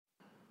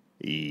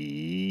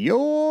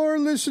You're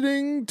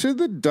listening to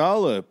The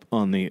Dollop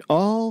on the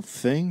All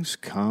Things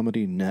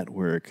Comedy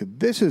Network.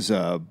 This is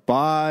a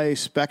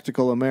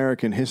bi-spectacle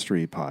American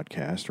history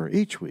podcast where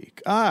each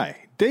week I,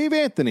 Dave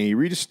Anthony,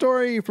 read a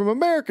story from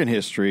American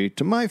history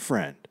to my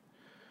friend.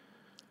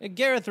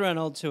 Gareth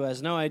Reynolds, who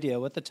has no idea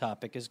what the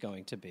topic is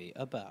going to be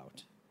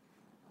about.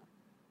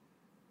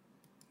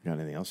 Got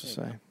anything else to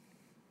say?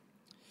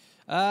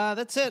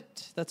 That's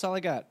it. That's all I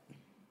got.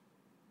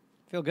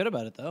 Feel good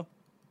about it, though.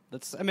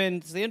 It's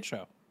the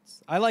intro.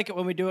 I like it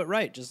when we do it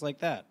right, just like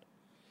that.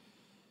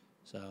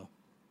 So,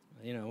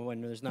 when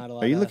there's not a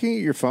lot. Are you looking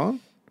at your phone?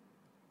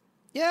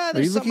 Yeah,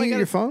 there's something I got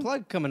your phone?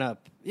 Plug coming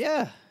up.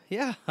 Yeah.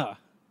 Is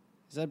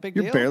that a big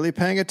deal? You're barely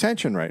paying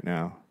attention right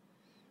now.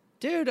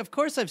 Dude, of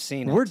course I've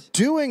seen it. We're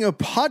doing a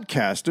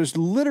podcast. There's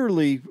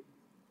literally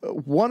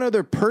one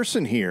other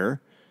person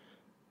here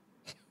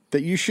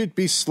that you should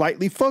be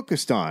slightly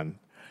focused on.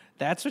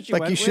 That's what you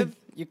went with?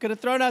 You could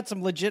have thrown out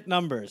some legit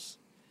numbers.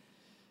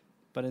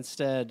 But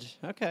instead,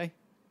 okay,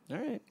 all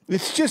right.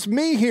 It's just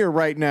me here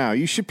right now.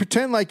 You should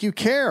pretend like you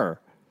care.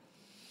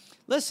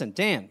 Listen,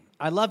 Dan,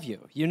 I love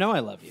you. You know I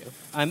love you.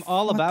 I'm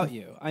all about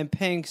you. I'm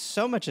paying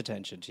so much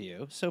attention to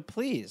you. So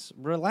please,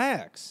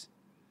 relax.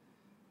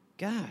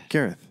 God.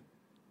 Gareth.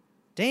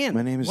 Dan,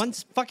 my name is... one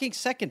fucking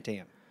second,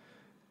 Dan.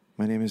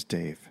 My name is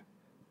Dave.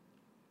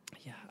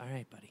 Yeah, all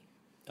right, buddy.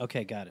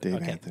 Okay, got it. Dave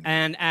okay. Anthony.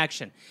 And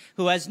action.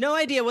 Who has no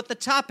idea what the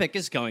topic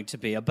is going to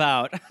be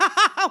about.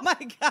 Oh,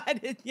 my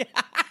God. Yeah.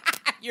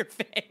 Your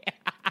face.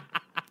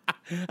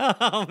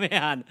 Oh,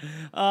 man.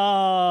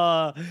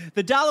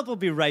 The Dollop will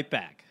be right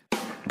back.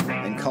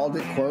 And called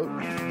it, quote,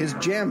 his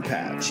jam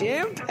pad.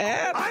 Jam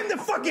pad? I'm the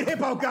fucking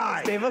hippo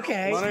guy! Dave,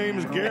 okay. My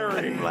name's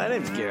Gary. My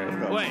name's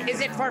Gary. Wait,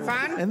 is it for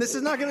fun? And this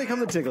is not going to become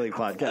the Tiggly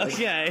podcast.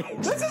 Okay.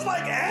 This is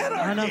like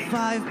anarchy! On a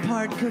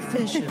 5-part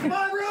coefficient.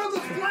 My room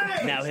is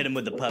playing! Now hit him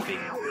with the puppy.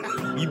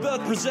 You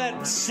both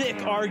present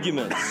sick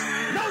arguments.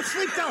 No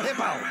sleep till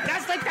hippo!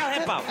 That's like the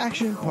hippo.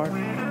 Action part.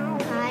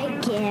 Hi,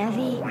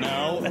 Gary.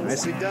 No.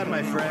 Nicely done,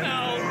 my friend.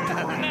 No.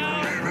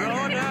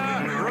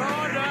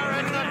 Roder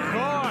in the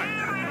court.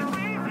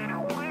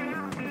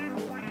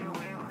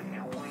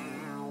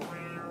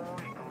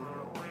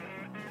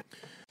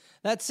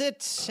 That's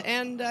it,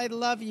 and I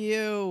love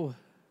you.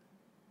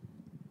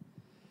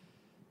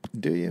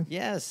 Do you?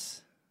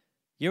 Yes.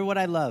 You're what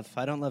I love.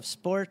 I don't love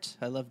sport.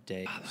 I love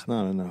Dave. It's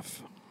not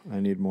enough. I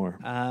need more.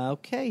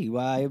 Okay.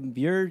 Well,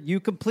 you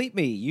complete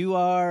me. You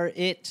are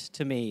it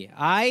to me.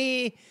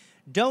 I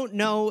don't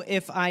know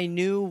if I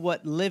knew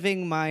what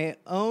living my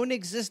own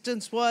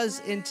existence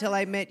was until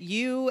I met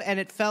you, and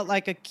it felt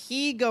like a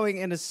key going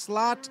in a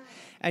slot,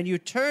 and you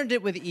turned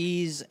it with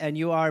ease, and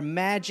you are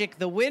magic,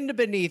 the wind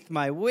beneath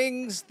my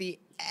wings, the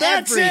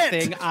That's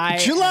everything it!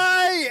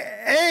 July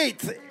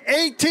 8th,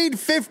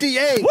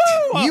 1858.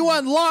 Woo! You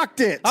unlocked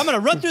it. I'm going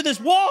to run through this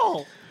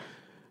wall.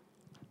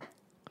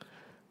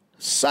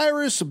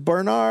 Cyrus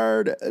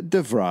Bernard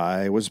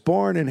DeVry was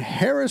born in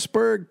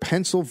Harrisburg,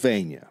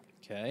 Pennsylvania.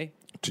 Okay.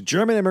 To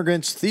German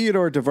immigrants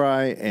Theodore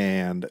DeVry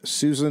and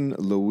Susan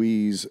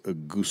Louise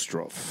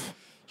Gustroff.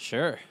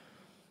 Sure.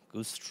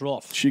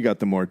 Gustroff. She got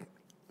the more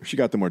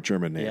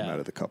German name out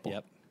of the couple.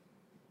 Yep.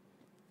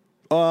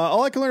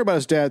 All I can learn about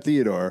his dad,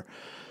 Theodore,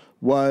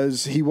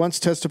 was he once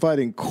testified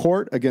in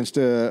court against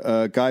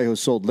a guy who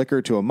sold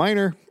liquor to a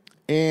minor,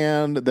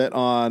 and that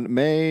on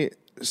May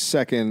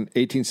 2nd,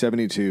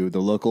 1872, the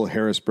local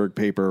Harrisburg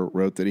paper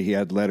wrote that he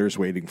had letters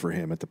waiting for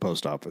him at the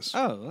post office.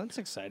 Oh, that's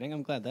exciting.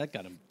 I'm glad that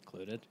got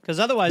included. Because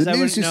otherwise the I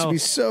news wouldn't used know. to be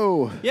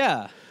so...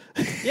 Yeah.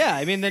 Yeah,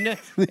 I mean,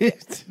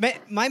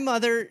 my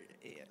mother,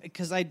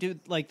 because I do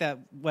like that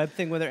web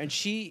thing with her, and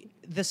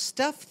the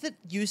stuff that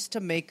used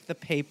to make the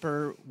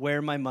paper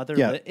where my mother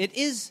lived,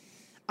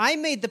 I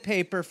made the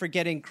paper for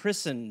getting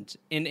christened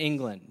in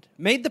England.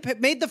 Made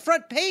the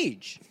front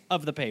page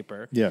of the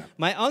paper. Yeah.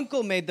 My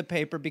uncle made the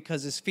paper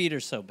because his feet are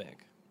so big.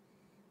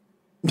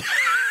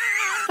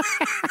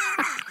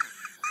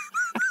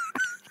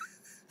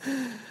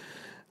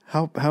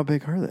 How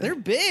big are they? They're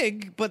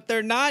big, but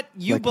they're not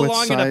you Like what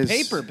belong in a size?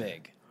 paper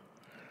big.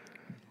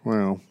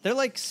 Well, They're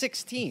like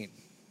 16.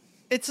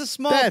 It's a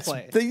small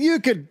place. You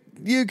could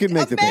make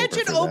the paper.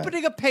 Imagine for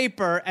opening a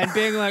paper and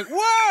being like,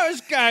 whoa,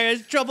 this guy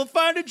has trouble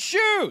finding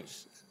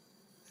shoes.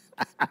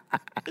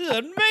 This is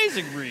an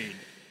amazing read.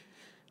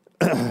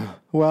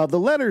 Well, the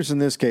letters in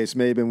this case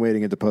may have been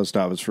waiting at the post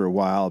office for a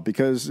while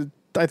because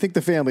I think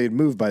the family had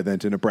moved by then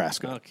to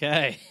Nebraska.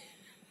 Okay.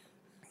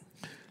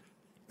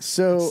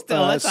 So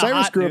Still, that's Cyrus a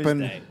hot grew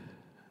news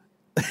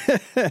up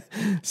day.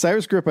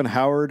 Cyrus grew up in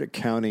Howard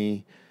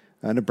County,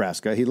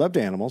 Nebraska. He loved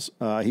animals.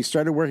 He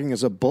started working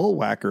as a bull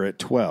whacker at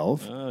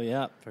 12. Oh,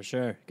 yeah, for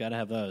sure. Got to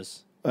have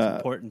those. It's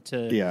important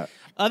to... Yeah.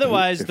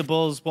 Otherwise, the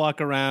bulls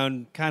walk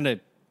around kind of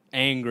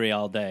angry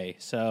all day.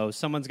 So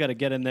someone's got to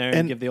get in there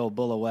and give the old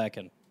bull a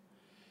whacking.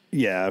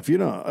 Yeah, if you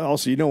don't...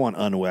 Also, you don't want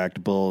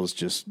unwhacked bulls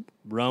just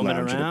roaming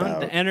lounging around.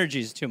 about. The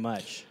energy's too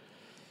much.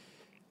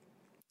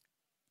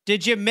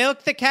 Did you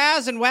milk the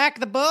cows and whack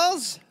the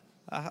bulls?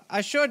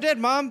 I sure did,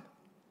 Mom.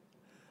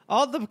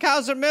 All the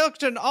cows are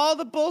milked and all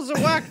the bulls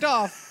are whacked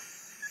off.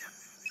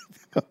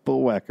 A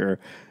bull whacker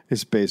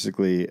is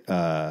basically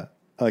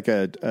like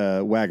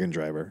a wagon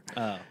driver.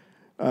 Oh.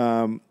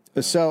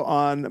 So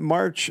on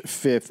March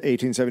 5th,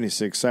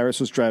 1876,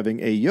 Cyrus was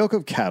driving a yoke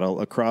of cattle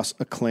across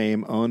a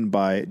claim owned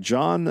by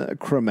John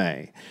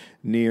Cremay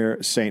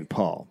near St.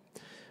 Paul.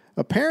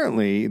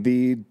 Apparently,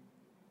 the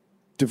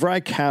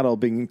DeVry cattle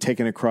being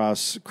taken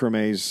across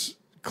Cremay's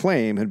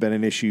claim had been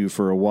an issue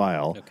for a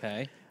while.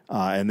 Okay.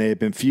 And they had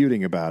been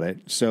feuding about it.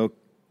 So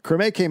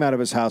Cremay came out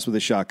of his house with a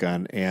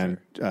shotgun and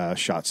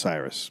shot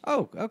Cyrus.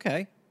 Oh,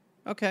 okay.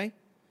 Okay.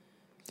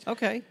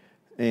 Okay.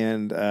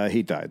 And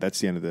he died. That's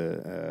the end of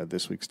the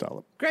this week's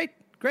dollop. Great.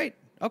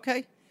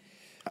 Okay.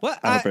 Well,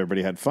 I hope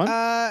everybody had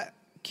fun.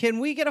 Can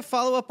we get a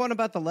follow-up one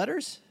about the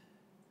letters?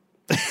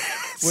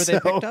 Were they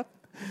picked up?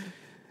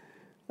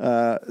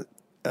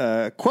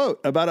 Quote,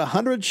 about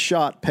 100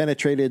 shot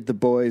penetrated the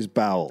boy's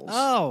bowels.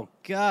 Oh,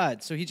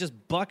 God. So he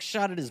just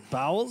buckshotted his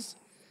bowels?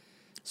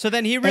 So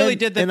then he really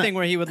did the thing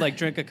where he would like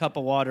drink a cup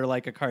of water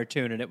like a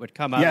cartoon and it would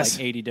come out Yes.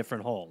 like 80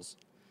 different holes.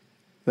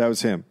 That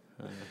was him.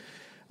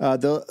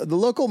 The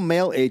local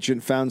mail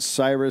agent found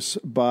Cyrus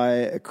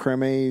by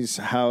Cremay's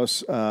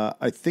house,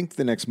 I think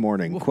the next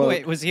morning. Quote,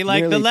 Wait, was he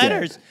like, the nearly dead.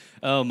 letters?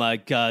 Oh, my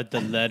God,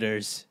 the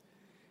letters.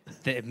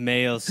 The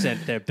mail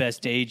sent their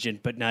best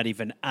agent, but not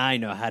even I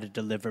know how to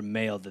deliver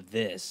mail to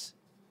this.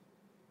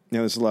 Yeah,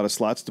 there's a lot of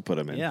slots to put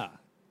him in. Yeah.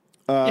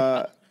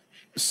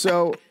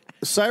 So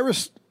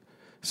Cyrus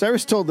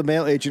told the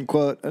mail agent,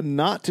 quote,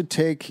 not to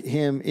take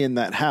him in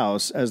that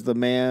house as the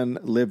man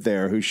lived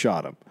there who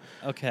shot him.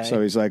 Okay.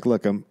 So he's like,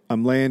 look, I'm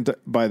laying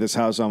by this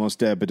house almost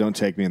dead, but don't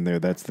take me in there.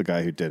 That's the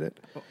guy who did it.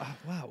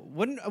 Wow.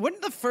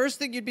 Wouldn't the first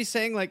thing you'd be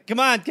saying, like, come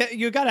on,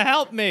 you got to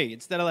help me,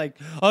 instead of like,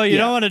 oh, you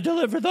don't want to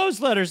deliver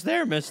those letters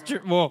there, mister.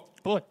 Whoa,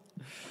 boy.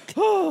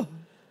 So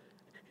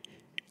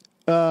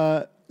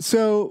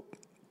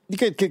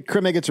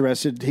Cremay gets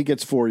arrested. He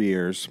gets 4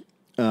 years.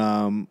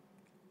 The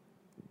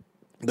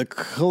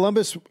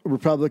Columbus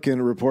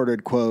Republican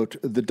reported, quote,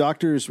 the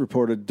doctors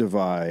reported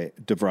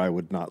DeVry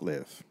would not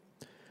live.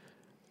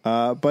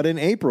 But in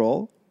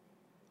April,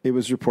 it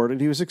was reported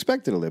he was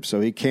expected to live,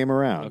 so he came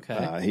around.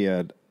 Okay. He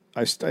had,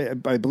 I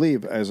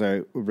believe, as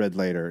I read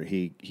later,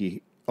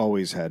 he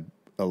always had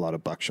a lot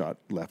of buckshot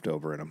left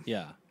over in him.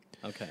 Yeah.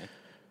 Okay.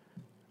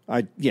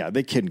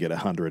 They couldn't get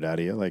 100 out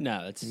of you. Like,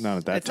 No, it's not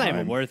at that it's time. not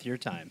even worth your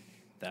time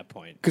at that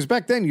point. Because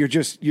back then you're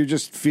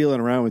just feeling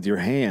around with your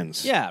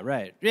hands. Yeah,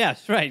 right. Yeah,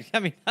 right.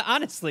 I mean,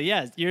 honestly,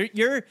 yes.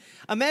 You're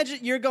imagine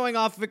you're going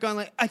off of it going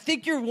like, I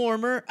think you're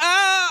warmer.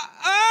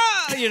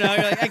 You're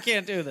like, I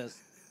can't do this.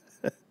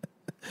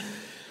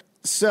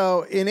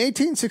 So in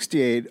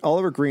 1868,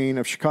 Oliver Greene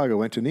of Chicago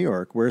went to New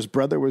York, where his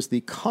brother was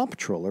the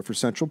comptroller for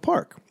Central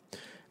Park.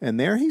 And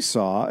there he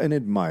saw and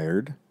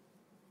admired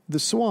the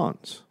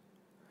swans.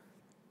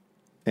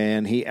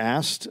 And he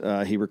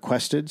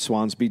requested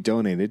swans be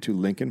donated to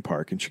Lincoln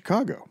Park in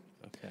Chicago.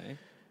 Okay.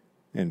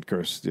 And, of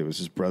course, it was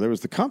his brother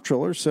was the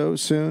comptroller, so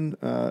soon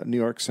New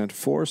York sent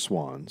 4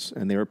 swans,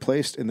 and they were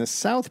placed in the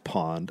south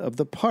pond of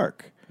the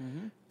park.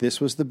 Mm-hmm. This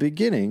was the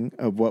beginning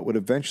of what would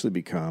eventually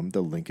become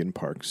the Lincoln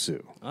Park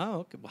Zoo.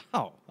 Oh, okay.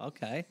 Wow.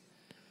 Okay.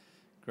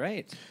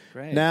 Great.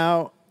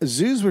 Now,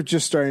 zoos were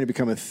just starting to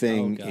become a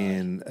thing God.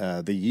 in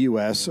the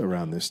U.S.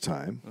 around this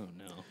time. Oh,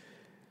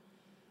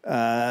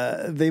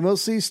 no. They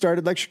mostly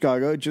started like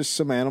Chicago, just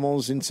some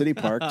animals in city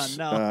parks.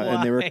 No,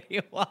 and they were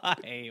why?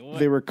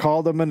 they were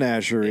called a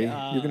menagerie.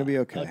 You're going to be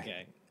okay.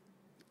 Okay.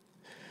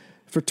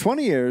 For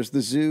 20 years, the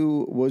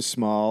zoo was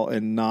small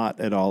and not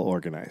at all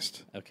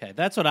organized. Okay,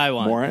 that's what I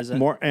want.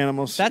 More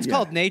animals. That's yeah.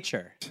 called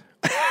nature.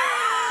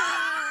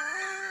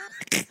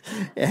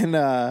 And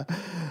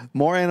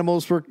more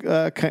animals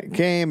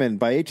came, and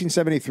by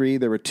 1873,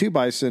 there were 2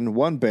 bison,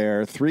 1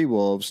 bear, 3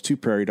 wolves, 2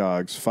 prairie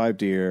dogs, 5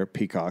 deer,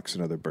 peacocks,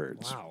 and other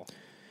birds. Wow.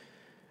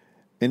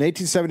 In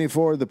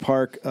 1874, the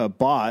park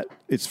bought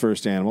its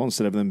first animal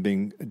instead of them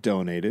being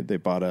donated. They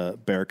bought a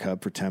bear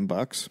cub for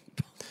 $10.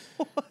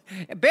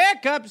 Bear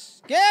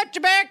cubs, get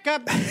your bear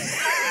cubs.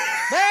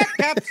 Bear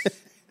cubs,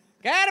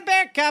 got a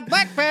bear cub,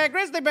 black bear,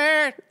 grizzly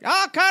bear,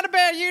 all kind of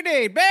bear you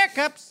need. Bear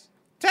cubs,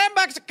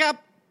 $10 a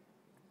cup.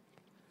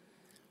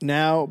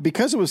 Now,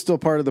 because it was still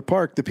part of the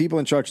park, the people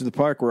in charge of the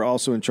park were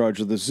also in charge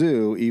of the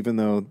zoo, even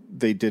though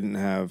they didn't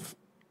have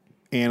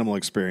animal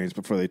experience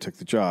before they took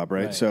the job,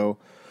 right? So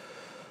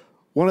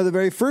one of the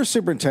very first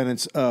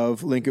superintendents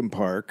of Lincoln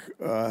Park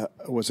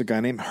was a guy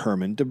named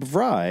Herman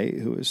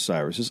DeVry, who is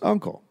Cyrus's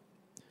uncle.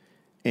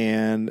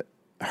 And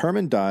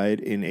Herman died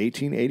in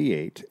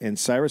 1888, and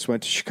Cyrus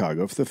went to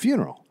Chicago for the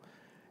funeral.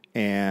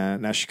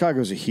 And now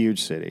Chicago's a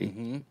huge city.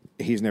 Mm-hmm.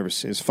 He's never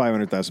seen, it's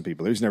 500,000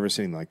 people. He's never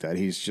seen like that.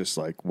 He's just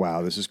like,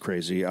 wow, this is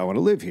crazy. I want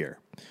to live here.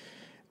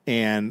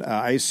 And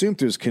I assume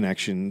through his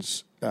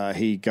connections,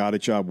 he got a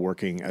job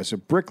working as a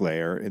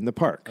bricklayer in the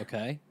park.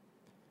 Okay.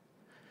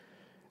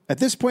 At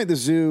this point, the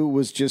zoo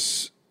was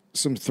just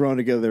some thrown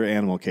together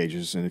animal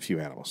cages and a few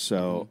animals.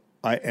 So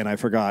I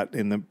forgot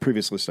in the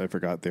previous list,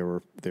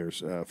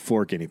 there's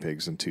 4 guinea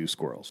pigs and 2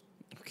 squirrels.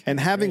 Okay, and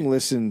having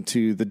listened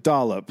to the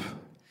dollop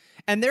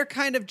And they're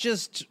kind of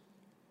just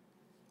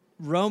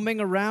roaming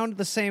around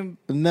the same.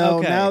 No,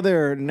 okay. now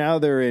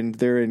they're in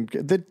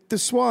the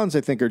swans.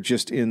 I think are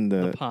just in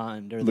the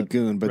pond or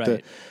lagoon,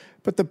 right.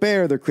 but the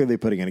bear they're clearly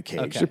putting in a cage.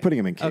 Okay. They're putting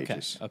him in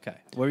cages. Okay.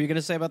 What were you going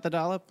to say about the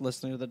dollop?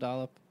 Listening to the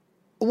dollop.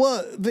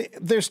 Well,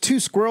 there's 2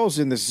 squirrels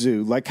in this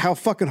zoo. Like, how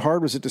fucking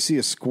hard was it to see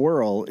a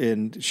squirrel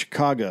in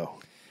Chicago?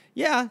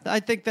 Yeah, I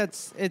think I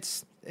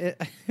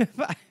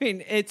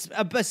mean, it's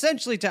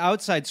essentially to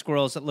outside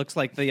squirrels. It looks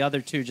like the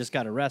other 2 just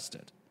got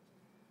arrested.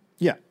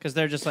 Yeah. Because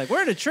they're just like,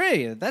 we're in a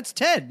tree. That's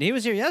Ted. And he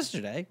was here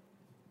yesterday.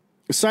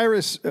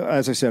 Cyrus,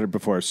 as I said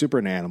before, is super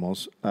into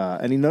animals,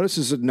 and he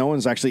notices that no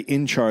one's actually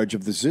in charge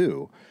of the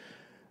zoo,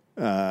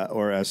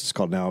 or as it's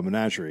called now, a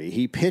menagerie.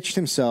 He pitched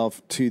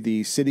himself to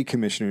the city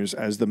commissioners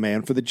as the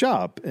man for the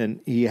job, and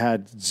he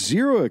had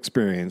 0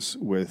 experience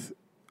with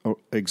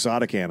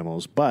exotic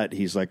animals, but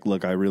he's like,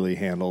 look, I really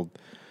handled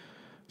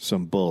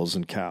some bulls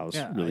and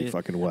cows really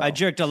fucking well. I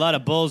jerked a lot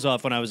of bulls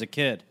off when I was a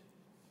kid.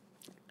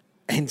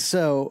 And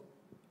so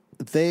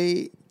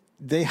they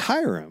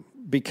hire him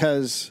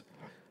because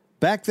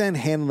back then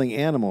handling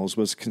animals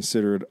was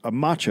considered a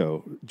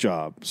macho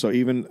job. So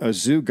even a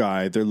zoo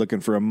guy, they're looking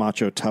for a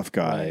macho tough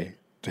guy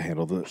to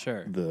handle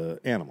the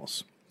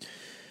animals.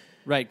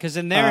 Right, because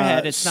in their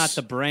head, it's not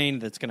the brain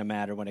that's going to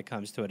matter when it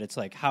comes to it. It's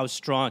like, how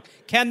strong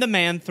can the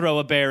man throw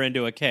a bear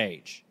into a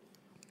cage?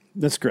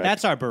 That's correct.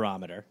 That's our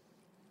barometer.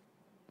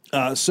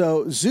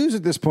 So zoos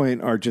at this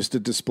point are just a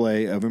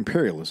display of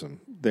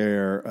imperialism. They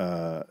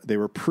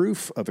were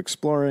proof of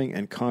exploring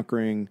and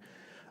conquering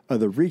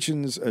other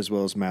regions as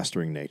well as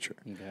mastering nature.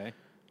 Okay.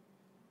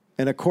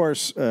 And of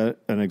course,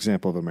 an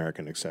example of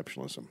American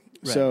exceptionalism.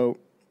 Right. So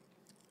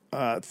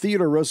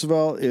Theodore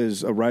Roosevelt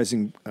is a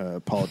rising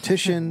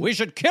politician. We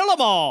should kill them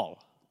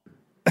all.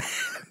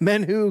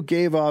 Men who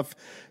gave off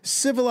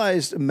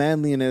civilized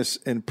manliness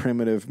and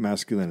primitive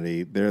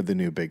masculinity. They're the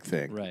new big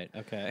thing. Right,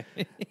 okay.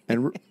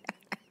 And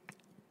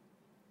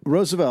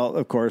Roosevelt,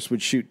 of course,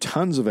 would shoot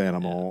tons of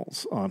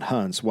animals on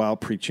hunts while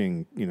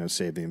preaching,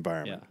 save the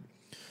environment.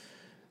 Yeah.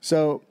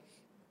 So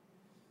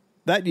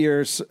that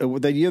year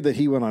that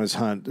he went on his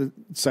hunt,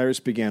 Cyrus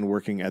began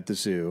working at the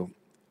zoo,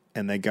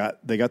 and they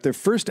got their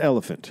first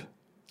elephant.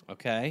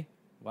 Okay.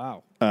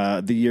 Wow.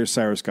 The year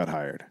Cyrus got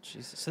hired.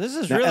 Jesus. So this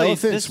is now, really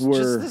elephants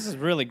this is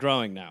really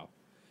growing now.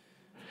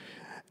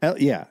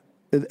 Yeah,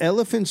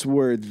 elephants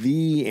were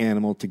the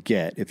animal to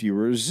get if you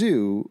were a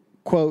zoo.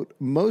 Quote,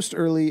 most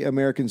early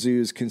American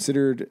zoos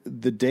considered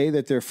the day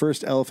that their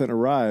first elephant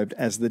arrived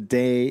as the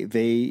day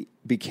they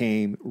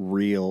became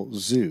real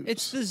zoos.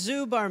 It's the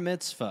zoo bar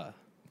mitzvah.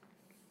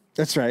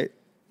 That's right.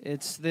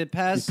 It's the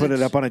passage. You put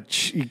it up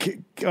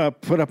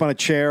on a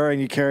chair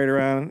and you carry it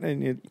around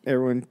and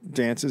everyone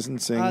dances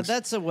and sings.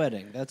 That's a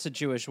wedding. That's a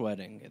Jewish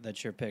wedding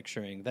that you're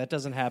picturing. That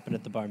doesn't happen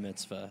at the bar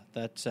mitzvah.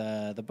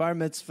 The bar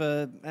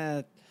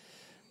mitzvah.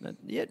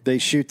 They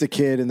shoot the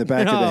kid in the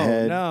back of the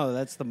head. No,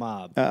 that's the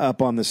mob.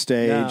 Up on the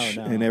stage,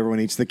 No. and everyone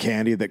eats the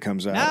candy that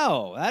comes out.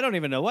 No, I don't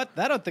even know what.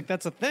 I don't think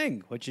that's a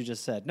thing. What you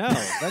just said. No,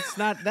 that's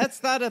not.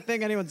 That's not a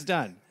thing anyone's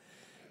done.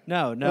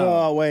 No.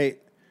 Oh wait,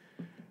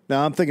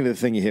 no, I'm thinking of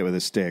the thing you hit with a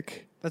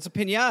stick. That's a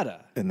piñata.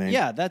 And then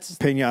that's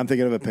piñata. I'm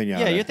thinking of a piñata.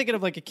 Yeah, you're thinking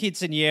of like a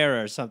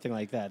quinceañera or something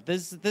like that.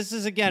 This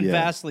is again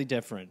vastly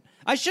different.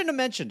 I shouldn't have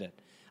mentioned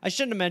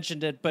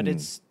it, but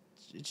it's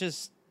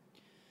just.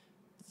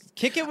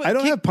 Kick it with, I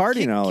don't have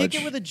party knowledge.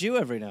 Kick it with a Jew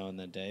every now and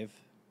then, Dave.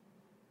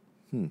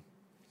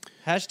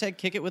 Hashtag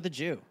kick it with a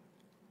Jew.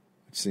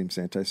 It seems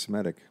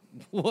anti-Semitic.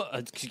 Well,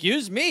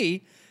 excuse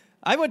me.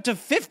 I went to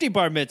 50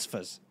 bar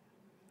mitzvahs.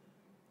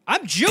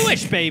 I'm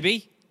Jewish,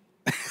 baby.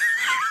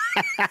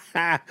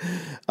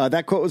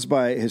 That quote was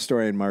by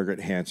historian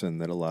Margaret Hansen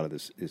that a lot of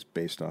this is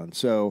based on.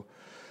 So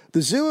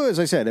the zoo, as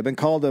I said, had been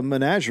called a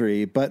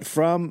menagerie, but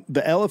from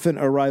the elephant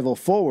arrival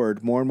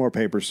forward, more and more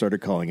papers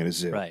started calling it a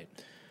zoo. Right.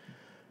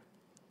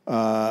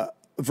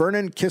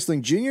 Vernon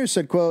Kissling Jr.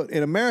 said, quote,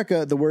 in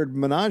America, the word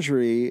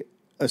menagerie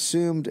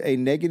assumed a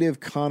negative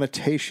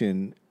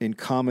connotation in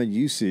common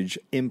usage,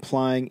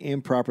 implying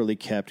improperly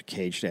kept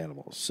caged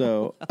animals.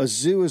 So a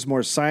zoo is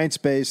more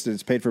science-based and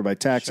it's paid for by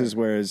taxes,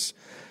 whereas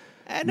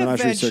And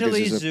menagerie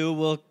eventually circus is zoo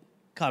will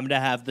come to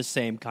have the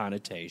same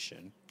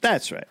connotation.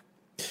 That's right.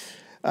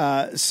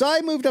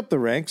 Cy moved up the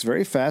ranks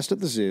very fast at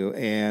the zoo,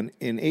 and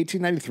in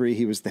 1893,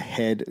 he was the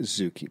head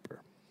zookeeper.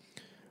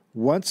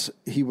 Once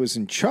he was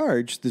in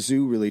charge, the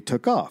zoo really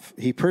took off.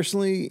 He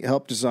personally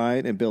helped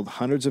design and build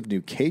hundreds of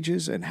new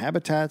cages and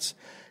habitats.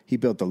 He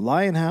built the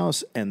Lion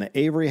House and the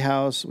Avery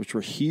House, which were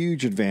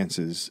huge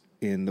advances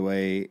in the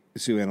way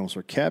zoo animals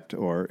were kept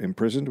or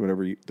imprisoned,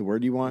 whatever the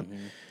word you want.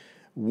 Mm-hmm.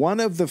 One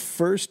of the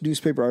first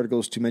newspaper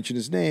articles to mention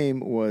his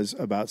name was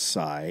about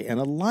Cy and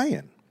a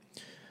lion.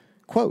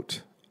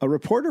 Quote, a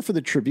reporter for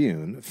the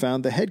Tribune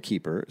found the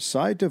headkeeper,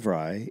 Cy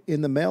DeVry,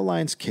 in the male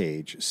lion's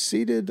cage,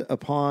 seated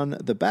upon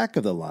the back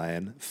of the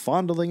lion,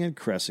 fondling and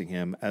caressing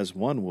him as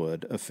one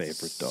would a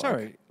favorite dog.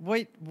 Sorry,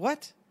 wait,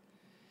 what?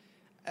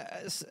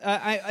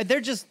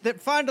 They're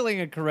fondling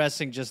and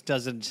caressing just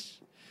doesn't.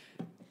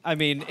 I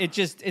mean,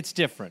 it's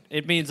different.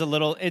 It means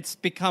it's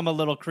become a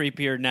little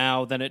creepier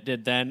now than it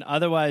did then.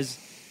 Otherwise,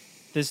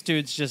 this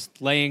dude's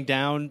just laying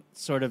down,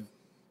 sort of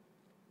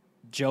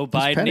Joe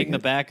Bidening the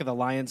back of the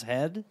lion's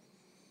head.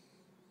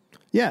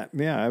 Yeah,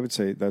 I would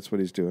say that's what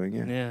he's doing.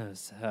 Yeah.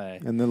 Yes.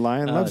 And the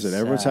lion loves it.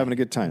 Everyone's having a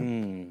good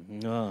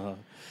time.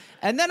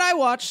 And then I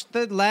watched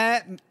the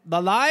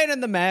lion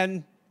and the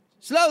man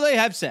slowly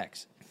have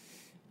sex.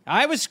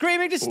 I was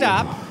screaming to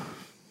stop,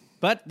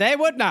 but they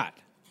would not.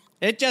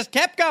 It just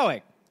kept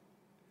going.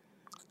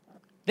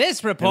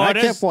 This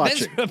reporter's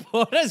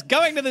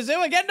going to the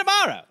zoo again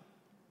tomorrow.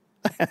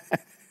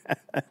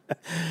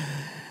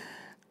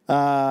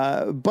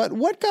 But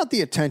what got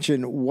the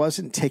attention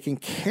wasn't taking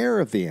care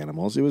of the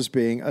animals. It was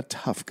being a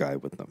tough guy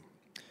with them.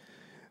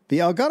 The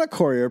Algona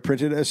Courier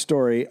printed a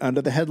story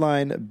under the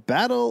headline,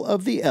 Battle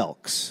of the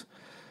Elks.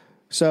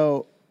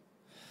 So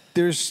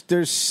there's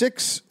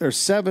 6 or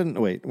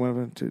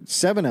 7,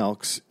 seven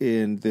elks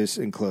in this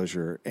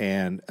enclosure,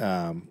 and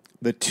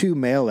the 2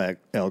 male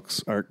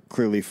elks are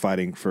clearly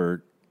fighting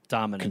for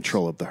dominance,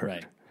 control of the herd.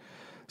 Right.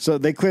 So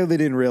they clearly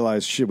didn't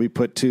realize, should we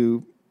put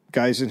 2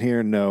 guys in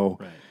here? No.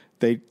 Right.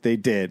 They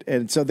did.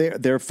 And so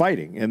they're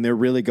fighting, and they're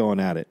really going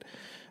at it.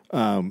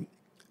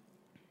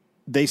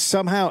 They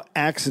somehow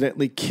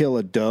accidentally kill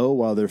a doe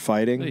while they're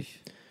fighting. Eesh.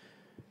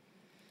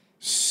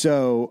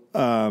 So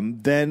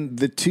then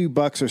the 2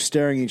 bucks are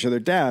staring each other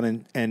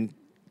down, and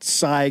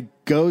Cy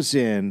goes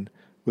in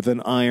with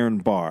an iron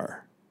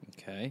bar.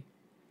 Okay.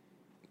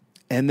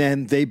 And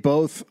then they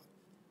both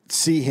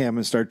see him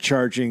and start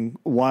charging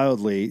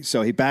wildly,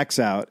 so he backs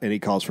out and he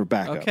calls for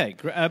backup. Okay.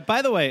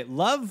 By the way,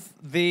 love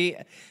the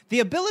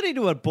ability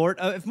to abort.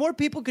 If more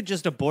people could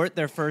just abort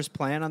their first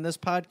plan on this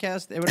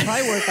podcast, it would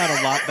probably work out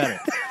a lot better.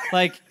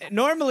 Like,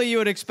 normally you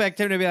would expect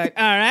him to be like,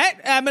 all right,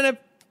 I'm going to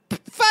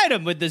fight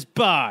him with this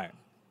bar.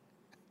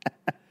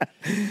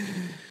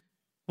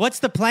 What's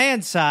the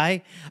plan,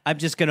 Cy? I'm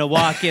just going to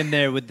walk in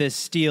there with this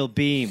steel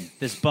beam,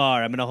 this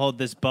bar. I'm going to hold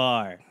this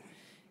bar.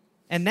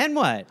 And then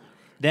what?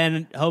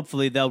 Then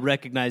hopefully they'll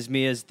recognize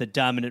me as the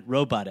dominant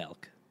robot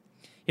elk.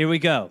 Here we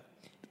go.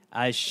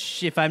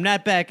 If I'm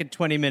not back in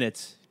 20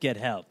 minutes, get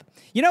help.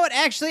 You know what?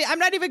 Actually, I'm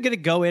not even going to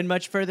go in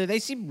much further. They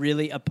seem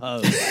really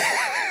opposed.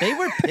 They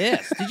were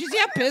pissed. Did you see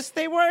how pissed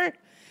they were?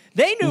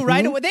 They knew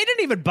right away. They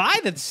didn't even buy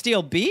the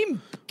steel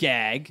beam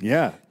gag.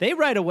 Yeah. They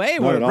right away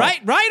were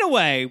right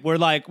away were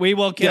like, we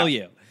will kill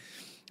you.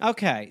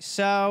 Okay,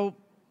 so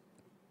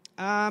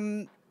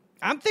I'm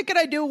thinking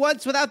I do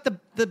once without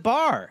the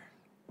bar.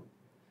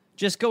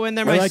 Just go in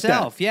there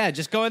myself. Yeah,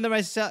 just go in there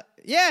myself.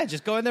 Yeah,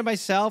 just go in there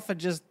myself and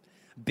just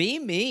be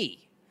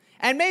me.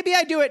 And maybe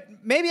I do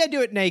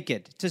it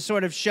naked to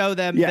sort of show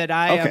them that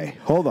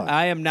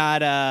I am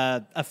not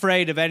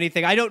afraid of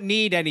anything. I don't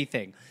need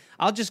anything.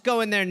 I'll just go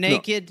in there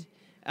naked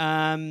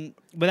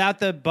without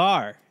the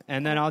bar,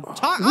 and then I'll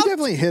talk. I'll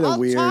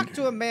talk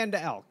to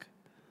Amanda Elk.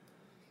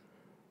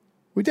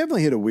 We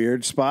definitely hit a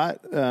weird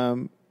spot.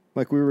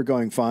 Like we were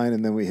going fine,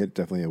 and then we hit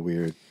definitely a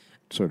weird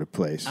sort of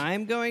place.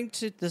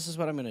 This is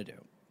what I'm going to do.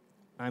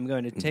 I'm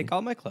going to take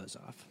all my clothes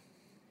off,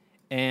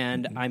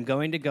 and I'm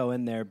going to go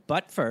in there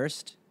butt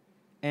first,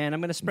 and I'm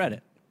going to spread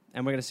it,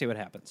 and we're going to see what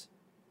happens.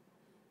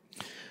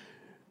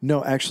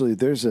 No, actually,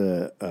 there's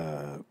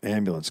a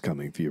ambulance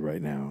coming for you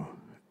right now.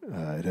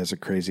 It has a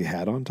crazy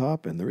hat on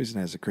top, and the reason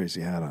it has a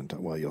crazy hat on top,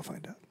 well, you'll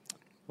find out.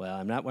 Well,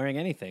 I'm not wearing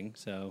anything,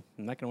 so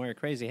I'm not going to wear a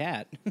crazy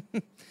hat.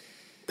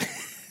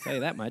 Tell you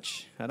that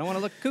much. I don't want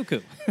to look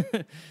cuckoo.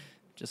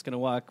 Just going to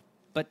walk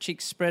butt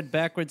cheeks spread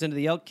backwards into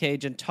the elk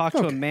cage and talk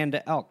to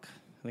Amanda Elk.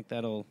 I think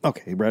that'll...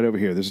 Okay, right over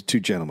here. There's 2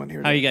 gentlemen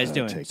here. How are you guys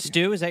doing?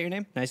 Stu, is that your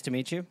name? Nice to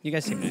meet you. You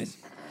guys seem nice.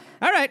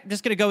 All right,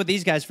 just going to go with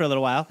these guys for a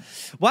little while.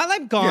 While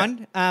I'm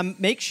gone,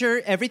 make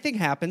sure everything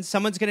happens.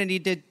 Someone's going to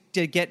need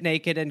to get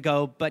naked and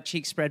go butt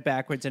cheeks spread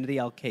backwards into the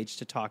elk cage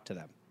to talk to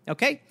them.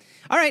 Okay?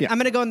 All right, I'm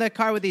going to go in the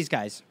car with these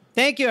guys.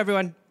 Thank you,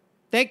 everyone.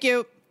 Thank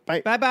you.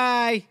 Bye.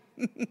 Bye-bye.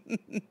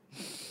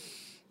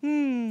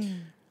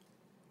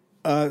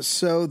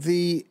 So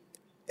the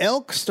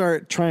elk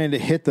start trying to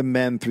hit the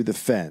men through the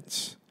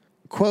fence.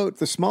 Quote,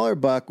 the smaller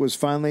buck was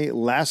finally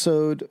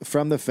lassoed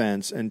from the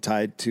fence and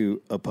tied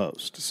to a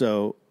post.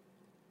 So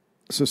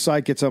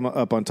Cy gets him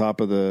up on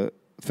top of the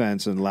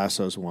fence and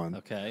lassos one.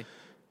 Okay.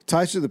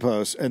 Ties to the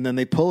post, and then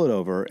they pull it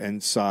over,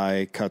 and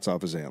Cy cuts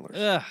off his antlers.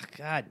 Ugh,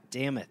 God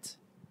damn it.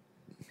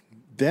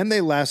 Then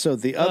they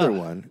lassoed the other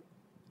one.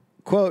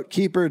 Quote,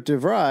 Keeper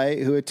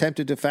DeVry, who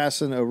attempted to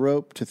fasten a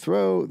rope to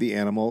throw the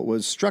animal,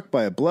 was struck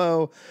by a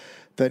blow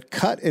that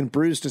cut and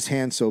bruised his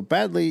hand so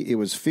badly it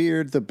was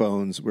feared the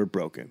bones were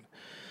broken.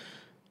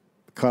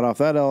 Cut off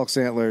that elk's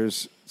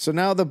antlers. So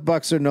now the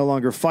bucks are no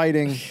longer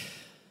fighting.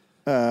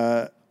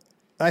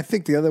 I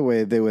think the other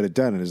way they would have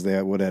done it is they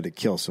would have had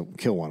to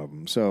kill one of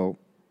them. So,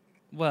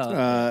 well,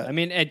 I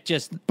mean, it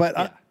just.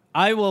 But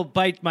I will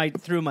bite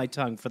through my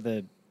tongue for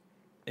the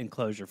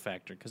enclosure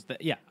factor because,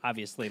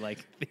 obviously,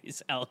 like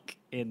these elk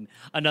in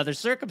another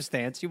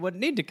circumstance, you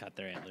wouldn't need to cut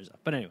their antlers off.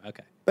 But anyway,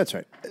 okay, that's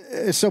right.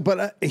 So,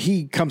 but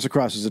he comes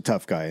across as a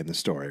tough guy in the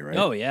story, right?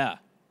 Oh yeah,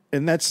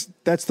 And that's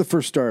the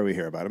first story we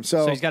hear about him.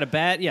 So he's got a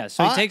bad,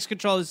 So he takes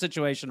control of the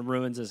situation and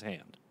ruins his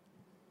hand.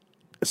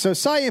 So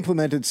Cy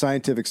implemented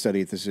scientific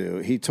study at the zoo.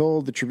 He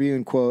told the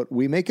Tribune, quote,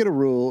 "We make it a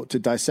rule to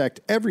dissect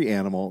every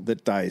animal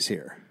that dies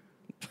here."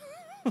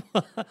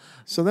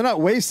 So they're not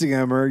wasting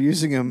him or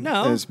using him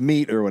as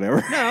meat or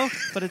whatever. No,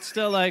 but it's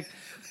still like,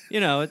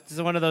 it's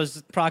one of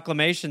those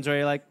proclamations where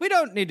you're like, we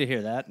don't need to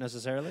hear that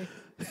necessarily.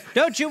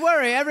 Don't you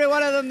worry, every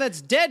one of them that's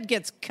dead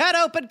gets cut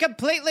open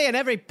completely and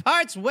every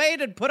part's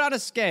weighed and put on a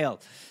scale.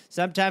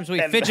 Sometimes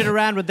we fidget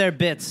around with their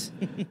bits.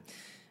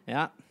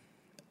 Yeah.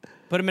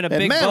 Put them in a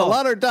big bowl. A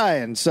lot are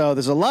dying, so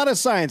there's a lot of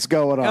science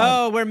going on.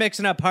 Oh, we're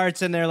mixing up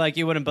hearts in there like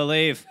you wouldn't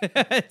believe.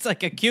 It's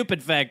like a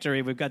Cupid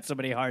factory. We've got so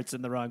many hearts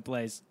in the wrong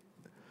place.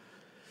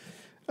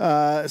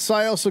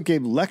 Cy also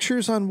gave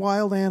lectures on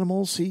wild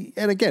animals.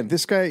 And again,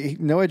 this guy,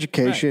 no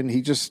education. Right.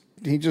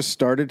 He just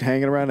started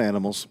hanging around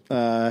animals.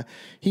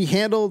 He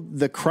handled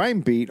the crime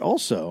beat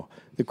also.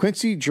 The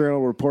Quincy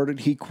Journal reported,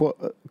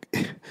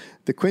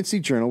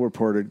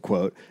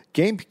 quote,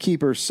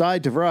 "Gamekeeper Cy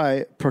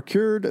DeVry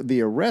procured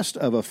the arrest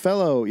of a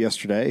fellow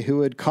yesterday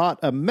who had caught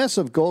a mess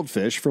of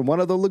goldfish from one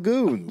of the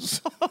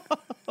lagoons."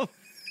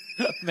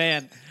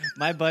 Man,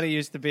 my buddy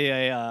used to be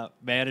a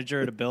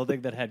manager at a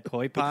building that had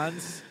koi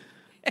ponds.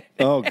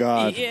 Oh,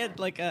 God. He had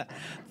like a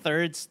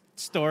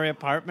third-story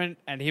apartment,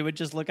 and he would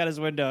just look out his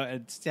window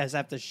and just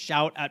have to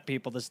shout at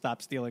people to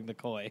stop stealing the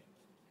koi.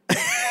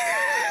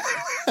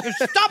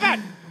 Stop it!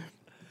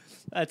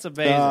 That's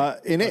amazing.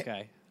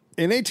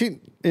 In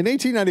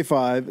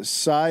 1895,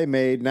 Cy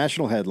made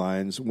national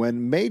headlines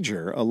when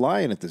Major, a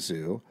lion at the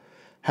zoo,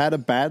 had a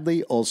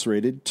badly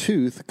ulcerated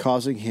tooth,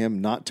 causing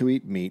him not to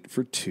eat meat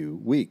for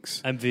 2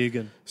 weeks. I'm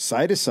vegan.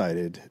 Cy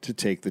decided to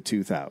take the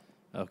tooth out.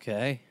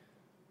 Okay.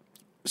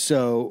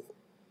 So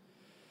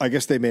I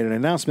guess they made an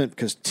announcement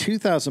because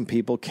 2,000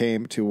 people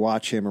came to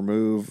watch him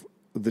remove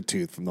the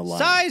tooth from the lion.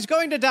 Cy's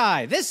going to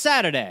die this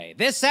Saturday.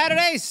 This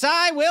Saturday,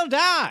 Cy will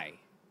die.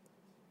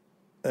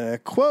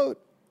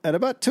 Quote, "At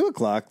about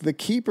 2:00, the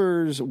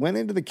keepers went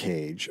into the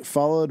cage,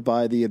 followed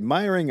by the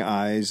admiring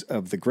eyes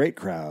of the great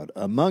crowd,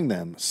 among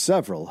them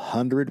several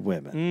hundred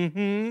women."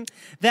 Mm-hmm.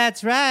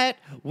 That's right.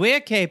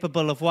 We're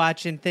capable of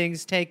watching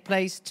things take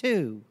place,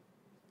 too.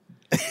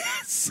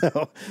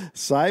 So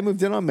Cy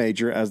moved in on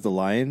Major as the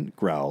lion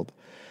growled.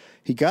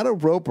 He got a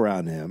rope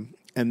around him,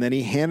 and then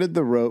he handed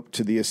the rope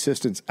to the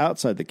assistants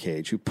outside the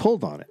cage, who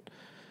pulled on it.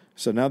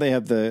 So now they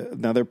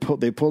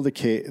pulled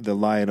the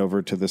lion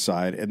over to the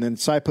side, and then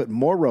Cy put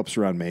more ropes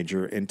around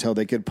Major until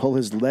they could pull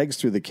his legs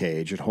through the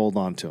cage and hold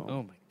on to him.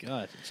 Oh my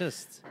God!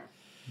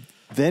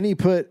 Then he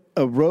put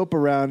a rope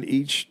around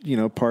each,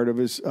 part of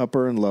his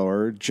upper and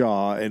lower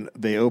jaw, and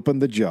they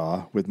opened the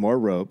jaw with more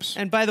ropes.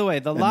 And by the way,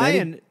 the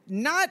lion,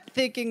 not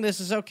thinking this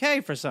is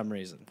okay for some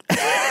reason.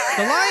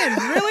 The lion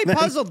really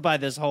puzzled by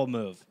this whole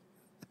move.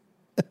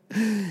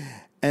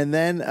 And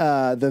then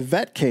the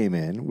vet came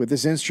in with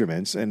his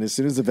instruments, and as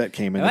soon as the vet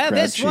came in, the crowd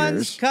this cheers.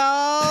 One's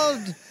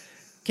called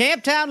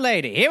Camptown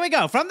Lady. Here we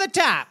go, from the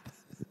top.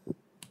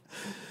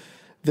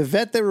 The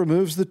vet that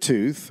removes the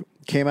tooth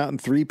came out in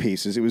 3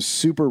 pieces. It was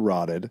super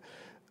rotted.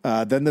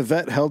 Then the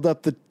vet held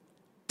up the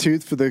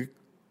tooth for the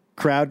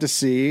crowd to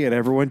see, and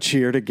everyone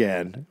cheered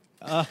again.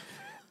 Can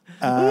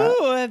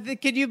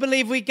you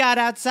believe we got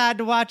outside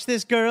to watch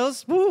this,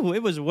 girls? Ooh,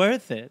 it was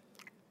worth it.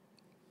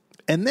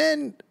 And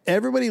then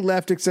everybody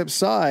left except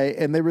Cy,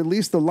 and they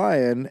released the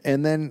lion,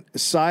 and then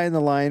Cy and the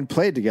lion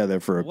played together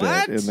for a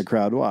bit, and the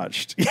crowd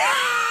watched.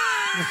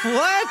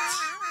 What?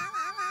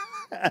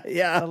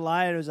 Yeah. The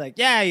lion was like,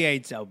 yeah, he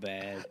ain't so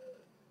bad.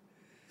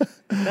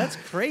 That's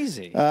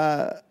crazy.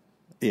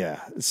 Yeah.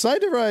 Cy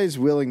DeVry's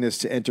willingness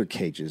to enter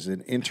cages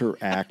and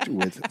interact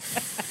with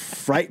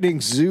frightening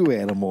zoo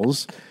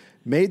animals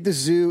made the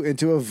zoo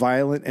into a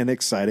violent and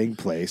exciting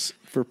place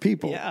for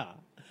people. Yeah.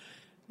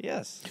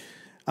 Yes.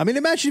 I mean,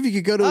 imagine if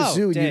you could go to a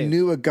zoo and you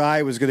knew a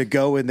guy was going to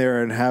go in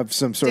there and have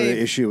some sort of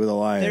issue with a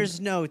lion. There's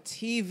no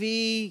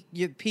TV.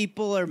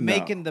 People are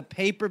making the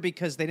paper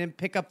because they didn't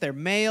pick up their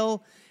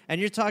mail. And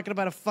you're talking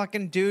about a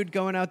fucking dude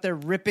going out there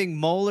ripping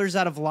molars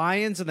out of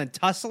lions and then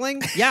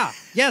tussling? Yeah.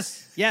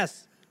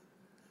 Yes.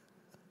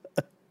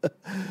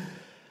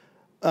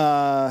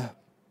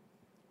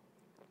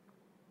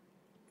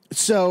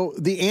 So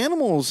the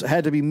animals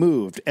had to be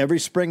moved every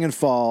spring and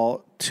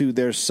fall to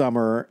their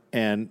summer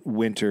and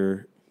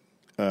winter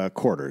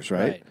quarters,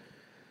 right?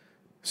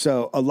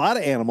 So a lot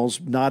of animals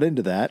not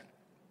into that,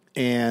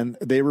 and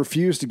they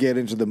refused to get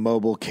into the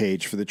mobile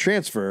cage for the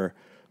transfer.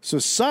 So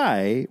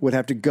Cy would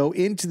have to go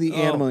into the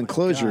animal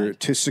enclosure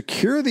to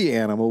secure the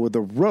animal with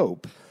a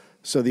rope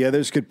so the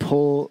others could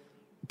pull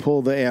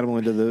the animal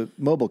into the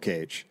mobile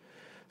cage.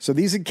 So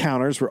these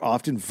encounters were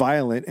often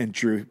violent and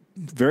drew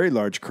very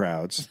large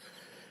crowds.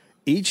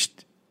 Each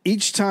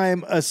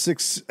time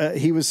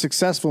he was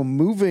successful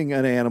moving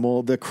an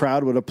animal, the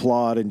crowd would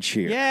applaud and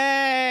cheer.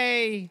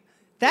 Yay!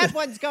 That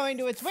one's going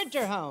to its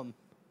winter home.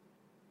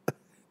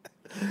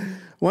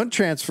 One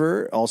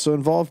transfer also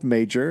involved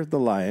Major, the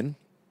lion.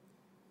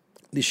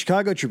 The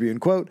Chicago Tribune,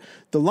 quote,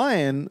 "The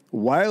lion,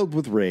 wild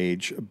with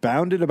rage,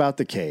 bounded about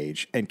the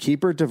cage, and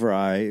Keeper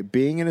DeVry,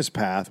 being in his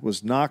path,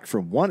 was knocked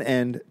from one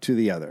end to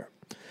the other.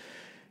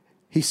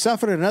 He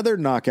suffered another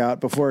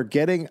knockout before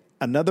getting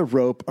another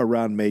rope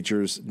around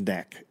Major's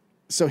neck."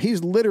 So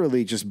he's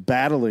literally just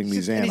battling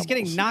these And animals. he's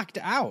getting knocked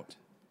out.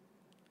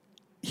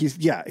 He's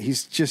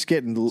just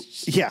getting,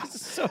 yeah.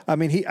 I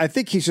mean, I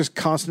think he's just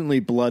constantly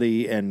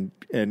bloody and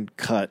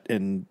cut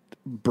and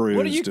bruised.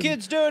 What are you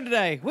kids doing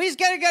today? We just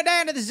got to go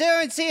down to the zoo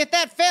and see if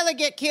that fella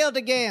get killed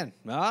again.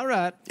 All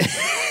right.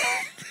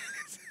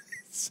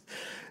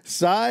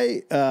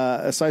 Cy's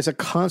a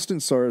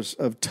constant source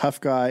of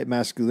tough guy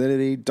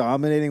masculinity,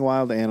 dominating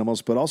wild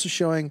animals, but also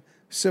showing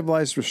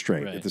civilized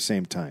restraint at the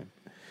same time.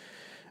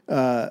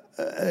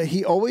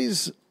 He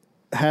always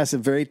has a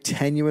very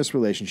tenuous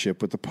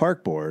relationship with the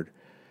park board.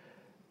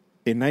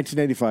 In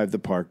 1995, the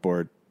park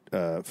board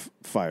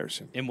fires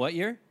him. In what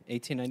year?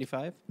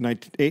 1895?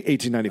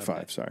 1895,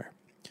 Okay. sorry.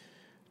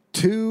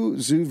 2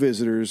 zoo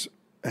visitors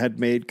had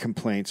made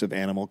complaints of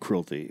animal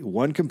cruelty.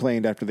 One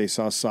complained after they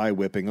saw Cy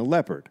whipping a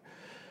leopard.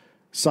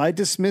 Cy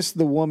dismissed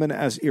the woman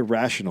as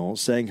irrational,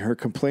 saying her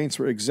complaints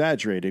were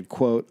exaggerated.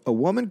 Quote, "A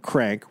woman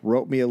crank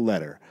wrote me a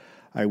letter.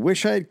 I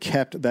wish I had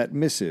kept that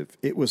missive.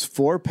 It was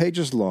 4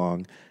 pages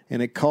long,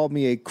 and it called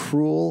me a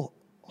cruel,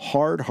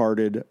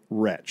 hard-hearted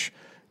wretch,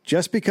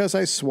 just because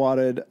I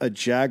swatted a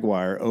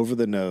jaguar over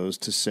the nose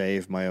to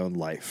save my own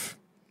life."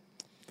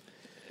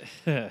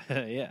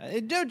 Yeah.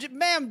 Dude,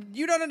 ma'am,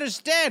 you don't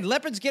understand.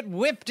 Leopards get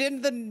whipped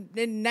in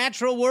the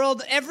natural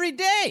world every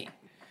day.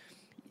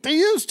 They're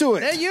used to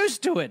it. They're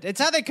used to it. It's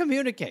how they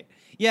communicate.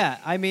 Yeah,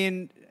 I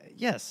mean,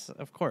 yes,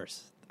 of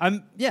course.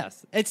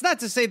 Yes. It's not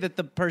to say that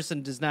the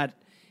person does not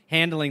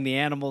handling the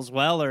animals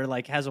well or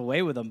like has a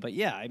way with them, but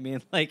yeah, I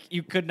mean, like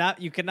you could not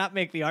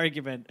make the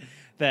argument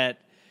that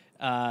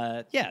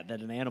that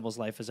an animal's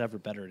life is ever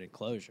better in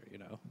enclosure, you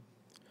know.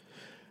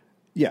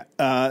 Yeah.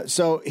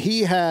 So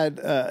he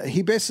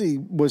basically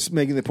was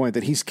making the point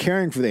that he's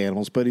caring for the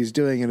animals, but he's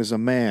doing it as a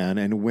man,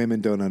 and women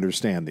don't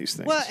understand these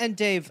things. Well, and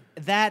Dave,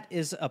 that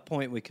is a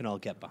point we can all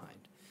get behind.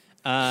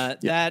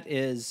 That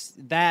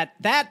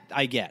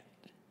I get.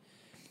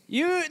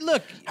 You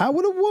look. How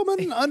would a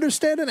woman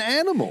understand an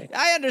animal?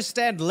 I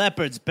understand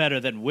leopards better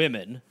than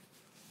women.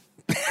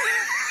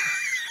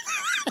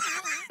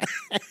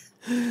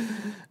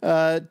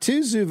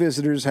 2 zoo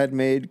visitors had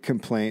made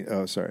complaint.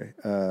 Oh, sorry.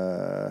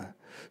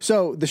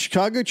 So the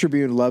Chicago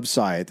Tribune loved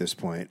Cy at this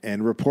point,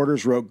 and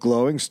reporters wrote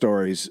glowing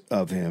stories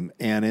of him.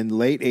 And in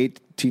late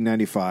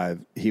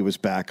 1895, he was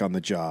back on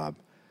the job,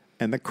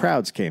 and the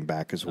crowds came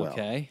back as well.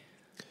 Okay.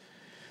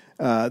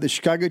 The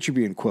Chicago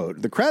Tribune,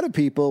 quote, "The crowd of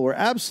people were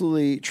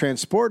absolutely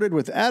transported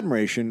with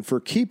admiration for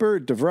Keeper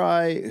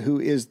DeVry,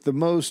 who is the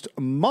most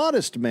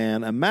modest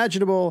man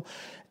imaginable,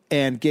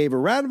 and gave a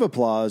round of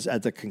applause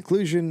at the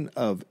conclusion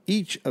of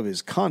each of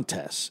his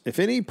contests. If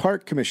any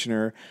park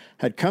commissioner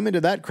had come into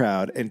that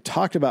crowd and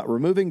talked about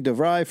removing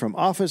DeVry from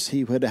office,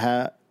 he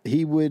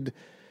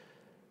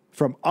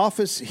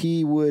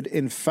would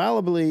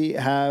infallibly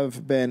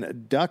have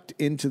been ducked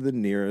into the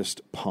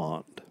nearest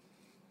pond."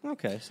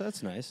 Okay, so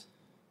that's nice.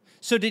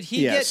 So did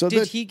he Yeah, get? so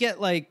Did the- he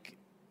get like?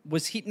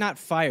 Was he not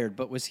fired?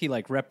 But was he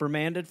like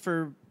reprimanded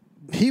for?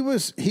 He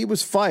was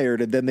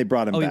fired, and then they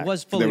brought him Oh, he back.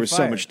 was fully There was so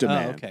fired. much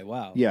demand. Oh, okay,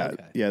 wow. Yeah,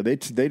 Okay. yeah. They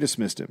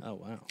dismissed him. Oh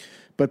wow.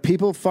 But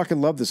people fucking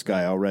love this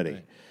guy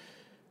already.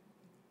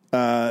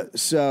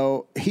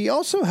 So he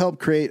also helped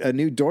create a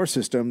new door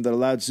system that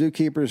allowed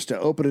zookeepers to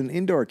open an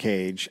indoor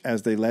cage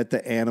as they let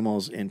the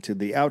animals into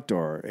the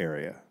outdoor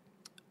area.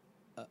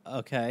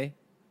 Okay.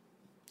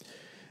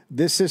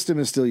 This system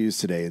is still used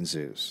today in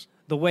zoos.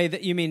 The way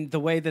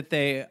that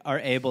they are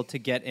able to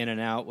get in and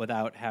out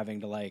without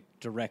having to like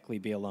directly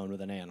be alone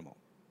with an animal.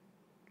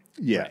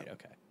 Yeah. Right.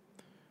 Okay.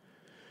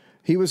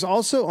 He was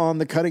also on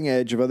the cutting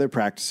edge of other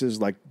practices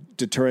like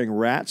deterring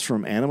rats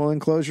from animal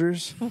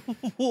enclosures.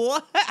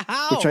 What?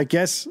 How? Which I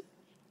guess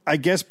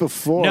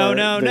before No.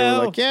 they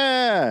were like,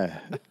 yeah.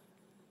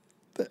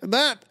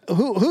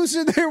 Who's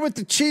in there with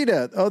the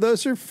cheetah? Oh,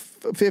 those are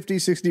 50,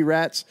 60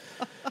 rats.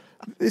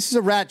 This is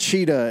a rat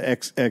cheetah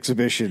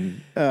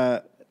exhibition.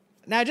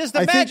 Now just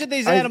I imagine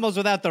think these animals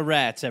without the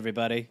rats,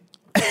 everybody.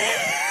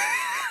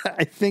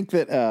 I think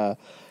that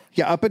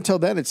up until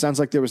then it sounds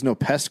like there was no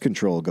pest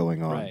control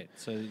going on. Right.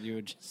 So you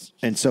would just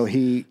And so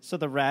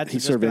the rats he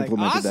would just sort of be like,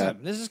 implemented awesome.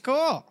 that. This is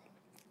cool.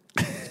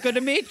 It's good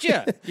to meet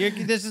you.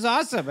 This is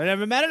awesome. I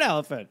never met an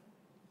elephant.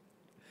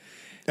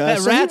 so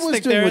he Rats was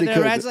think doing what he they're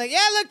could. rats like,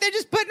 yeah, look, they're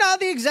just putting all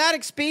the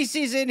exotic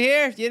species in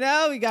here. You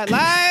know, we got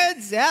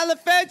lions,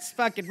 elephants,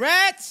 fucking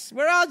rats.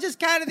 We're all just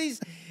kind of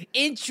these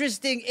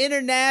interesting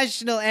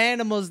international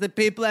animals that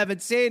people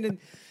haven't seen. And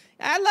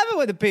I love it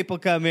when the people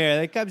come here.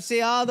 They come see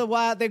all the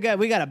wild. We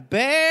got a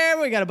bear.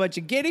 We got a bunch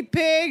of guinea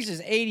pigs.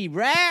 There's 80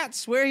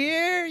 rats. We're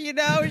here. You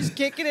know, we're just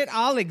kicking it.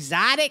 All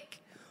exotic,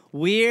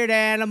 weird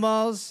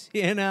animals.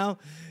 You know.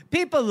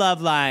 People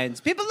love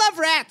lions. People love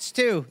rats,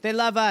 too. They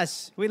love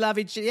us. We love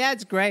each other. Yeah,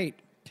 it's great.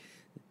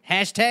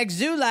 Hashtag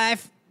zoo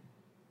life.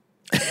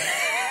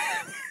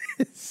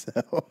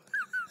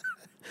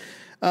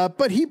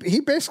 But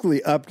he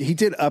basically he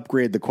did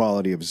upgrade the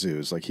quality of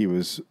zoos. Like he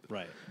was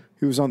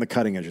on the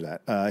cutting edge of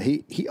that.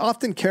 He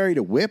often carried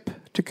a whip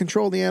to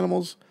control the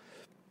animals.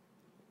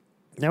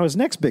 Now his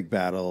next big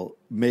battle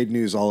made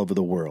news all over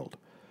the world.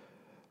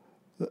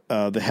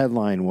 The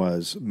headline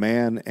was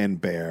 "Man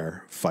and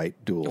Bear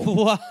Fight Duel."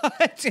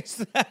 What does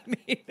that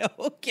mean?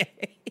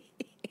 Okay.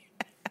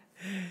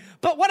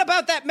 But what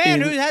about that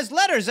man who has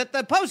letters at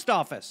the post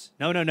office?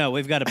 No.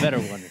 We've got a better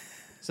one.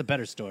 It's a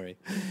better story.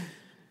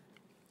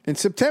 In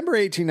September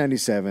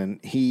 1897,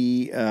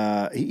 he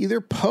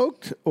either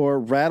poked or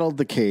rattled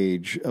the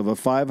cage of a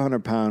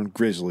 500-pound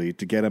grizzly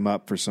to get him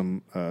up for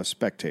some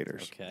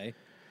spectators. Okay.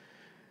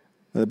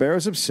 The bear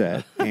was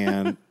upset,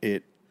 and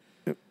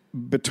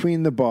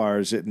between the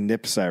bars, it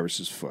nipped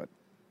Cyrus's foot.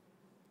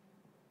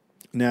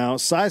 Now,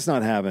 Cy's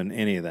not having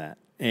any of that,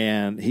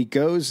 and he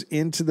goes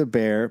into the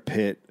bear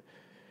pit,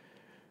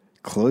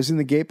 closing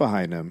the gate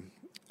behind him,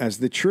 as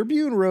the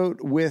Tribune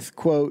wrote with,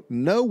 quote,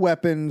 "no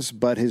weapons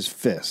but his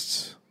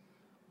fists."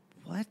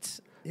 What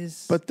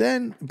is... But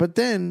then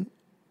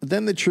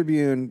the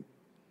Tribune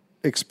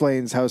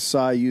explains how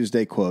Cy used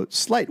a, quote,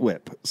 "slight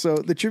whip." So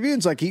the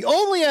Tribune's like, he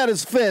only had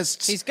his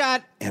fists. He's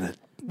got and a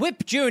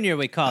Whip Junior,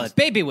 we call it.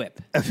 Baby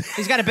whip.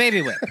 He's got a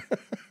baby whip.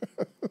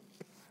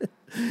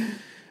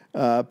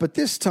 But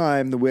this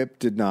time, the whip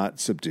did not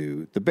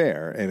subdue the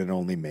bear, and it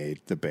only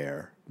made the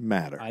bear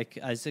madder.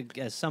 As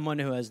someone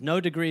who has no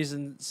degrees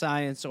in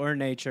science or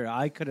nature,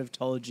 I could have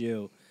told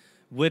you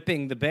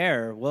whipping the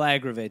bear will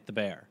aggravate the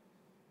bear.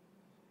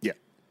 Yeah.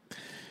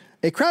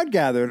 A crowd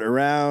gathered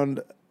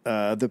around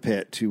the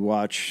pit to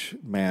watch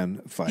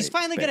man fight. He's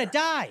finally going to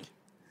die.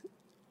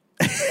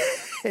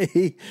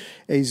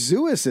 A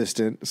zoo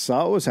assistant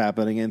saw what was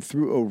happening and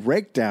threw a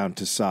rake down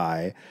to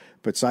Cy,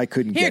 but Cy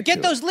couldn't Here,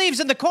 get those leaves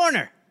in the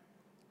corner.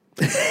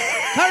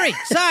 Hurry,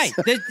 Cy.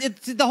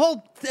 The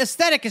whole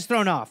aesthetic is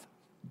thrown off.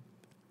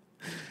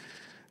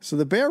 So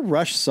the bear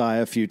rushed Cy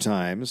a few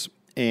times,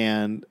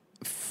 and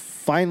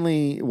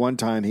finally, one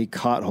time, he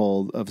caught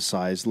hold of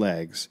Cy's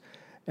legs,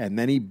 and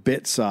then he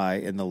bit Cy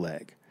in the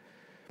leg.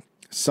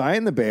 Cy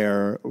and the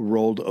bear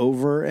rolled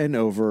over and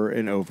over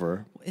and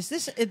over.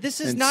 This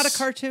is not a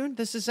cartoon?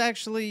 This is an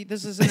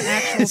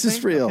actual This thing?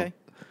 is real.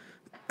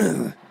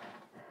 Okay.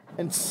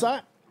 And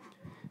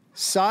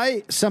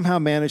Cy somehow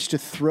managed to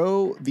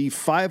throw the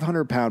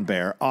 500-pound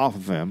bear off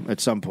of him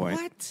at some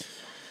point. What?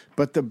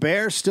 But the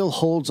bear still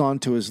holds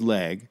onto his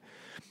leg.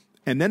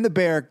 And then the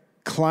bear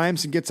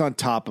climbs and gets on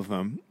top of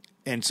him.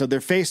 And so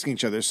they're facing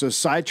each other. So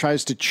Cy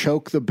tries to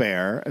choke the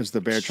bear as the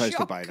bear tries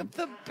to bite him.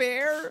 The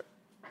bear?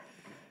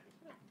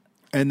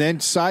 And then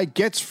Cy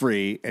gets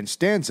free and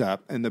stands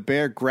up, and the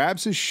bear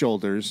grabs his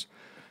shoulders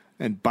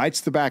and bites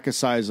the back of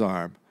Cy's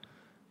arm.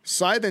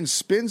 Cy then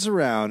spins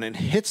around and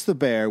hits the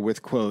bear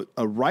with, quote,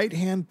 "a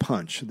right-hand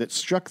punch that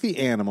struck the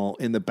animal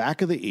in the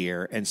back of the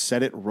ear and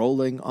set it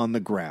rolling on the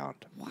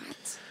ground."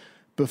 What?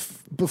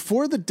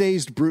 Before the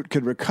dazed brute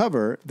could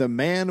recover, the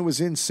man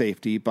was in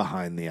safety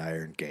behind the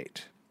iron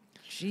gate.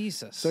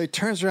 Jesus. So he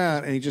turns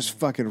around and he just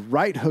fucking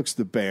right hooks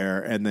the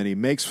bear, and then he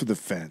makes for the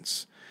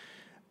fence.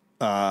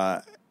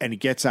 And he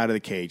gets out of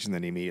the cage and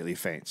then he immediately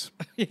faints.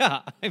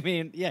 Yeah, I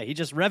mean, he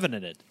just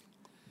revenanted.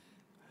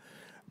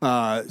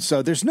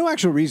 So there's no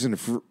actual reason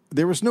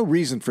there was no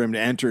reason for him to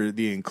enter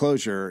the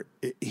enclosure.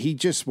 He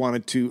just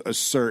wanted to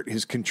assert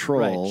his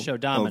control Right, show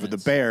dominance. over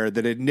the bear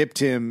that had nipped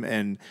him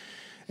and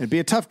be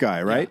a tough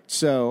guy, right? Yeah.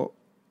 So,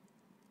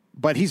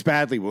 but he's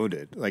badly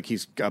wounded. Like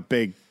he's a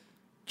big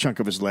chunk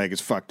of his leg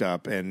is fucked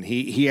up and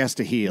he has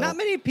to heal. Not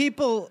many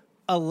people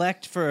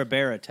elect for a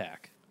bear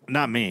attack.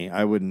 Not me.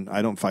 I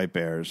don't fight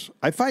bears.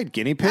 I fight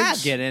guinea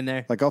pigs. Get in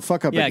there. Like I'll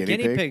fuck up a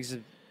guinea pig. pigs.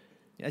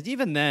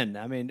 Even then,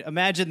 I mean,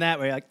 imagine that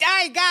where you're like,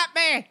 "Ah, you got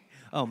me!"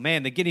 Oh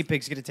man, the guinea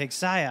pig's gonna take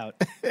Cy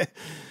out.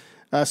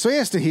 So he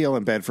has to heal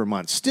in bed for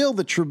months. Still,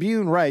 the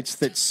Tribune writes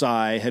that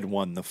Cy had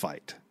won the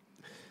fight.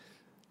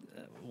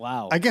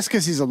 Wow. I guess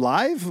because he's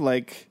alive.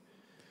 Like,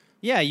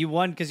 yeah, you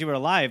won because you were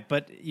alive,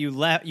 but you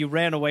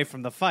ran away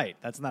from the fight.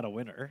 That's not a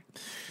winner.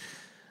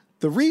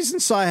 the reason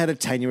Cy had a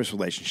tenuous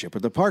relationship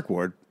with the park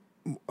board,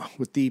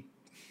 the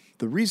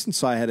reason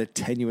Cy had a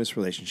tenuous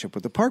relationship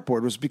with the park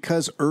board was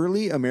because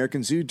early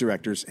American zoo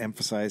directors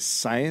emphasized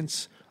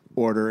science,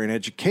 order, and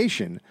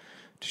education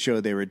to show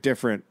they were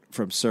different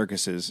from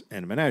circuses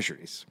and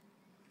menageries.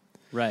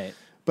 Right.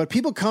 But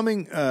people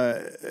coming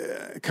to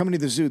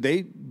the zoo,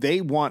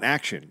 they want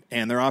action,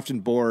 and they're often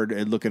bored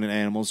at looking at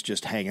animals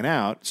just hanging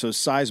out. So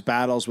Cy's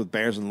battles with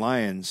bears and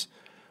lions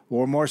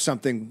were more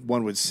something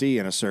one would see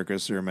in a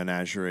circus or a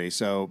menagerie.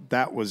 So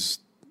that was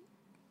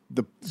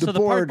the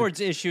park board's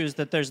issue is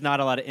that there's not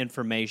a lot of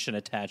information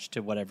attached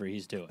to whatever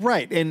he's doing.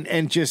 Right,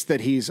 and just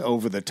that he's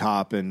over the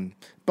top,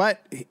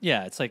 but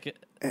yeah, it's like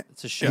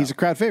it's a show. He's a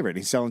crowd favorite.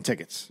 He's selling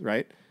tickets,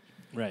 right?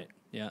 Right.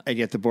 Yeah. And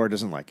yet the board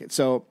doesn't like it.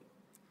 So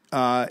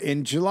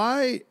on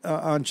July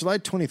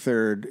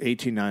 23rd,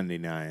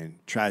 1899,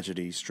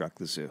 tragedy struck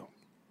the zoo.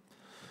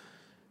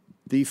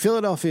 The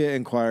Philadelphia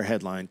Inquirer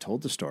headline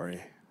told the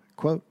story,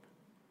 quote,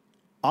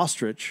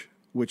 "Ostrich,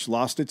 which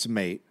lost its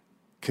mate,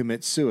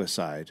 commits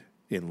suicide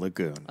in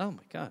lagoon. Oh,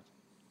 my God.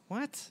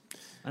 What?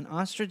 An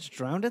ostrich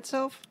drowned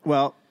itself?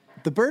 Well,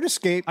 the bird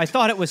escaped. I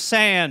thought it was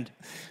sand.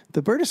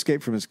 The bird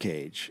escaped from his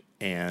cage,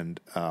 and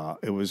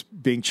it was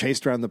being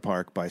chased around the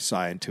park by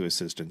Cy and two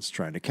assistants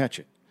trying to catch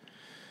it.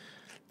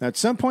 Now, at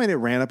some point, it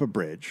ran up a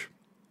bridge,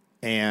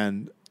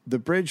 and the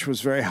bridge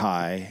was very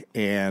high,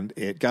 and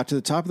it got to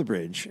the top of the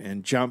bridge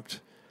and jumped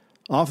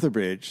off the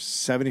bridge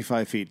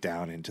 75 feet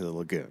down into the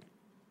lagoon.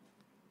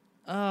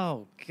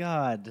 Oh,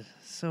 God.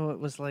 So it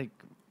was like,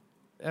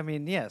 I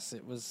mean, yes,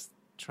 it was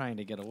trying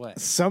to get away.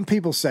 Some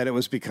people said it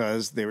was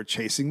because they were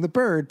chasing the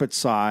bird, but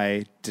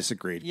Cy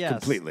disagreed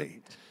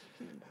completely.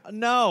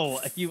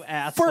 No, you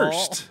asshole.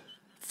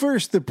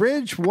 First, the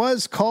bridge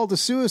was called a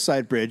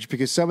suicide bridge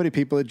because so many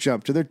people had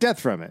jumped to their death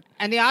from it.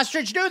 And the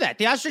ostrich knew that.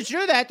 The ostrich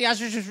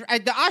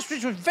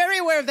was very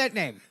aware of that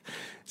name.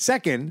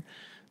 Second,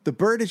 the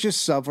bird had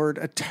just suffered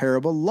a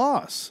terrible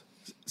loss.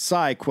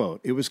 Cy,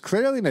 quote, "It was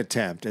clearly an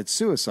attempt at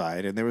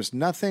suicide, and there was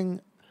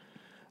nothing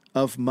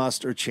of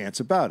must or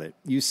chance about it.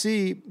 You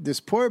see, this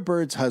poor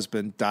bird's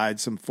husband died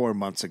some 4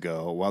 months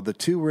ago while the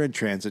two were in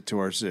transit to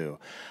our zoo.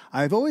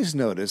 I've always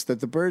noticed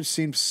that the bird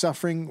seemed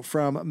suffering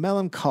from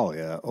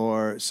melancholia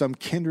or some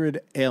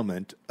kindred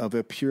ailment of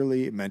a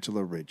purely mental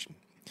origin.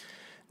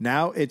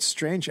 Now, its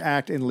strange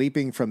act in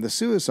leaping from the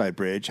suicide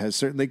bridge has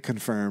certainly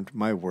confirmed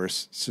my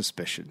worst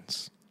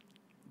suspicions."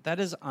 That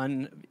is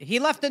He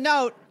left a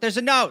note. There's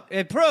a note.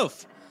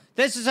 Proof.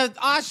 This is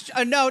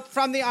a note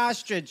from the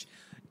ostrich.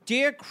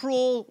 Dear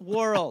cruel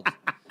world,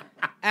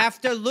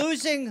 after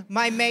losing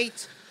my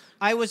mate,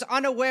 I was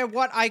unaware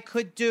what I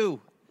could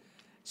do.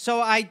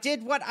 So I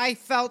did what I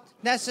felt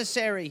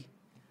necessary.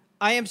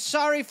 I am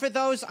sorry for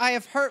those I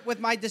have hurt with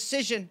my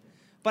decision,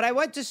 but I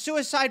went to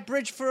Suicide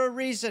Bridge for a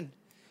reason.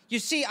 You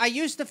see, I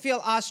used to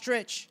feel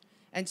ostrich,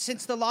 and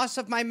since the loss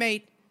of my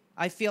mate,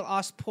 I feel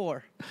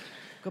poor.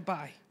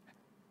 Goodbye.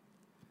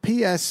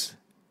 P.S.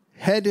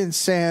 Head in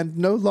sand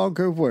no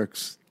longer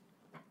works.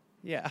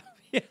 Yeah.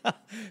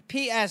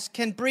 P.S.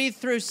 Can breathe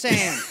through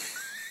sand.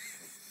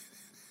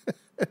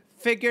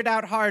 Figured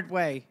out hard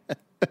way.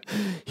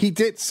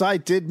 Cy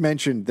did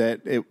mention that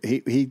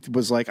he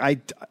was like,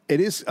 it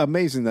is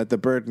amazing that the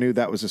bird knew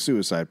that was a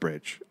suicide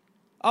bridge.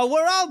 Oh,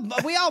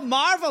 we all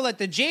marvel at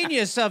the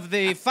genius of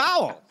the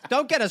fowl.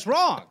 Don't get us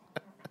wrong.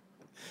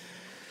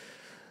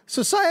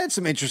 So Cy had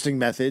some interesting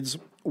methods.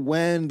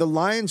 When the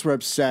lions were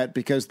upset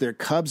because their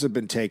cubs had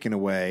been taken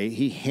away,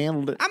 he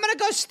handled it. I'm going to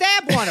go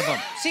stab one of them.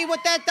 See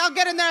what that... I'll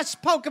get in there,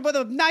 poke him with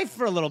a knife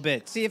for a little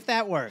bit. See if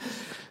that works.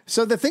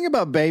 So the thing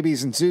about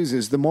babies and zoos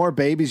is the more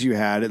babies you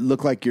had, it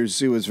looked like your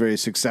zoo was very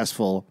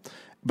successful.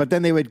 But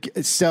then they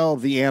would sell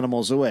the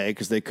animals away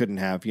because they couldn't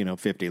have,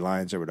 50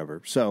 lions or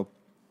whatever. So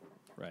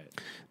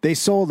they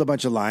sold a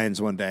bunch of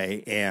lions one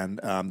day, and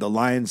the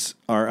lions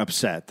are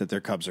upset that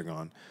their cubs are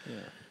gone. Yeah.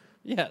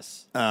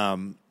 Yes.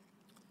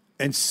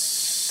 And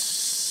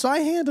Cy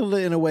handled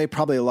it in a way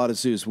probably a lot of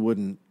zoos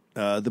wouldn't.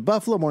 The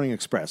Buffalo Morning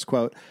Express,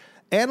 quote,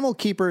 "Animal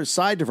keeper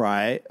Cy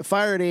DeVry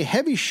fired a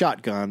heavy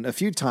shotgun a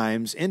few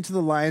times into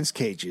the lions'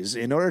 cages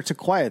in order to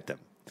quiet them.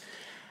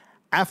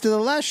 After the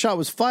last shot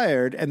was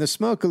fired and the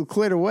smoke had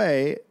cleared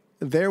away,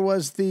 there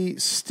was the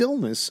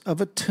stillness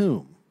of a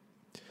tomb.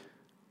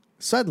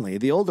 Suddenly,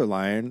 the older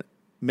lion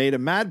made a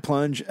mad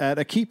plunge at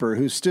a keeper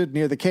who stood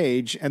near the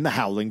cage, and the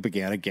howling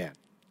began again."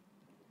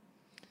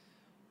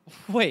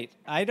 Wait,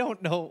 I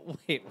don't know.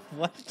 Wait,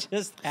 what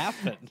just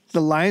happened?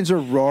 The lions are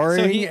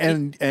roaring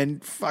So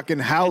and fucking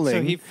howling.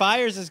 So he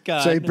fires his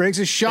gun. So he brings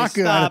his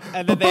shotgun. Stop,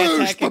 and then they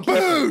attack a keeper.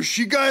 Baboosh!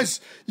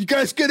 You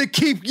guys gonna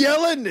keep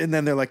yelling? And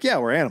then they're like, "Yeah,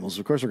 we're animals.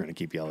 Of course we're gonna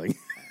keep yelling."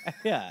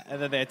 Yeah,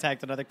 and then they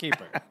attacked another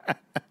keeper.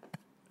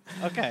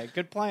 Okay,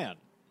 good plan.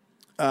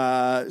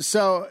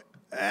 So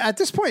at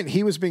this point,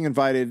 he was being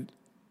invited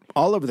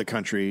all over the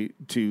country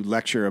to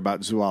lecture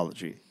about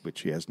zoology,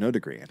 which he has no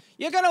degree in.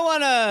 You're going to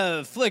want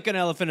to flick an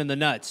elephant in the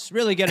nuts,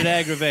 really get it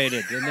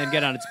aggravated, and then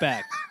get on its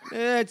back.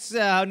 It's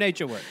how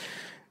nature works.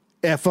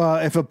 If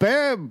a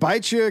bear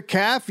bites your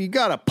calf, you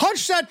got to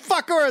punch that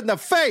fucker in the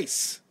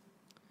face.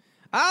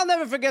 I'll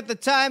never forget the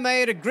time I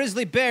ate a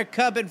grizzly bear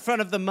cub in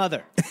front of the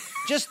mother,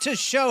 just to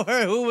show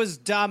her who was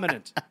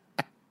dominant.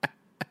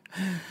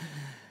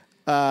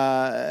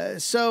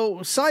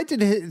 So Cy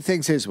did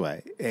things his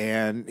way,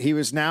 and he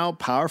was now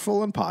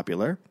powerful and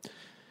popular,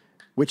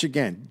 which,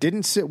 again,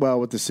 didn't sit well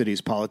with the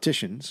city's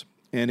politicians.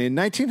 And in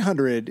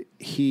 1900,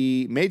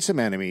 he made some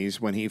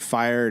enemies when he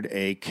fired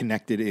a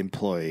connected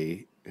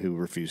employee who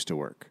refused to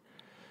work.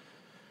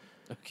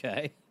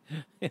 Okay.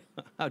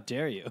 How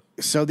dare you?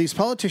 So these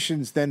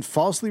politicians then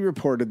falsely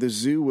reported the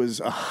zoo was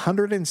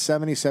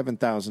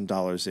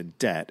 $177,000 in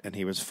debt, and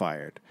he was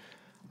fired.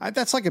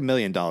 That's like $1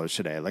 million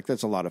today. Like,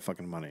 that's a lot of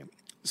fucking money.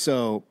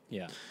 So,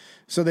 yeah.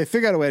 So they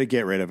figure out a way to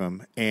get rid of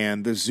him,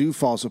 and the zoo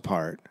falls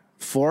apart.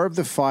 4 of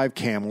the 5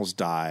 camels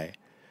die.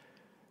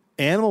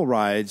 Animal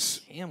rides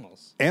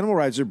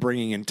are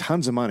bringing in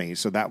tons of money,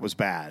 so that was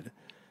bad.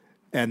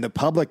 And the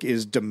public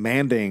is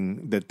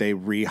demanding that they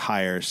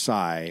rehire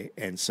Cy,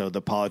 and so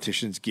the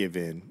politicians give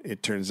in.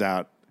 It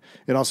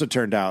also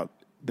turned out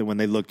that when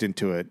they looked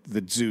into it,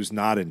 the zoo's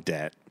not in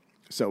debt.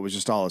 So it was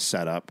just all a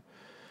setup.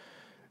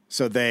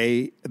 So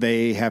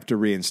they have to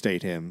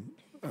reinstate him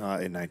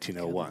in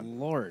 1901.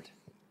 Lord.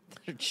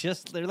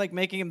 They're like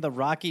making him the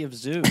Rocky of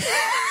Zoo.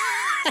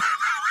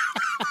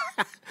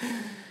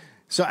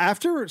 So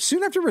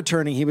soon after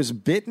returning, he was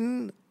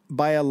bitten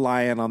by a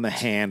lion on the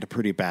hand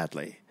pretty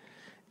badly.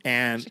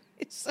 And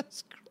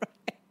Jesus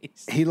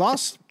Christ. he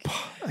lost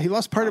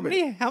part of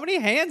it. How many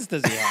hands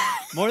does he have?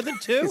 More than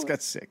 2? He's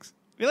got 6.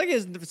 I feel like he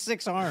has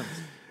 6 arms.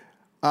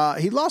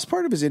 He lost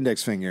part of his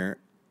index finger,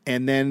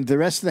 and then the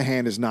rest of the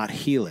hand is not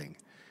healing.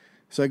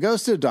 So he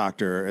goes to the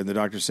doctor, and the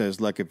doctor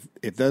says, look,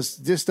 if this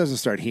doesn't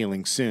start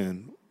healing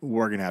soon,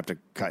 we're going to have to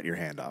cut your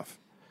hand off.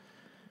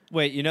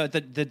 Wait,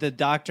 did the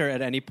doctor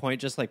at any point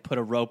just like put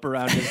a rope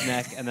around his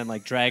neck and then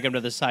like drag him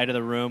to the side of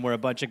the room where a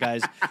bunch of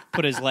guys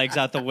put his legs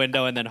out the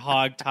window and then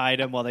hog-tied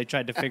him while they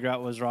tried to figure out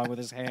what was wrong with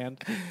his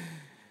hand?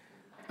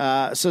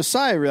 So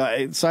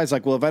Cy's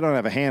like, well, if I don't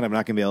have a hand, I'm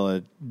not going to be able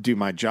to do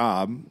my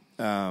job.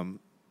 So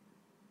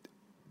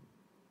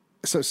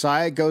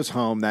Cy goes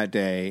home that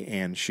day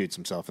and shoots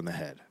himself in the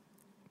head.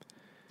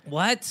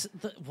 What?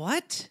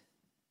 What?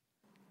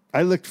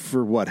 I looked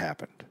for what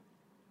happened,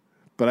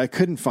 but I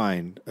couldn't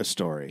find a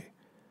story.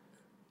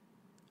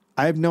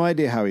 I have no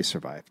idea how he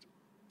survived,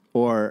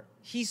 or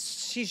She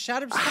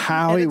shot himself.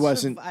 how he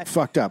wasn't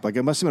fucked up. Like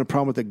it must have been a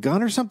problem with the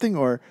gun or something.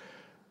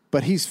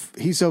 But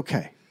he's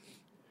okay.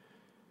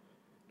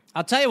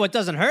 I'll tell you what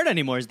doesn't hurt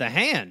anymore is the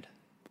hand.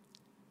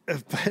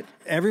 But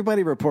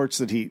everybody reports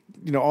that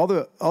all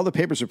the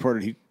papers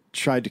reported he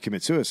tried to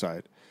commit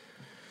suicide.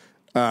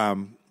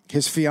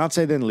 His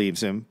fiance then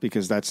leaves him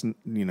because that's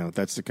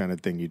the kind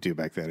of thing you do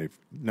back then. If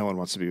no one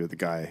wants to be with the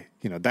guy,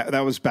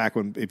 that was back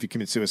when if you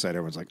commit suicide,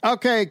 everyone's like,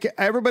 okay,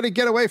 everybody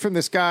get away from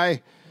this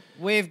guy.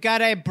 We've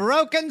got a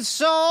broken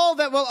soul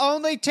that will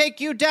only take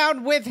you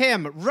down with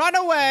him. Run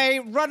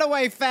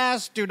away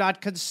fast. Do not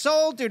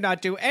console. Do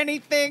not do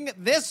anything.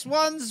 This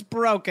one's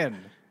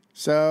broken.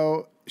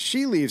 So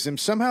she leaves him.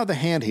 Somehow the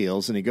hand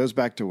heals and he goes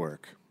back to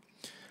work.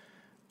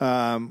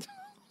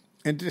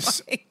 And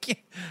just,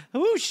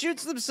 who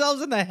shoots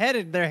themselves in the head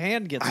and their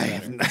hand gets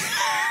better?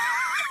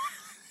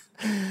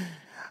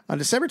 On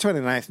December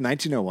 29th,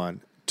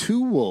 1901,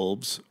 2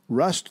 wolves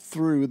rushed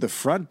through the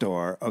front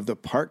door of the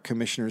park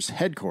commissioner's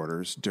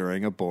headquarters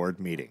during a board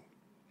meeting.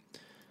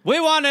 We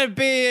want to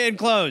be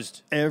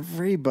enclosed.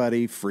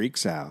 Everybody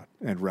freaks out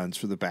and runs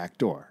for the back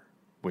door,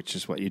 which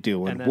is what you do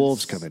when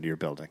wolves come into your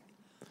building.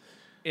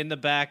 In the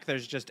back,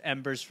 there's just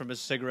embers from a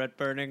cigarette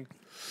burning.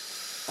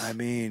 I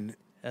mean...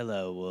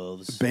 Hello,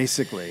 wolves.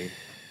 Basically,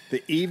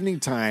 the Evening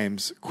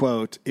Times,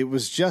 quote, it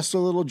was just a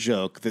little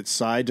joke that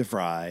Cy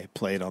DeVry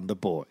played on the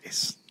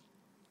boys.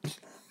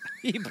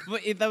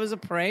 That was a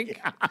prank?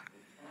 Yeah.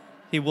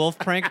 He wolf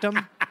pranked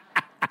him?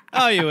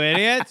 Oh, you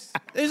idiots.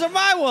 These are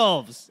my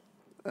wolves.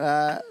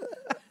 The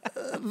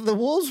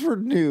wolves were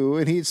new,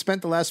 and he had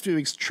spent the last few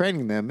weeks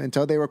training them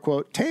until they were,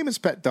 quote, tame as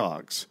pet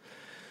dogs.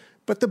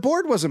 But the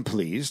board wasn't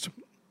pleased.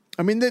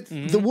 I mean,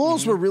 the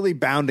wolves were really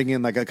bounding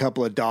in like a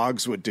couple of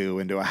dogs would do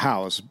into a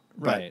house,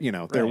 but,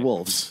 they're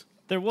wolves.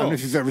 They're wolves. I don't know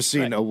if you've ever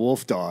seen a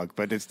wolf dog,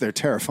 but they're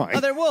terrifying. Oh,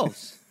 they're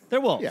wolves.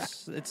 They're wolves. Yeah.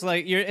 It's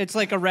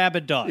like a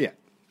rabid dog.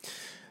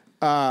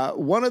 Yeah.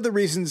 One of the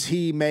reasons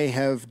he may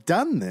have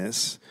done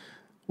this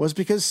was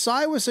because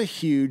Cy was a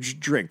huge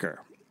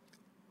drinker.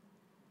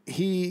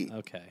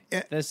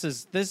 This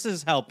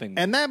is helping.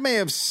 And that may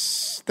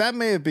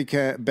have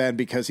been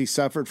because he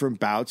suffered from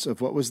bouts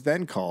of what was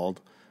then called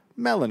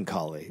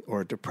melancholy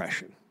or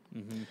depression.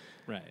 Mm-hmm.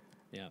 Right.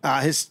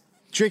 Yeah. His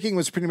drinking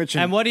was pretty much...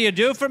 And what do you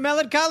do for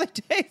melancholy,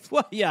 Dave?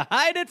 Well, you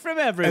hide it from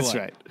everyone. That's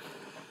right.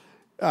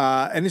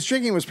 And his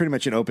drinking was pretty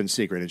much an open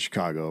secret in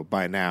Chicago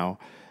by now.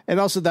 And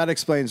also that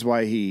explains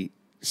why he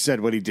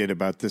said what he did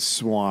about the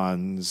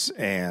swans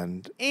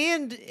and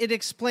it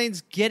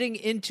explains getting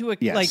into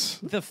like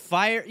the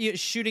fire,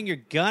 shooting your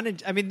gun.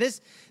 And I mean,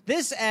 this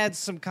adds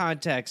some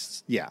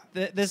context. Yeah.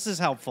 This is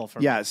helpful for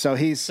me. Yeah. So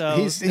he's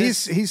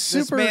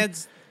super...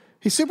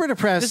 He's super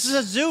depressed. This is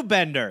a zoo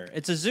bender.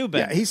 It's a zoo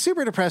bender. Yeah, he's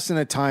super depressed in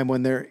a time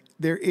when there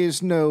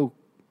is no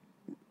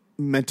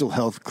mental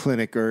health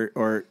clinic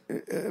or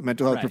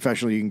mental health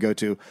professional you can go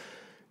to.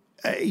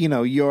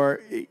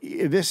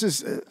 This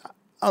is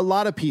a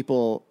lot of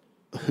people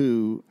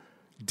who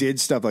did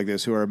stuff like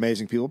this, who are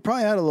amazing people,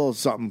 probably had a little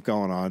something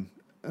going on,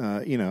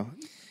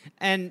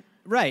 And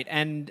right,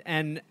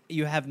 and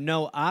you have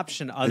no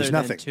option other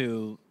than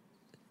to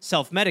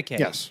self-medicate.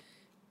 Yes,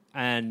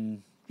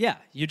 and. Yeah,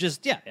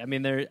 I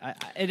mean,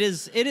 it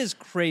is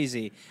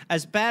crazy.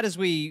 As bad as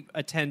we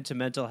attend to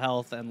mental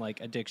health and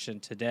like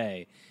addiction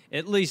today,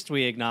 at least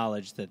we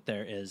acknowledge that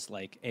there is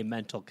like a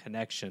mental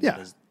connection. Yeah.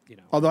 That is,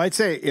 although I'd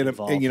say in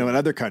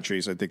other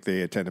countries, I think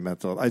they attend to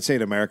mental. I'd say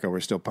in America, we're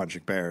still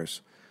punching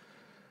bears.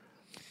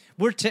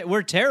 We're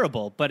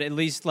terrible, but at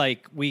least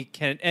like we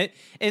can. At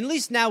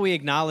least now we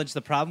acknowledge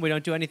the problem. We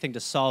don't do anything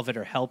to solve it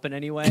or help in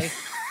any way.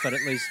 But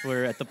at least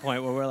we're at the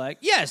point where we're like,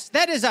 yes,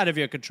 that is out of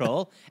your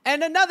control.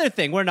 And another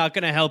thing we're not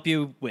going to help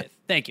you with.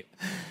 Thank you.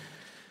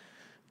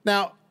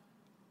 Now,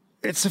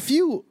 It's a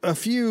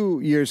few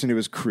years into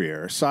his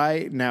career.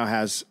 Cy now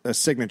has a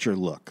signature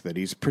look that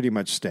he's pretty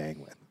much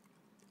staying with.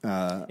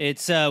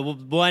 It's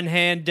one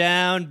hand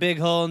down, big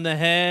hole in the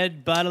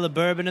head, bottle of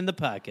bourbon in the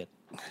pocket.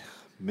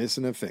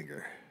 Missing a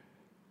finger.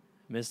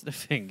 Missed the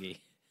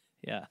fingy.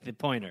 Yeah, the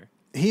pointer.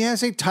 He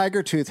has a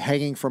tiger tooth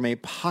hanging from a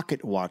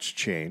pocket watch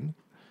chain.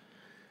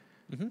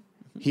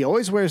 He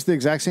always wears the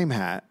exact same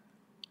hat.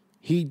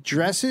 He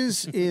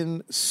dresses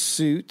in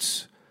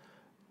suits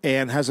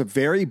and has a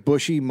very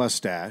bushy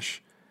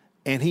mustache.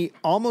 And he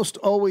almost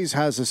always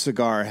has a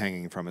cigar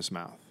hanging from his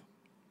mouth.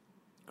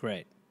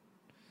 Great.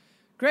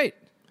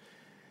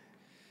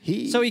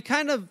 So he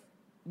kind of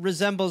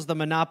resembles the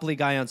Monopoly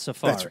guy on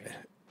Safari.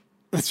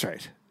 That's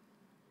right.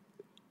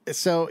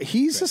 So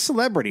he's a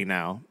celebrity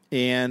now,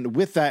 and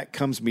with that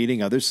comes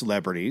meeting other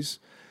celebrities.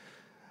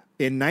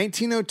 In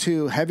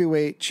 1902,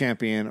 heavyweight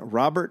champion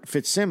Robert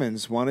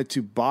Fitzsimmons wanted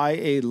to buy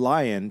a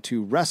lion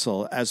to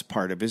wrestle as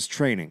part of his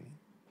training.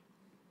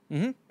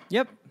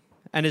 Yep.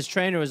 And his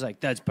trainer was like,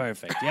 that's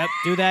perfect. Yep,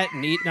 do that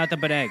and eat nothing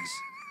but eggs.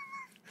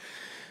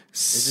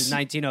 This is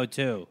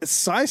 1902.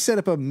 Cy set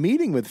up a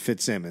meeting with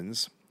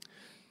Fitzsimmons,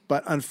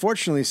 but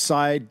unfortunately,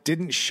 Cy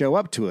didn't show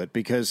up to it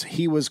because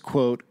he was,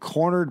 quote,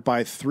 cornered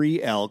by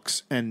 3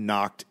 elks and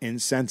knocked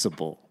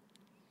insensible.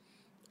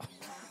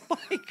 Oh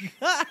my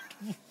God.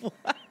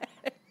 What?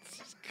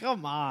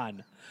 Come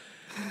on.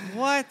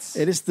 What?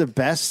 It is the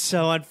best.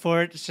 So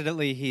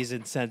unfortunately, he's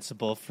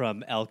insensible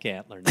from elk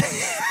antler.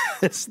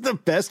 It's the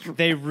best.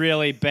 They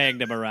really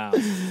banged him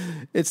around.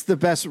 It's the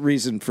best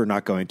reason for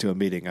not going to a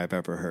meeting I've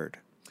ever heard.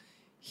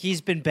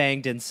 He's been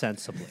banged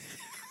insensibly.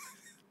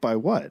 By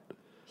what?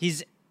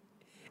 He's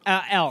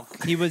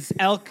elk. He was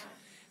elk.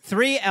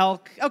 3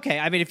 elk. Okay,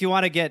 I mean, if you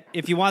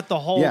want the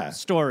whole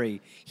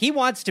story, he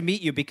wants to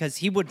meet you because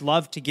he would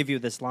love to give you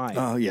this line.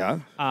 Oh, yeah.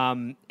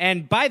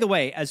 And by the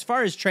way, as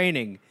far as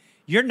training,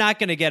 you're not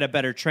going to get a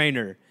better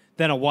trainer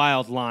than a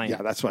wild lion.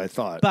 Yeah, that's what I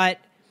thought. But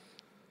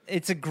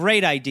it's a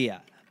great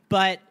idea.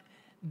 But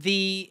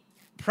the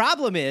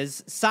problem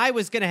is, Cy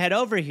was going to head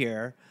over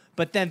here,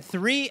 but then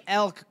 3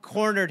 elk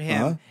cornered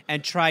him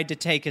and tried to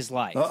take his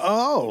life.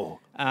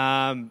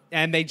 And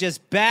they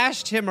just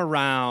bashed him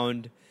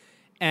around.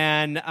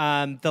 And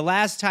the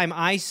last time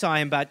I saw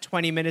him about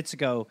 20 minutes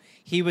ago,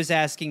 he was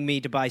asking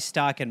me to buy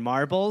stock in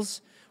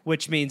marbles,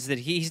 which means that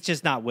he's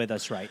just not with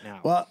us right now.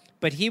 Well,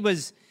 but he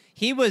was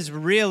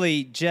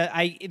really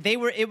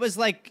it was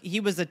like he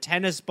was a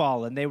tennis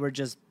ball, and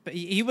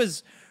he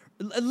was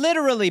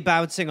literally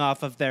bouncing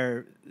off of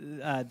their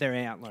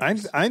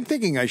antlers. I'm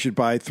thinking I should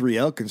buy 3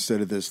 elk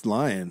instead of this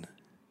lion.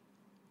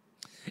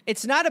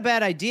 It's not a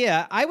bad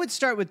idea. I would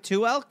start with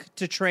 2 elk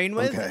to train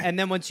with, and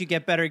then once you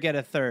get better, get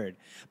a 3rd.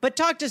 But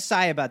talk to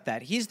Cy about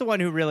that. He's the one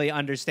who really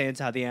understands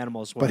how the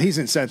animals work. But he's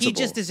insensible. He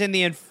just is in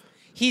the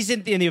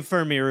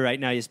infirmary right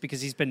now, just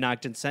because he's been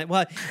knocked insensible.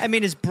 Well, I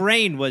mean, his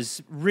brain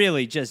was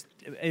really just.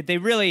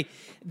 They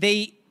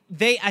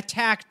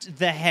attacked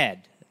the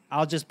head.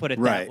 I'll just put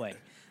it that way.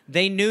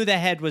 They knew the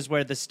head was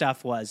where the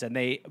stuff was, and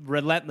they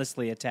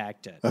relentlessly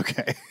attacked it.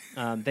 Okay.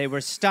 They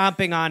were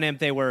stomping on him.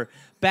 They were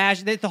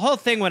bashing. The whole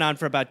thing went on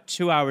for about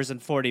 2 hours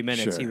and 40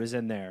 minutes. Sure. He was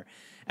in there.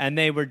 And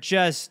they were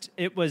just,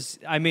 it was,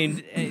 I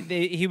mean,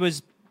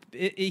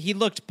 he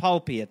looked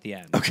pulpy at the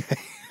end. Okay.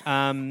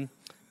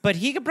 But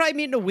he could probably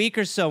meet in a week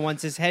or so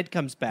once his head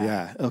comes back.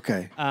 Yeah,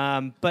 okay.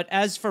 But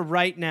as for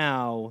right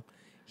now,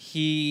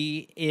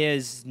 he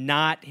is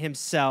not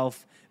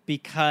himself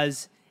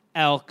because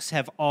elks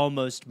have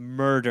almost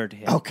murdered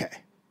him. Okay.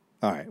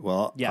 All right,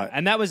 well. Yeah,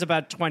 and that was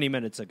about 20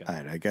 minutes ago. All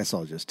right, I guess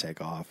I'll just take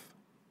off.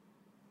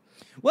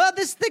 Well,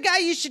 this is the guy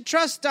you should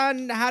trust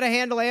on how to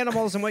handle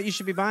animals and what you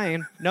should be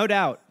buying. No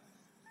doubt.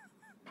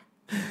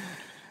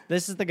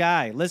 This is the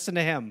guy. Listen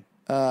to him.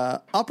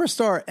 Opera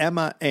star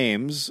Emma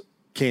Ames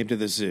came to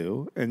the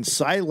zoo, and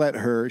Cy let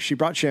her. She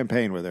brought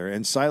champagne with her,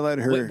 and Cy let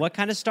her. Wait, what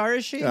kind of star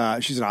is she?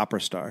 She's an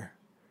opera star.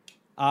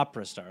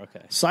 Opera star,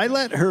 okay. Cy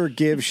let her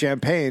give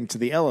champagne to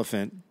the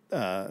elephant,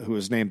 who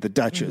was named the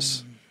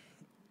Duchess.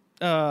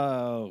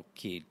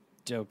 Okie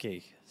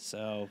dokie.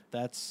 So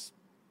that's.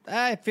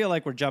 I feel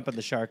like we're jumping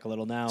the shark a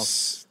little now.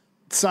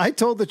 Cy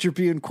told the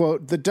Tribune,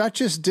 quote, "The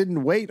Duchess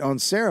didn't wait on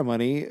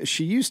ceremony.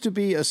 She used to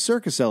be a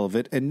circus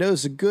elephant and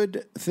knows a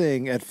good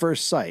thing at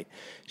first sight.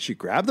 She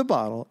grabbed the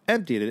bottle,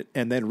 emptied it,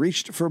 and then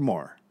reached for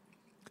more."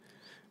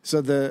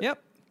 So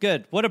Yep,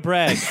 good. What a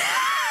brag.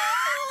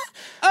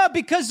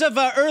 Because of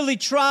early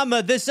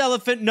trauma, this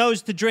elephant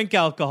knows to drink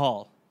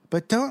alcohol.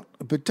 But don't,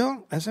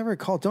 as I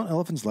recall, don't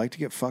elephants like to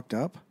get fucked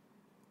up?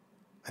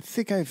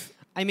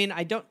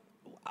 I don't.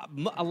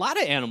 A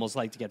lot of animals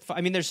like to get. I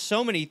mean, there's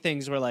so many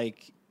things where,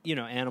 like, you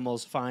know,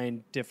 animals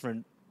find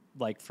different,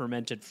 like,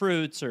 fermented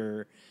fruits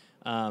or,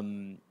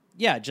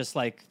 just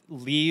like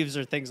leaves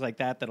or things like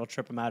that that'll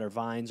trip them out, or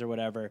vines or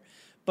whatever.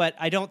 But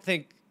I don't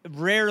think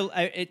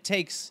it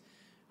takes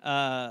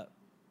a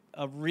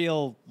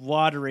real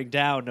watering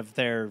down of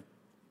their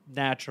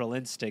natural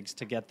instincts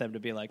to get them to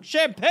be like,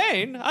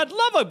 champagne? I'd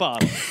love a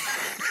bottle.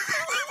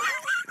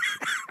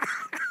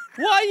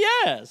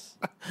 Why, yes.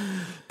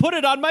 Put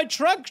it on my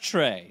trunk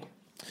tray.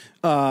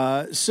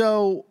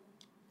 So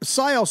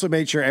Cy also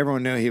made sure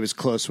everyone knew he was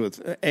close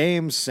with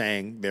Ames,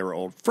 saying they were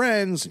old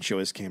friends and she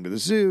always came to the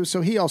zoo.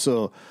 So he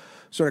also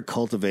sort of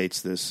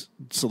cultivates this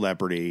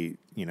celebrity,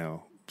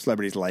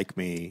 celebrities like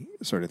me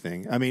sort of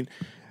thing. I mean,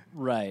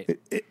 Right.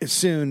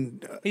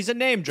 Soon He's a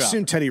name dropper.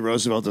 Soon Teddy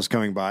Roosevelt is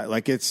coming by.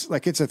 It's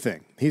a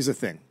thing. He's a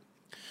thing.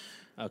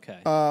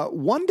 Okay.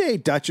 One day,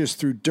 Duchess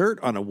threw dirt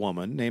on a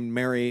woman named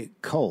Mary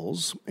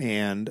Coles,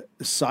 and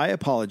Cy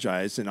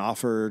apologized and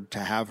offered to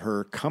have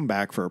her come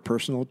back for a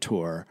personal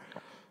tour.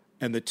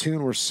 And the two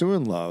were so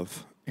in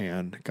love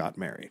and got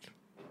married.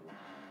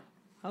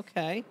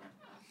 Okay.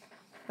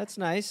 That's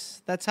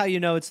nice. That's how you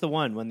know it's the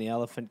one, when the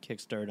elephant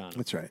kicks dirt on it.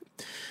 That's right.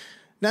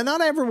 Now,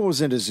 not everyone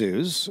was into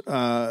zoos.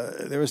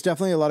 There was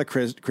definitely a lot of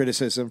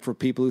criticism for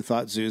people who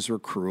thought zoos were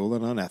cruel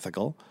and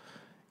unethical.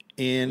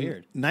 In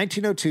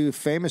 1902,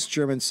 famous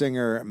German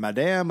singer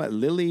Madame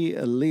Lily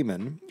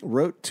Lehmann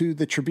wrote to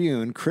the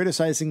Tribune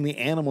criticizing the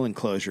animal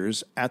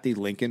enclosures at the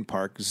Lincoln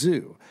Park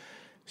Zoo.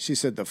 She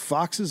said the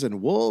foxes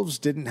and wolves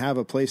didn't have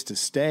a place to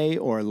stay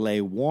or lay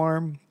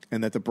warm,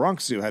 and that the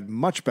Bronx Zoo had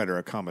much better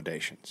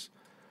accommodations.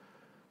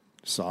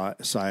 Cy,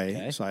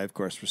 of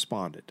course,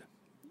 responded.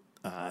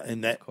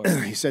 And that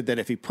he said that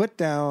if he put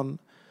down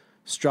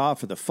straw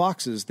for the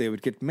foxes, they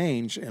would get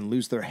mange and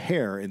lose their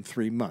hair in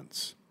 3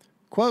 months.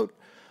 Quote,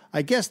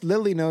 I guess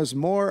Lily knows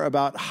more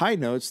about high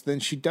notes than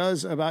she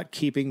does about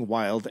keeping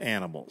wild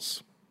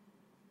animals.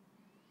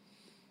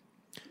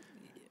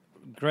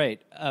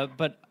 Great.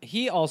 But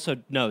he also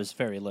knows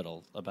very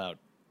little about...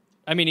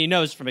 I mean, he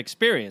knows from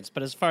experience,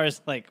 but as far as,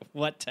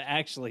 what to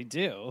actually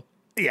do...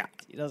 Yeah.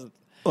 He doesn't...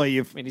 Well,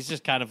 he's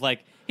just kind of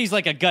he's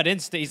like a gut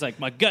instinct. He's like,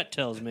 my gut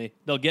tells me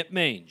they'll get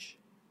mange.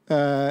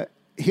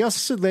 He also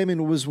said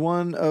Lehman was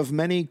one of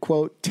many,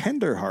 quote,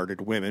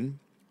 tender-hearted women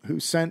who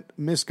sent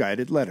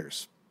misguided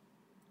letters.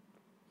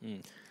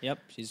 Yep,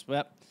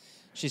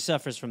 she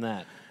suffers from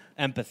that.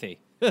 Empathy.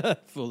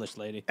 Foolish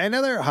lady.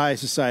 Another high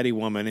society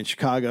woman in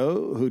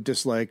Chicago who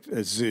disliked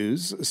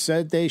zoos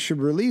said they should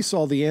release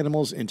all the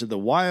animals into the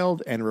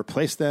wild and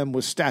replace them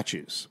with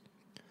statues.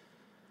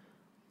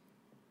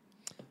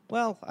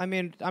 Well, I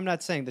mean, I'm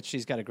not saying that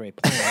she's got a great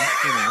plan.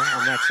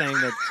 I'm not saying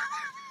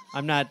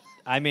that.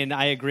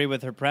 I agree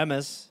with her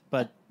premise,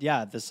 but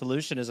yeah, the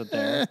solution isn't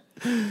there.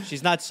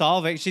 She's not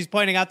solving. She's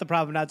pointing out the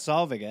problem, not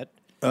solving it.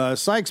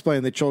 Cy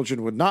explained that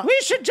children would not. We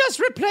should just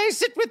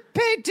replace it with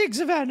paintings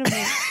of animals.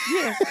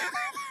 Yes.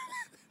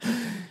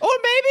 Or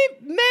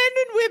maybe men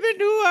and women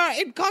who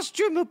are in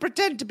costume who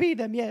pretend to be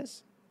them.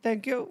 Yes.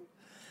 Thank you.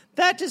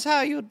 That is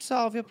how you'd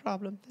solve your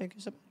problem. Thank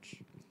you so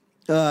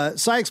much.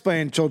 Cy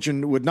explained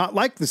children would not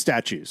like the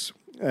statues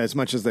as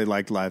much as they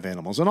liked live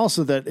animals, and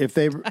also that if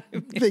they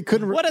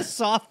couldn't. What a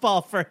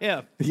softball for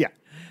him. Yeah.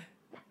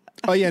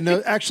 Oh yeah.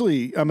 No,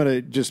 actually, I'm going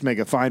to just make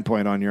a fine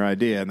point on your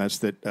idea, and that's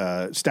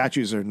that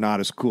statues are not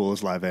as cool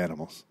as live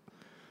animals.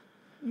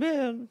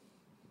 Man.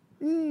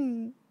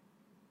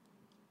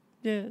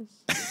 Yes.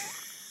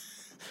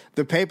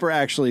 The paper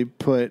actually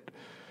there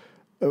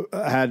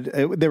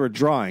were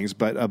drawings,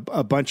 but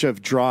a bunch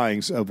of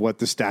drawings of what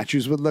the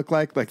statues would look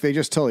like. Like they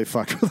just totally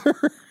fucked with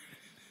her.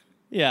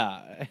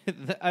 Yeah.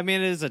 I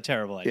mean, it is a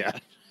terrible idea.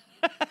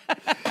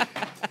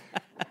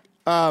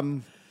 Yeah.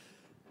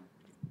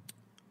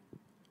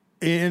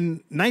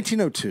 In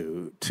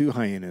 1902, two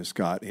hyenas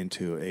got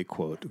into a,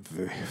 quote,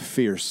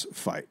 fierce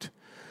fight.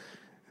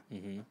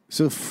 Mm-hmm.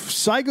 So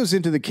Cy goes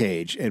into the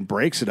cage and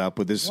breaks it up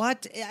with his...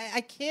 What? I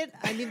can't...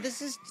 I mean,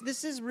 this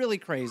is really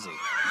crazy.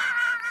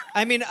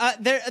 I mean,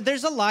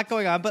 there's a lot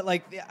going on, but,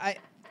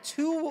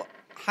 two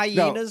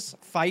hyenas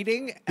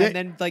fighting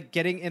and then,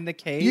 getting in the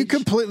cage. You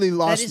completely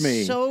lost me. That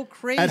is so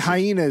crazy. At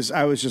hyenas,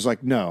 I was just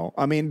like, no.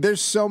 I mean, there's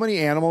so many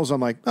animals.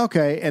 I'm like,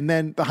 okay. And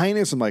then the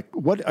hyenas, I'm like,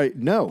 what?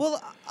 No. Well,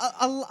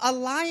 a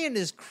lion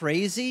is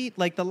crazy.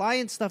 The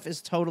lion stuff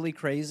is totally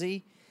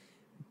crazy.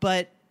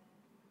 But...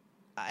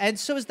 And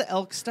so is the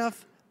elk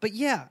stuff. But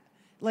yeah,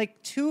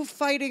 two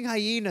fighting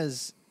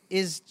hyenas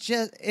is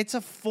just, it's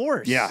a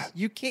force. Yeah.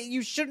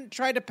 You shouldn't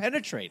try to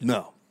penetrate it.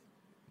 No.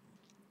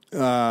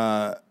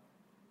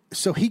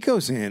 So he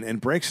goes in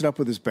and breaks it up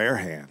with his bare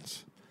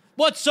hands.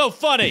 What's so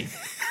funny?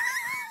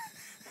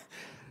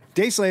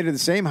 Days later, the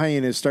same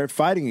hyenas start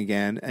fighting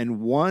again,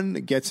 and one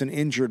gets an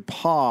injured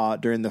paw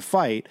during the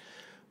fight.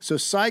 So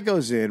Cy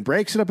goes in,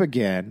 breaks it up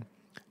again,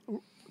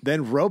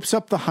 then ropes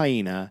up the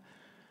hyena,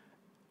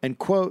 and,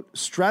 quote,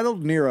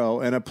 straddled Nero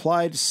and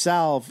applied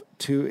salve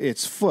to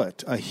its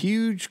foot. A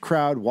huge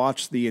crowd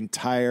watched the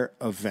entire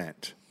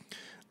event.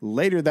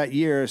 Later that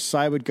year,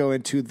 Cy would go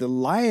into the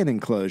lion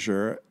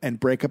enclosure and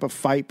break up a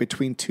fight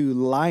between two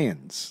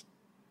lions.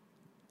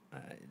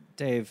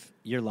 Dave,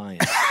 you're lying.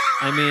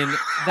 I mean,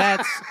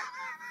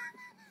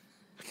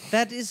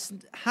 that is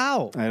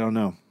how? I don't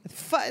know.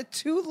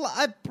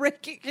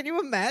 Breaking, can you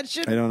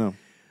imagine? I don't know.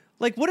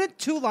 Wouldn't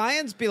two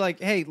lions be like,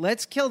 hey,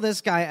 let's kill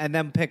this guy and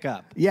then pick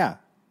up? Yeah.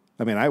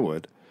 I mean, I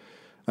would.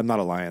 I'm not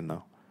a lion,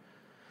 though.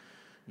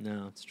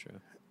 No, it's true.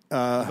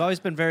 I've always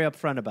been very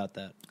upfront about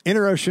that.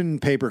 Interocean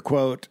paper,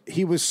 quote,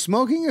 he was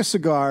smoking a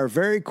cigar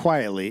very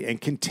quietly and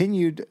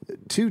continued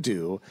to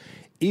do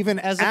even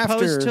As after...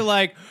 opposed to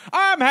like,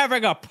 I'm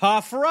having a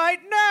puff right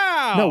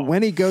now. No,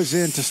 when he goes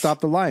in to stop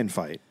the lion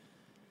fight.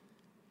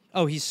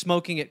 Oh, he's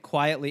smoking it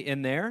quietly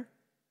in there?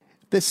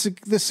 The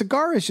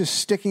cigar is just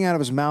sticking out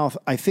of his mouth,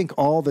 I think,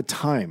 all the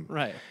time.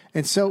 Right.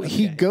 And so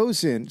he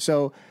goes in.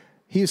 So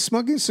he is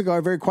smoking a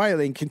cigar very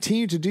quietly and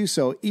continued to do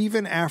so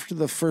even after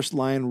the first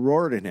lion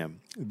roared at him.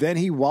 Then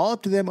he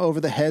walloped them over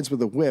the heads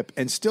with a whip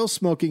and, still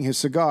smoking his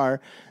cigar,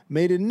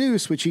 made a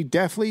noose which he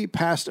deftly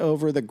passed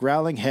over the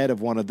growling head of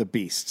one of the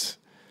beasts.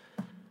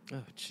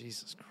 Oh,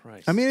 Jesus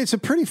Christ. I mean, it's a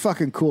pretty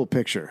fucking cool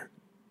picture.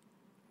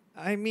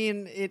 I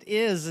mean, it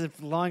is,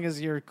 as long as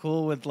you're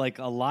cool with, like,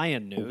 a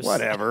lion noose.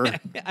 Whatever.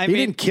 I He mean,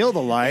 didn't kill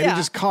the lion. yeah. He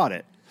just caught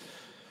it.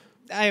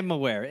 I am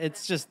aware.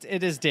 It's just,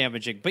 it is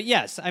damaging. But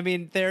yes, I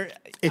mean,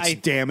 It's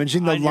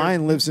damaging. The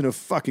lion lives in a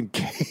fucking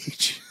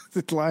cage.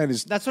 The lion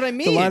is... That's what I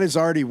mean. The lion is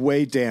already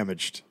way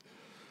damaged.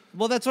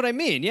 Well, that's what I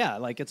mean. Yeah,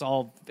 like it's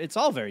all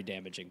very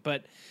damaging.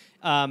 But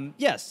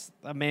yes,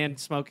 a man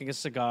smoking a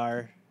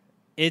cigar,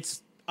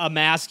 it's a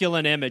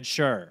masculine image,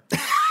 sure.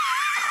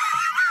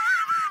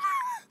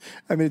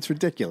 I mean, it's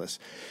ridiculous.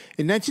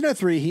 In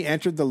 1903, he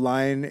entered the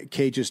lion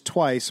cages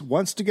twice,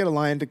 once to get a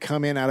lion to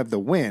come in out of the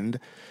wind,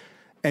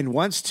 and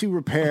once to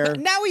repair...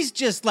 Now he's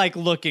just like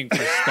looking for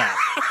stuff.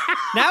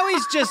 Now he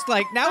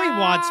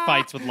wants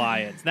fights with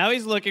lions. Now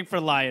he's looking for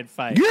lion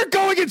fights. You're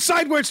going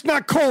inside where it's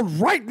not cold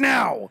right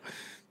now!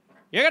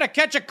 You're going to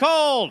catch a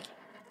cold.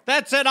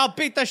 That's it. I'll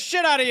beat the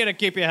shit out of you to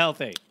keep you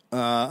healthy.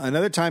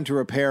 Another time to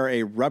repair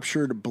a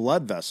ruptured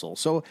blood vessel.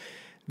 So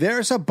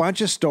there's a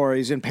bunch of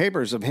stories and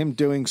papers of him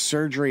doing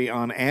surgery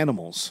on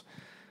animals.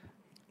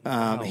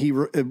 He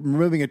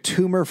removing a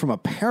tumor from a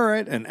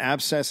parrot, an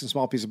abscess and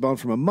small piece of bone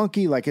from a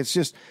monkey. Like, it's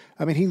just,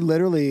 I mean, he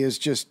literally is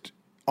just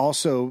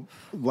also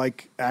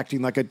like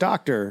acting like a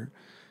doctor.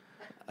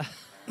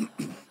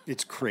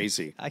 It's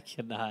crazy. I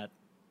cannot.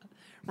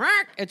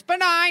 It's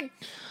benign.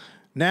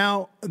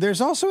 Now, there's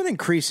also an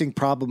increasing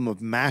problem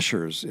of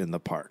mashers in the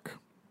park.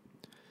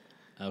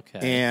 Okay.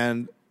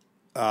 And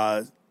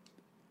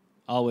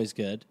always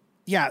good.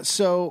 yeah,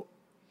 so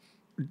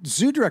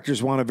zoo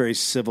directors want a very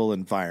civil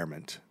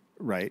environment,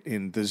 right,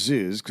 in the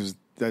zoos, because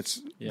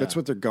that's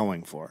what they're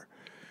going for.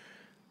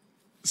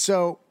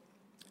 So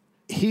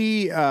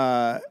he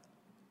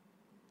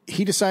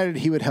decided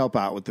he would help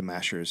out with the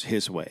mashers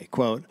his way.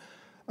 Quote,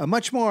 a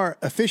much more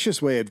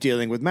efficient way of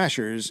dealing with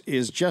mashers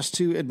is just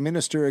to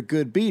administer a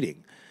good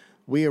beating.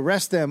 We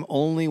arrest them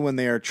only when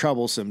they are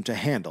troublesome to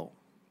handle.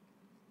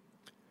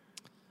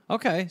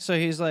 Okay, so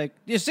he's like,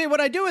 you see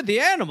what I do with the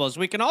animals,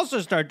 we can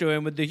also start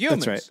doing with the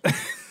humans. That's right.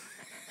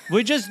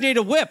 We just need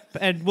a whip,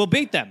 and we'll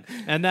beat them,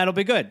 and that'll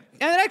be good.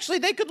 And actually,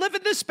 they could live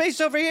in this space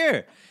over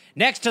here.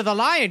 Next to the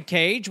lion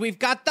cage, we've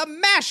got the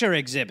masher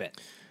exhibit.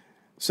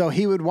 So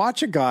he would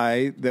watch a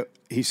guy that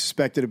he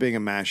suspected of being a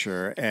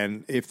masher,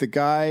 and if the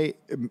guy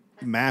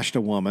mashed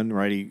a woman,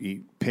 right,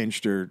 he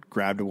pinched or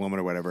grabbed a woman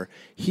or whatever,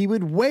 he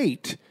would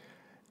wait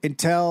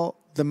until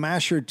the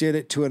masher did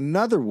it to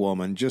another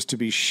woman just to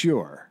be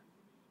sure.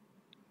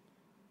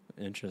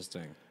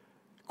 Interesting.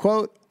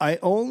 Quote, I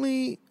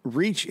only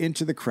reach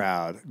into the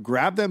crowd,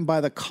 grab them by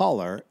the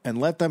collar, and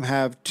let them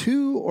have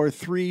 2 or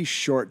 3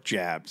 short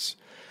jabs.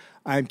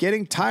 I'm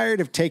getting tired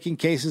of taking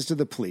cases to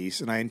the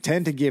police, and I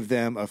intend to give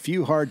them a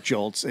few hard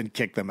jolts and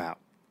kick them out.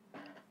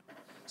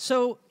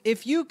 So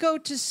if you go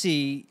to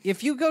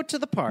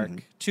the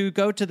park to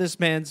go to this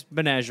man's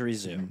menagerie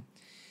zoo,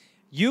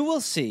 you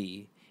will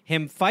see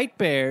him fight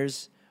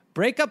bears,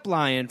 break up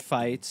lion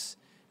fights,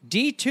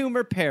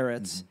 detumor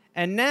parrots,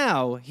 and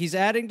now he's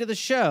adding to the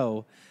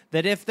show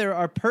that if there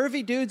are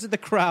pervy dudes in the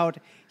crowd,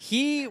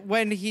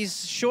 when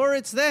he's sure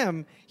it's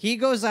them, he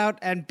goes out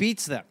and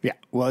beats them. Yeah,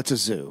 well, it's a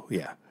zoo,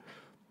 yeah.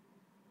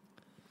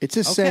 It's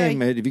the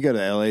same. If you go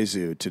to LA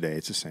Zoo today,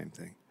 it's the same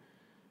thing.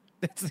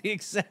 It's the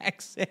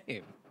exact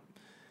same.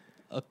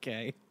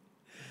 Okay.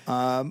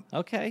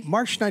 Okay.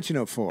 March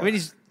 1904. I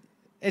mean,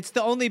 it's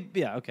the only...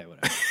 Yeah, okay,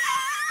 whatever.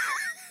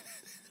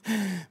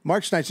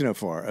 March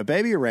 1904, a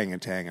baby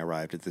orangutan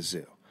arrived at the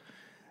zoo.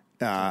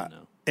 No.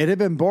 It had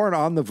been born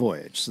on the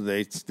voyage, so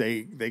they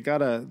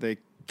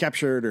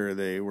captured or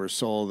they were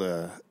sold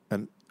a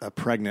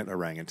pregnant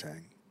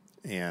orangutan,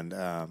 and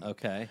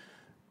Okay.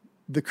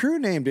 the crew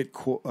named it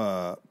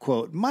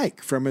quote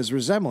Mike from his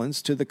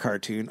resemblance to the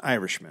cartoon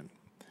Irishman.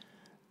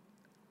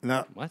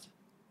 Now, What?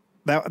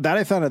 that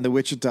I found in the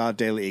Wichita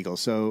Daily Eagle.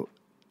 So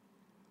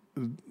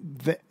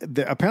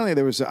apparently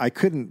there was I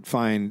couldn't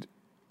find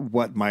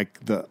what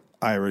Mike the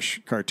Irish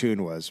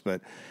cartoon was,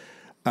 but.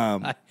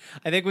 I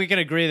think we can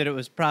agree that it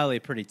was probably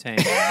pretty tame.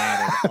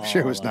 I'm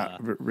sure it was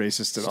not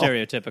racist at all.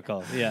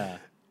 Stereotypical, yeah.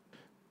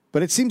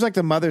 But it seems like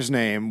the mother's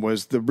name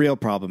was the real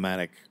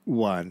problematic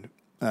one.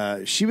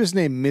 She was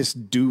named Miss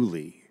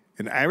Dooley,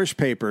 and Irish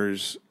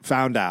papers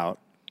found out,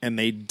 and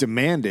they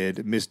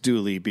demanded Miss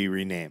Dooley be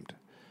renamed.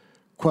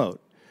 Quote,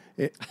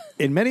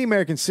 In many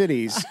American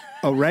cities,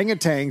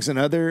 orangutans and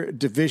other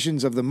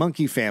divisions of the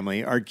monkey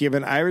family are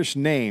given Irish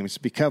names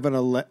because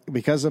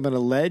of an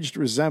alleged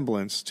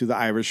resemblance to the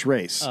Irish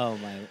race. Oh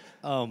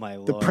my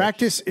lord. The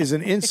practice is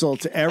an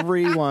insult to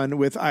everyone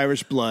with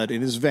Irish blood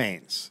in his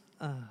veins.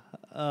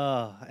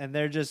 And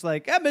they're just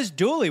like, Miss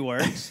Dooley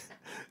works.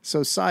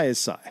 So Cy is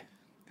Cy.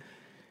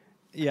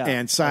 Yeah.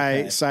 And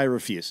Cy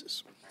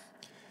refuses.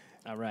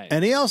 All right.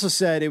 And he also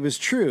said it was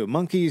true.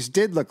 Monkeys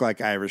did look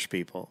like Irish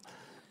people.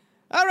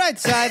 All right,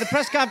 Cy, the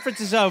press conference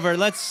is over.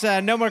 Let's,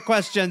 no more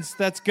questions.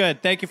 That's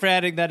good. Thank you for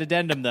adding that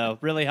addendum, though.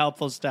 Really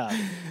helpful stuff.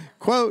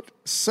 Quote,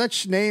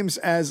 such names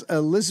as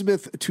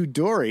Elizabeth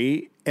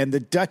Tudori and the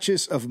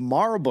Duchess of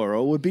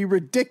Marlborough would be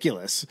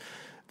ridiculous.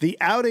 The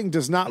outing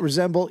does not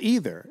resemble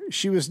either.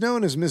 She was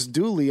known as Miss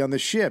Dooley on the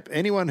ship.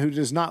 Anyone who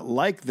does not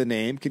like the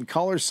name can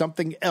call her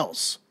something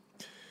else.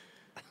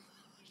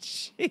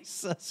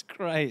 Jesus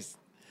Christ.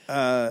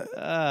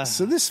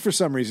 So this, for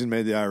some reason,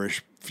 made the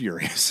Irish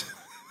furious.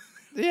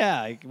 Yeah,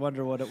 I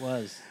wonder what it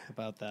was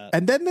about that.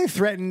 And then they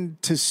threatened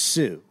to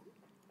sue.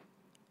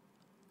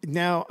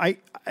 Now,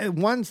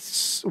 one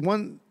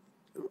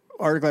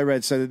article I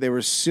read said that they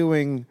were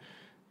suing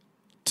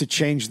to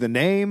change the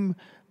name,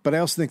 but I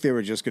also think they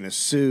were just going to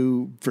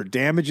sue for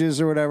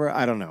damages or whatever.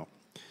 I don't know.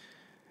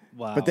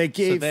 Wow. But they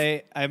gave.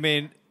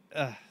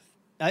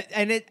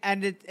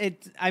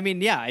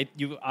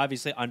 You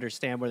obviously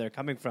understand where they're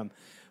coming from,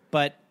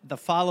 but the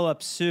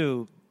follow-up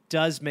sue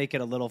does make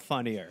it a little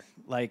funnier,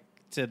 like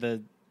to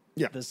the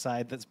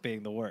side that's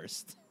being the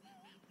worst.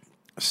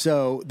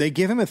 So they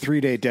give him a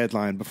 3-day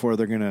deadline before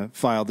they're going to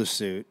file the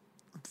suit.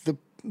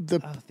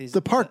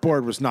 The park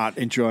board was not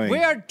enjoying. We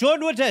are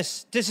done with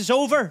this. This is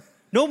over.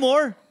 No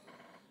more.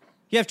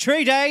 You have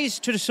 3 days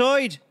to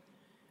decide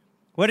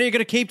whether you're going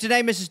to keep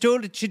today, Mrs.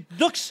 Dooley. She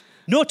looks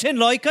nothing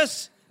like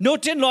us.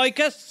 Nothing like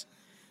us.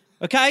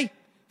 Okay?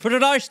 For the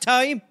last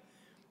time.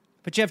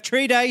 But you have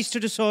 3 days to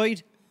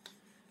decide.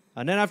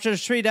 And then after the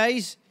 3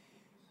 days,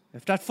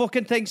 if that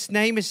fucking thing's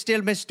name is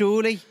still Miss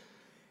Dooley,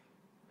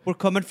 we're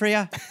coming for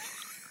you.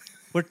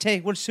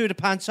 We'll sue the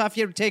pants off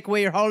you. We'll take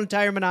away your whole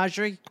entire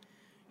menagerie.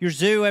 Your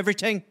zoo,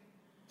 everything.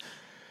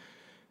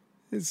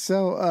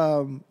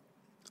 So,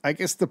 I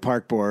guess the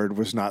park board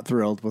was not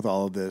thrilled with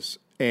all of this.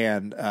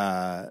 And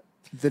the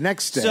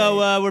next day...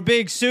 So, we're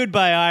being sued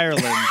by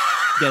Ireland.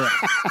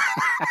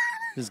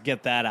 Just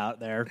get that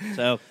out there.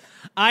 So,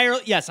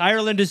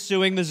 Ireland is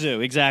suing the zoo.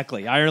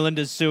 Exactly. Ireland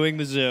is suing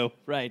the zoo.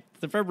 Right.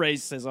 For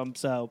racism.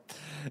 So,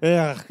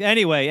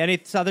 anyway, any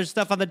other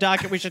stuff on the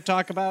docket we should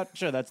talk about?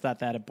 Sure, that's not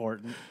that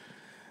important.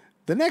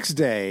 The next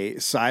day,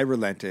 Cy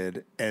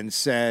relented and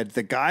said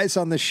the guys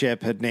on the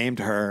ship had named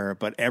her,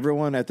 but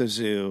everyone at the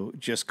zoo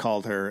just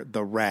called her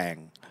the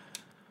Rang.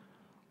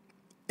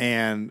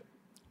 And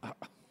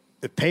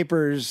the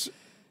papers,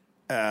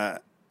 and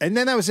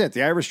then that was it.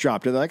 The Irish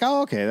dropped it. They're like,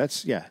 oh, okay,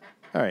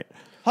 all right.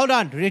 Hold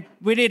on.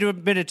 We need a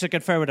minute to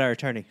confer with our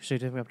attorney. So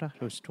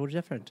it was totally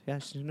different.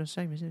 Yes, it's the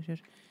same, isn't it?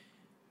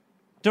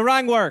 The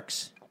Rang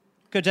works.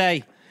 Good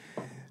day.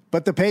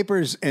 But the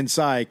papers and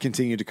Cy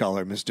continued to call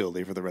her Miss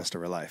Dooley for the rest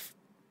of her life.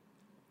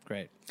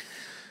 Great.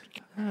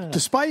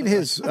 Despite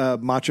his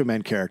macho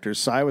man character,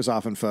 Cy was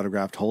often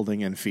photographed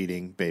holding and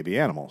feeding baby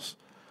animals.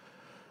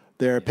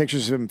 There are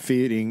pictures of him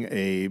feeding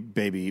a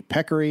baby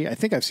peccary. I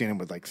think I've seen him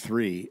with like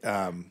 3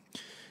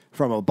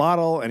 from a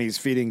bottle, and he's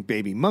feeding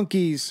baby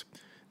monkeys.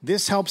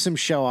 This helps him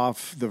show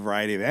off the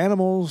variety of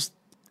animals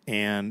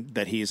and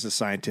that he's a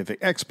scientific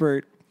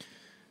expert.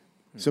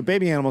 So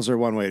baby animals are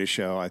one way to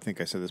show, I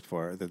think I said this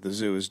before, that the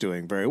zoo is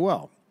doing very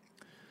well.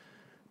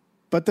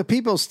 But the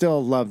people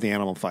still love the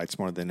animal fights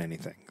more than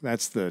anything.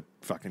 That's the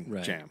fucking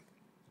jam.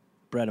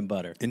 Bread and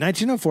butter. In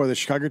 1904, the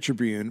Chicago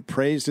Tribune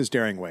praised his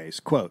daring ways.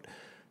 Quote,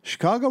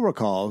 Chicago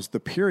recalls the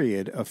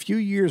period a few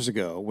years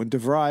ago when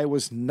DeVry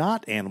was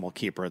not animal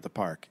keeper at the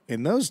park.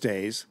 In those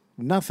days,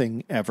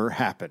 nothing ever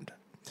happened.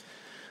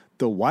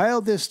 The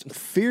wildest,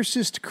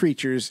 fiercest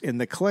creatures in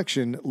the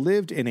collection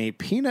lived in a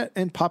peanut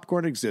and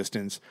popcorn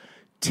existence,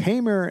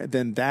 tamer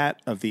than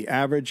that of the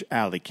average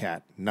alley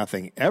cat.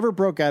 Nothing ever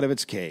broke out of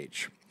its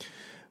cage.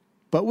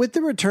 But with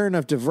the return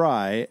of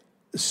DeVry,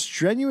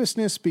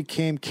 strenuousness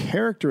became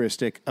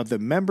characteristic of the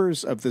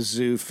members of the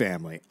zoo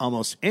family.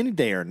 Almost any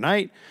day or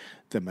night,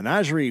 the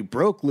menagerie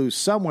broke loose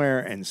somewhere,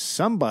 and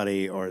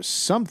somebody or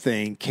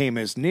something came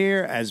as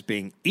near as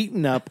being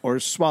eaten up or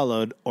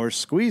swallowed or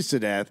squeezed to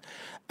death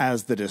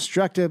as the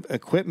destructive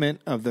equipment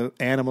of the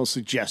animal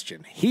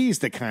suggestion. He's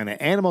the kind of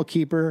animal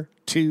keeper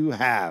to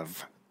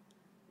have.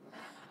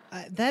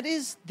 That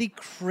is the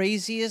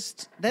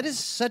craziest. That is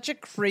such a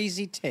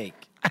crazy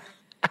take.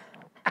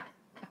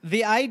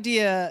 The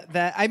idea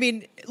that, I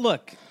mean,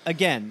 look,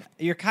 again,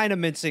 you're kind of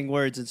mincing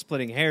words and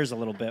splitting hairs a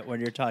little bit when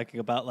you're talking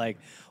about, like,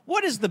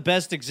 what is the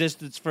best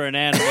existence for an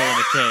animal in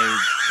a cage?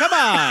 Come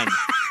on.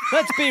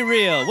 Let's be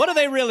real. What do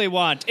they really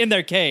want in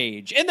their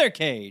cage? In their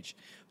cage.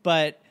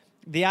 But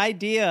the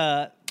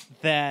idea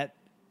that,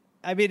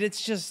 I mean,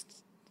 it's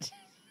just,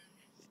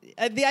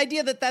 the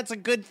idea that that's a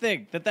good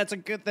thing, that's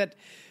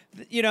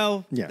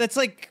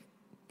like,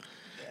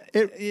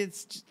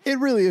 it's It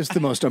really is the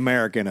most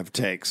American of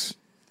takes.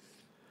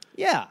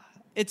 yeah.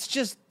 It's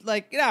just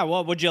like, yeah,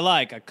 what would you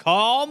like? A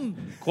calm,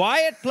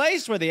 quiet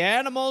place where the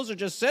animals are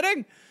just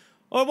sitting?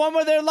 Or one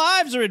where their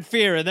lives are in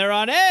fear and they're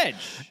on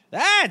edge?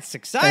 That's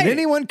exciting. And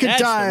anyone could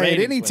That's the die at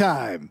ratings any winner.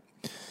 time.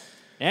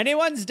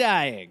 Anyone's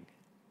dying.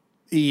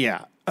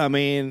 Yeah. I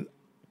mean,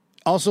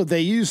 also, they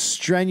used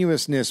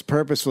strenuousness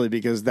purposefully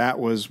because that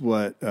was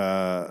what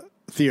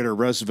Theodore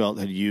Roosevelt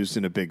had used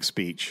in a big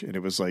speech. And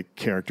it was like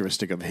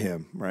characteristic of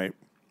him, right?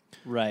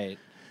 Right,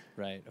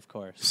 of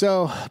course.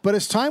 So, but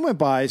as time went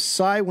by,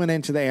 Cy went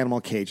into the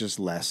animal cages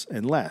less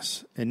and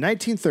less. In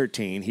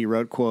 1913, he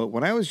wrote, quote,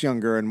 "When I was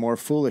younger and more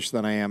foolish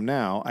than I am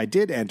now, I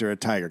did enter a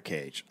tiger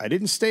cage. I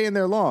didn't stay in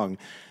there long,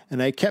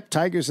 and I kept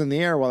tigers in the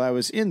air while I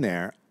was in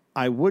there.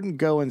 I wouldn't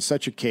go in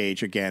such a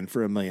cage again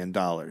for $1 million."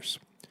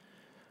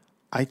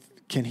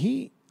 Can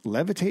he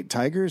levitate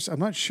tigers? I'm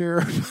not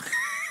sure.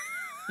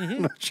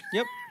 I'm not sure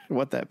Yep.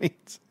 what that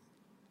means.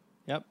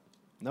 Yep.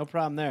 No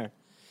problem there.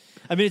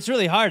 I mean, it's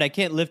really hard. I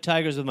can't lift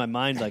tigers with my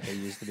mind like I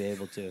used to be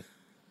able to.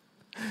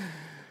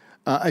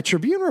 A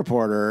Tribune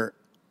reporter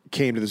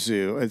came to the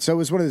zoo, and so it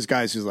was one of those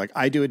guys who's like,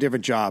 I do a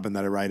different job and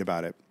then I write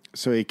about it.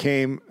 So he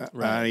came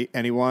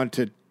and he wanted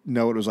to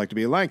know what it was like to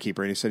be a lion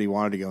keeper, and he said he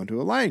wanted to go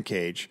into a lion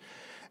cage.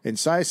 And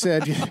Cy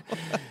said,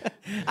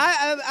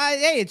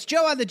 Hey, it's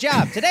Joe on the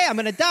job. Today I'm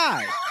going to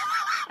die.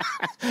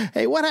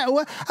 "Hey, what? I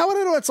want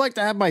to know what it's like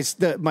to have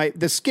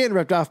the skin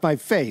ripped off my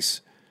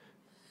face."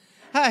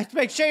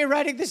 Make sure you're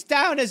writing this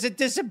down as it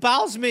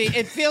disembowels me.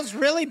 It feels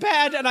really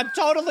bad, and I'm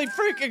totally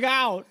freaking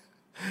out.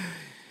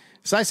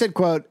 So I said,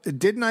 quote,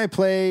 "Didn't I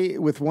play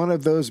with one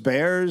of those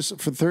bears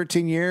for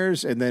 13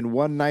 years and then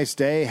one nice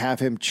day have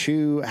him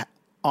chew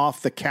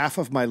off the calf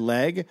of my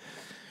leg?"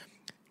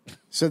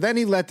 So then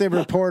he let the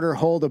reporter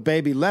hold a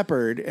baby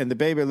leopard, and the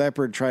baby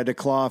leopard tried to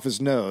claw off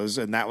his nose,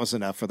 and that was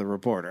enough for the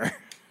reporter.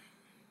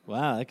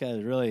 Wow, that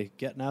guy's really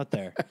getting out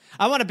there.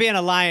 I want to be in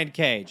a lion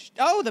cage.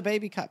 Oh, the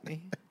baby cut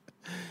me.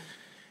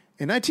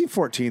 In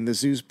 1914, the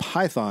zoo's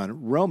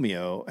python,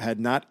 Romeo, had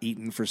not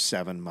eaten for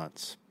 7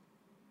 months.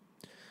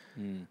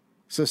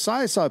 So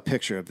Cy saw a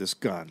picture of this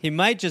gun. He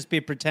might just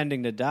be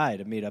pretending to die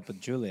to meet up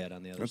with Juliet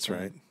on the other That's side.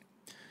 right.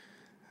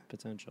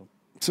 Potential.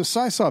 So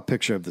Cy saw a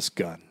picture of this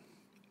gun.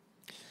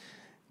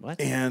 What?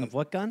 And of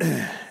what gun?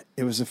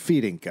 It was a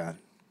feeding gun.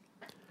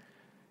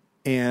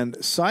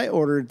 And Cy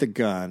ordered the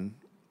gun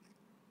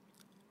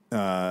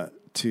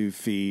to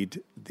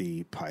feed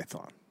the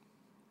python.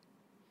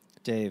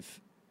 Dave,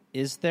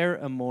 is there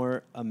a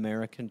more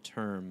American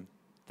term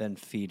than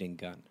feeding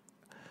gun?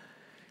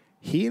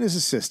 He and his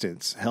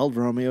assistants held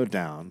Romeo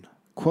down,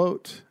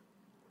 quote,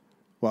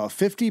 while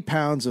 50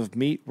 pounds of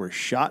meat were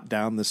shot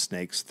down the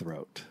snake's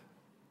throat.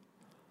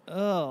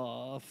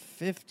 Oh,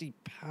 50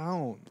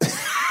 pounds.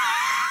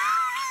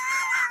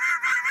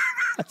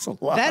 That's a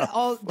lot.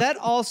 That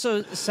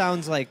also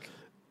sounds like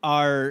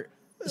our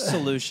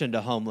solution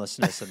to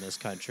homelessness in this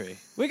country.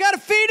 We got a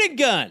feeding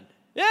gun.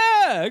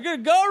 Yeah, I'm going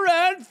to go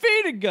around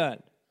feeding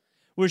gun.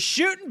 We're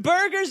shooting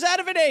burgers out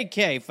of an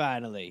AK,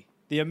 finally.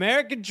 The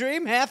American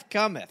dream hath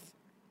cometh.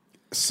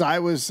 Cy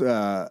was,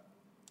 don't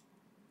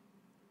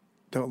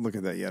look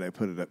at that yet. I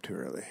put it up too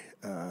early.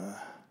 Oh,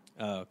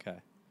 okay.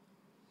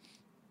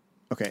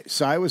 Okay,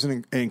 Cy was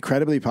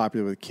incredibly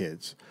popular with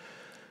kids.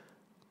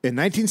 In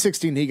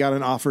 1916, he got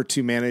an offer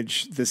to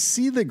manage the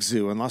Selig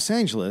Zoo in Los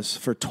Angeles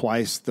for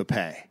twice the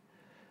pay.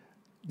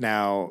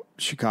 Now,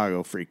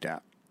 Chicago freaked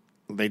out.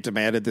 They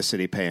demanded the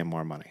city pay him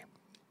more money.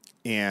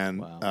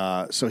 And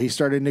so he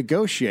started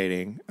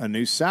negotiating a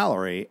new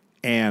salary,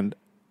 and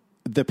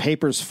the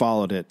papers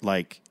followed it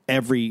like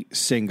every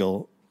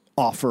single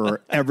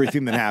offer,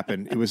 everything that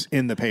happened, it was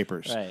in the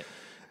papers. Right.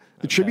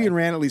 The Tribune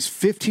ran at least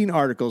 15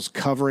 articles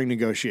covering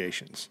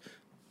negotiations.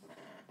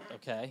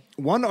 Okay.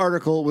 One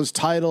article was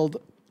titled,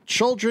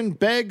 "Children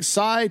Beg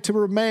Cy to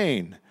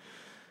Remain."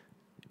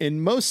 In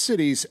most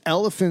cities,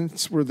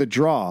 elephants were the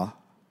draw,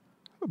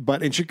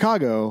 but in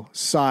Chicago,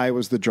 Cy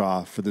was the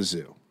draw for the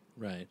zoo.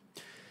 Right.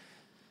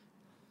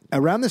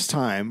 Around this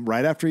time,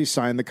 right after he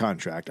signed the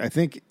contract, I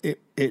think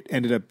it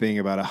ended up being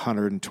about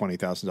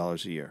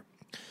 $120,000 a year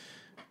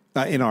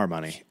in our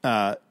money.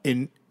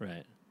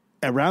 Right.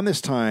 Around this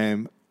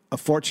time, a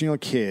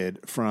 14-year-old kid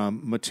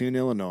from Mattoon,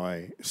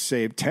 Illinois,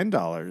 saved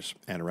 $10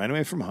 and ran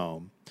away from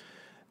home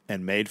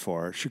and made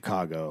for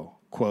Chicago,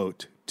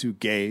 quote, to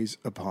gaze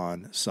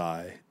upon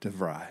Cy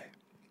DeVry.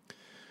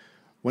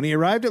 When he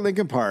arrived at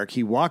Lincoln Park,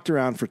 he walked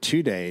around for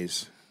 2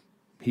 days.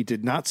 He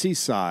did not see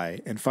Cy,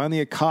 and finally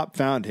a cop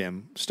found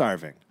him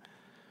starving.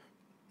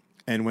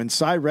 And when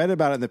Cy read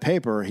about it in the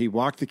paper, he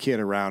walked the kid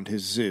around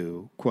his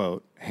zoo,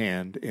 quote,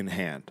 hand in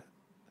hand.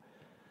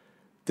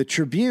 The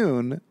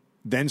Tribune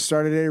then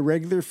started a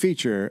regular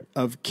feature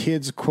of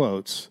kids'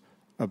 quotes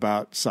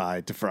about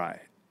Cy DeVry.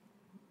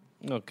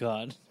 Oh,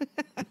 God.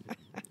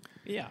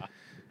 Yeah.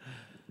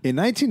 In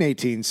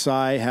 1918,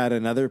 Cy had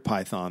another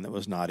python that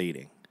was not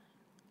eating.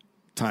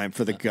 Time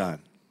for the gun.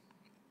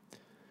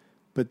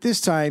 But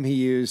this time he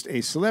used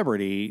a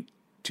celebrity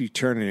to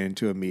turn it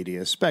into a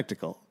media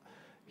spectacle.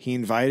 he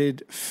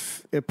invited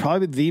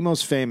probably the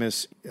most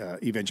famous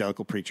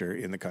evangelical preacher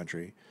in the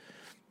country,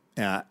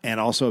 and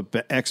also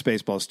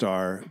ex-baseball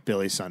star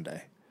Billy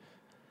Sunday.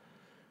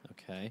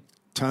 Okay.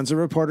 Tons of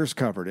reporters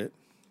covered it.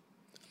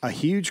 A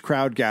huge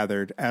crowd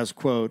gathered as,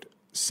 quote,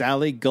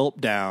 Sally gulped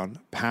down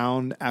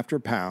pound after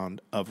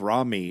pound of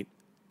raw meat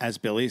as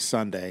Billy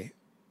Sunday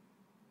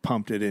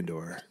pumped it into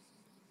her.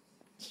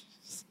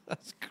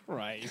 Jesus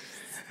Christ.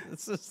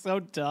 This is so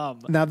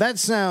dumb. Now, that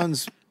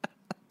sounds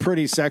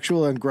pretty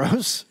sexual and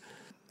gross,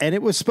 and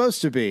it was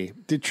supposed to be.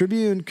 The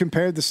Tribune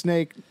compared the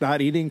snake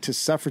not eating to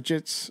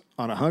suffragettes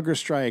on a hunger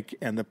strike,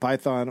 and the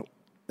python,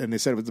 and they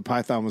said the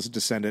python was a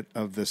descendant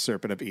of the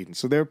serpent of Eden.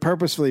 So they were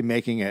purposefully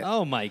making it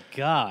Oh, my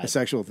God. a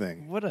sexual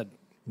thing. What a...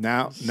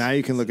 Now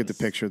you can look at the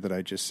picture that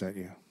I just sent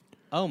you.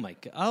 Oh, my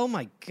God. Oh,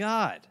 my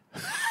God.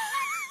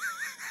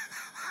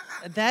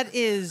 That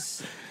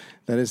is...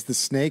 That is the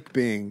snake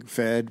being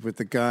fed with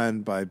the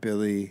gun by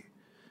Billy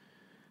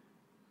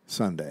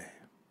Sunday.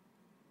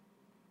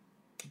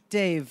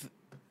 Dave,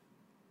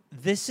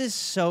 this is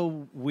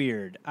so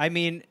weird. I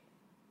mean,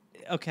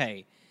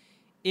 okay,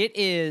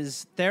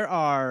 there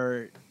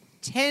are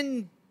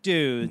 10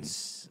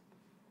 dudes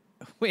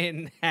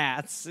in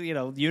hats,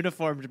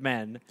 uniformed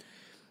men,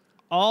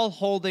 all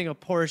holding a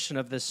portion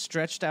of this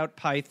stretched out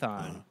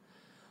python,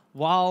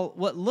 while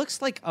what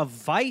looks like a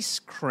vice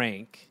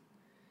crank,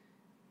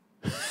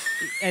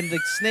 and the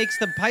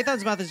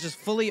python's mouth is just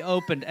fully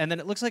opened, and then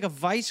it looks like a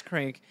vice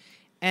crank.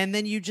 And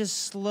then you just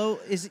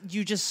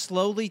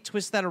slowly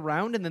twist that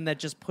around, and then that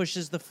just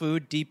pushes the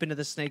food deep into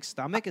the snake's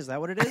stomach? Is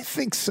that what it is? I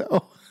think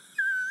so.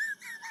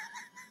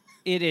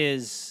 It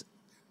is,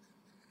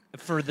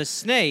 for the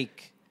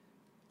snake,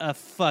 a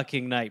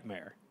fucking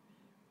nightmare.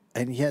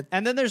 And yet...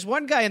 And then there's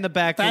one guy in the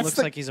back who looks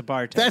like he's a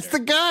bartender. That's the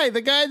guy.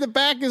 The guy in the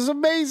back is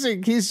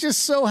amazing. He's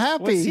just so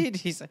happy. What's he?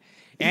 He's like,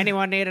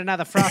 anyone need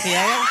another frothy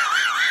ale?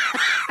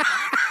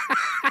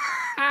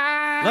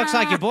 Looks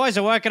like you boys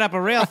are working up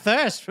a real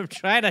thirst from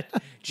trying to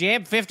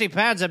jam 50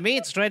 pounds of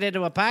meat straight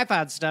into a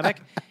python's stomach.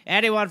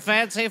 Anyone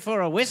fancy for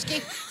a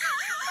whiskey?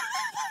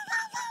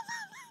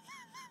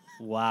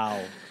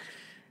 Wow.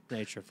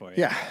 Nature for you.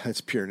 Yeah, that's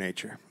pure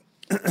nature.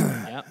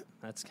 Yep,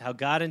 that's how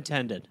God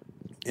intended.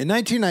 In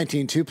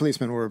 1919, 2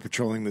 policemen were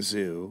patrolling the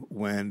zoo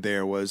when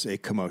there was a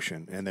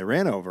commotion, and they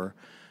ran over,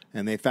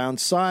 and they found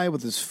Cy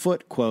with his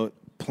foot, quote,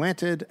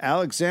 planted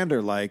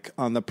Alexander-like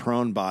on the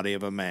prone body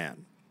of a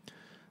man.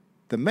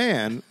 The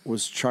man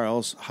was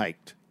Charles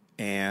Hyked,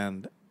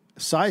 and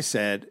Cy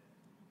said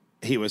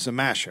he was a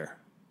masher.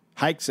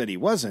 Hyked said he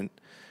wasn't,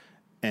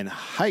 and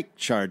Hyked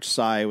charged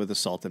Cy with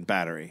assault and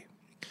battery.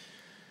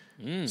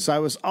 Cy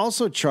was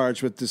also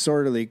charged with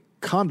disorderly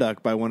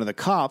conduct by one of the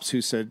cops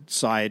who said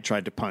Cy had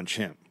tried to punch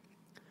him.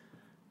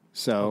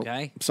 So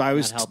Okay, Cy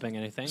was not helping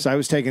anything. Cy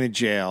was taken to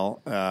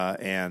jail,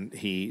 and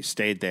he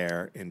stayed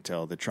there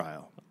until the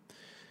trial.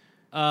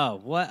 Oh,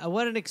 what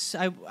an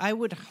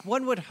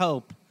one would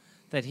hope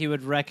that he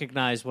would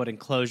recognize what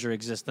enclosure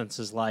existence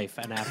is like,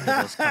 and after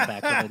this come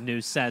back with a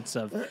new sense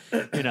of,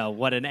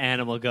 what an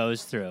animal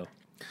goes through.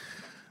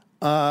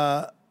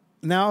 Now,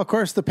 of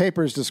course, the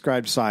papers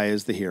described Cy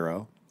as the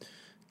hero,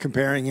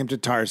 comparing him to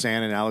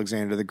Tarzan and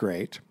Alexander the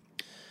Great.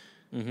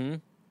 Mm-hmm.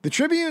 The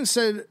Tribune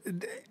said,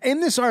 in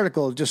this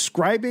article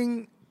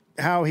describing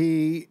how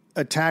he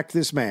attacked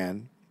this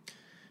man,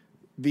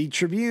 the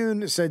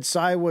Tribune said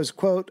Cy was,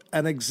 quote,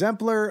 an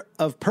exemplar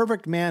of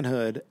perfect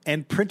manhood,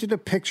 and printed a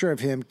picture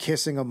of him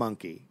kissing a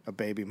monkey, a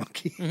baby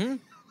monkey. Mm-hmm.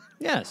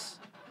 Yes.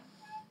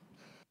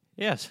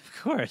 Yes,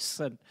 of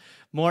course. And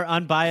more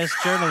unbiased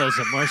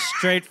journalism, more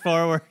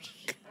straightforward.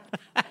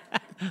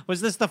 Was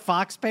this the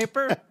Fox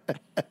paper?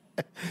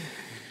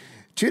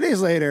 2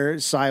 days later,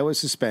 Cy was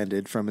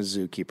suspended from his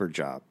zookeeper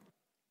job.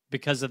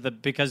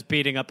 Because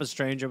beating up a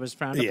stranger was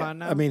frowned upon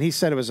now? I mean, he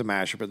said it was a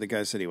masher, but the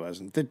guy said he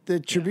wasn't. The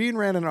Tribune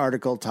ran an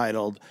article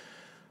titled,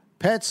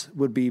 Pets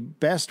Would Be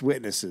Best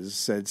Witnesses,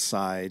 said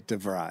Cy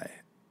DeVry.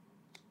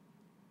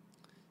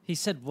 He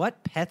said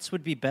what? Pets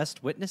would be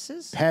best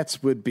witnesses?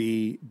 Pets would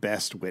be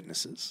best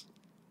witnesses.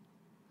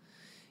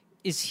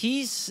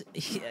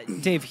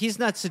 Dave, he's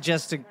not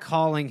suggesting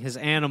calling his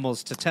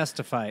animals to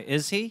testify,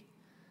 is he?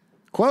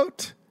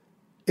 Quote,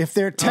 if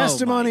their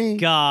testimony... Oh, my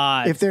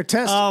God.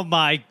 Oh,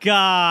 my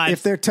God.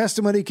 If their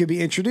testimony could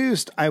be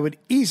introduced, I would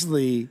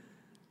easily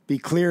be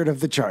cleared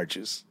of the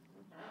charges.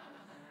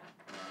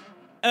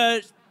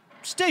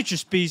 State your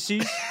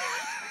species.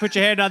 Put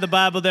your hand on the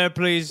Bible there,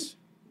 please,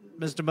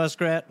 Mr.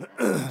 Muskrat.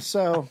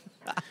 So,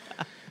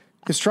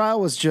 his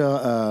trial was...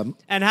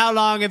 and how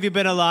long have you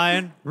been a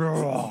lion?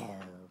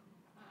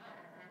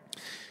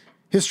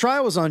 His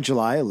trial was on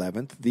July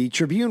 11th. The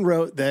Tribune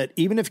wrote that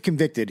even if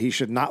convicted, he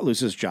should not lose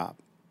his job.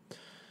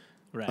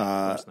 Right,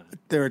 of course not.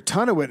 There are a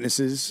ton of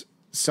witnesses,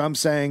 some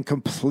saying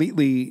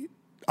completely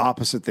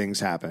opposite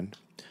things happened.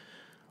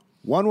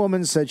 One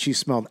woman said she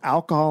smelled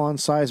alcohol on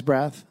Cy's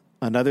breath.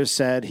 Another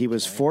said he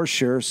was for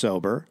sure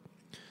sober.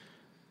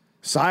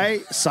 Cy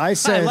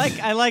said...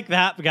 I like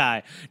that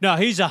guy. No,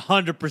 he's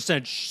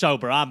 100%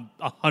 sober. I'm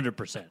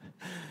 100%.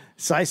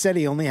 Cy said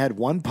he only had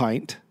 1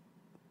 pint.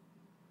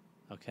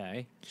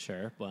 Okay,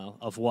 sure. Well,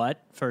 of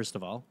what, first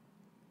of all?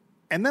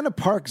 And then a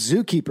park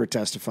zookeeper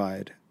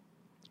testified,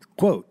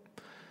 quote,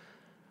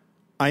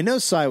 I know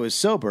Cy was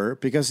sober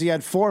because he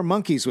had 4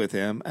 monkeys with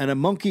him, and a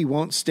monkey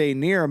won't stay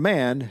near a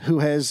man who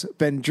has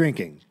been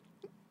drinking.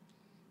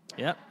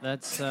 Yep,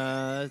 that's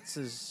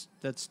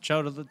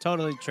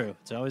totally true.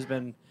 It's always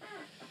been.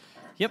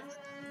 Yep.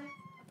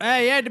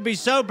 Hey, he had to be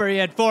sober. He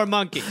had 4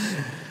 monkeys.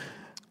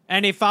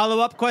 Any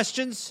follow-up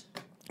questions?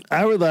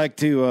 I would like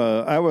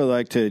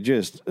to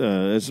just,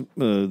 as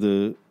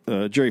the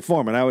jury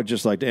foreman, I would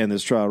just like to end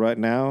this trial right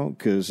now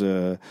because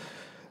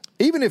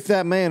even if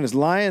that man is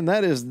lying,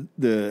 that is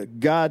the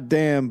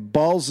goddamn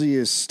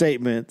ballsiest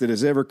statement that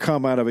has ever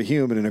come out of a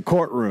human in a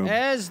courtroom.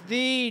 As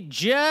the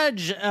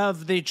judge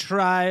of the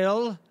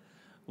trial,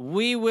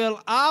 we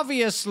will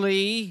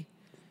obviously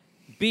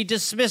be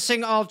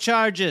dismissing all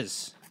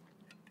charges.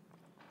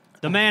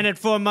 The man had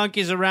 4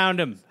 monkeys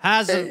around him.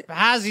 How's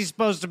he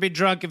supposed to be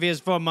drunk if he has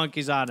 4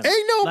 monkeys on him?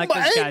 Ain't no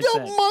said.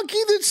 monkey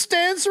that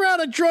stands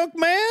around a drunk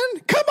man.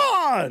 Come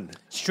on.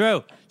 It's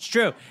true. It's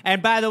true.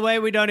 And by the way,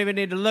 we don't even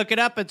need to look it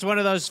up. It's one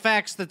of those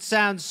facts that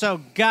sounds so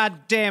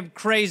goddamn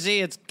crazy.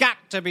 It's got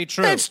to be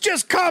true. It's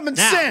just common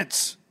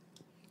sense.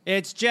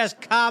 It's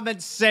just common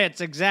sense,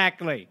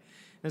 exactly.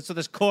 And so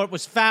this court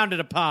was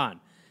founded upon.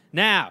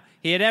 Now,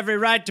 he had every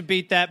right to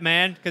beat that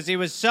man because he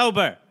was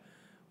sober.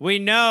 We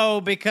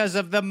know because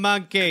of the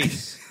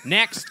monkeys.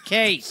 Next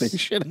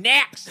case.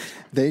 Next.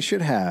 They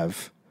should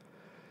have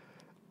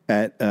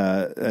at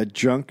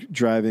drunk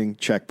driving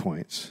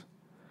checkpoints.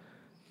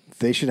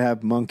 They should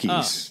have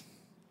monkeys.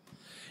 Oh.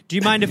 Do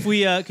you mind if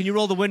we? Can you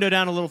roll the window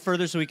down a little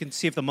further so we can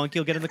see if the monkey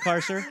will get in the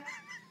car, sir?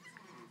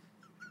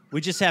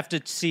 We just have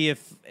to see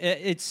if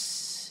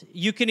it's.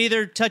 You can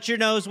either touch your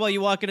nose while you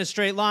walk in a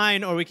straight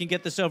line, or we can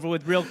get this over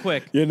with real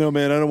quick. Yeah, no,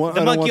 man, I don't want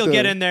the monkey. Will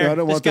get in there. I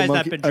don't this want guy's the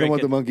not monkey. been I don't drinking.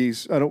 want the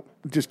monkeys. I don't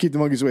just keep the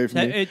monkeys away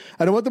from me.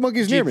 I don't want the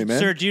monkeys near me, man.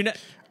 Sir, do you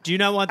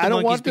not want the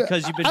monkeys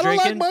because you've been drinking? drinking?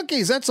 I don't like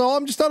monkeys. That's all.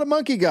 I'm just not a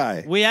monkey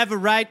guy. We have a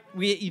right.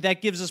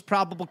 That gives us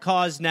probable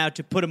cause now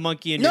to put a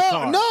monkey in your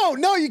car.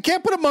 No, you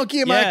can't put a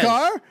monkey in my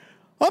car.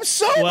 I'm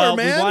sober,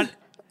 man.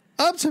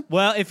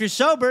 Well, if you're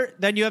sober,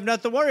 then you have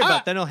nothing to worry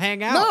about. Then he'll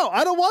hang out. No,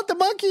 I don't want the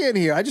monkey in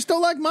here. I just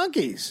don't like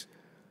monkeys.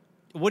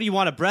 What do you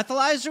want, a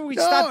breathalyzer? We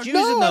stopped using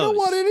those. No, I don't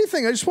want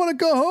anything. I just want to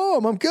go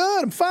home. I'm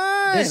good. I'm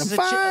fine. I'm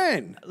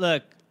fine.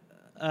 Look,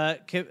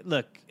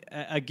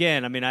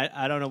 again, I mean,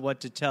 I don't know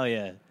what to tell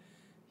you.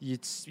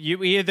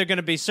 You're either going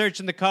to be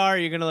searching the car or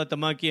you're going to let the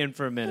monkey in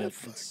for a minute.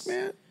 Fuck,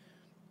 man.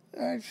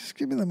 All right, just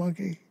give me the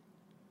monkey.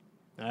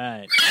 All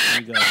right,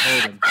 here you go.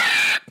 Hold him.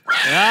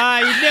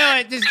 You knew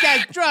it. This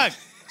guy's drunk.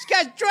 This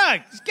guy's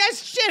drunk. This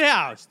guy's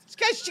shithoused. This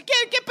guy's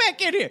get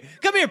back in here.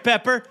 Come here,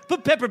 Pepper.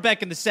 Put Pepper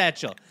back in the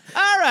satchel.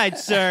 All right,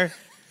 sir.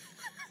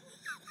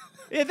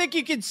 I think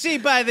you can see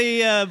by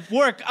the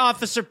work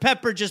Officer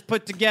Pepper just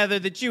put together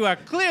that you are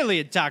clearly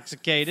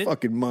intoxicated.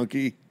 Fucking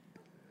monkey.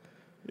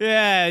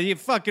 Yeah, you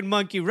fucking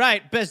monkey.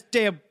 Right. Best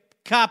damn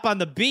cop on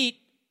the beat.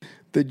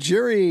 The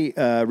jury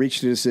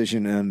reached a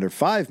decision in under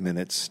 5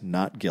 minutes,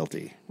 not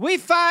guilty. We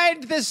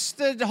find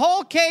the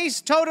whole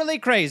case totally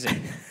crazy.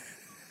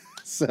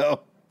 So,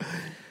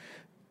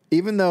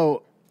 even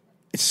though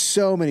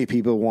so many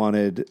people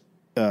wanted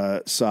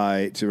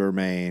Cy to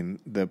remain,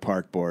 the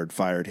park board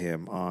fired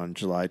him on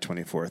July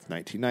 24th,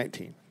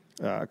 1919.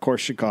 Of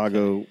course,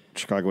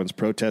 Chicagoans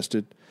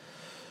protested.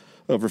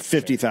 Over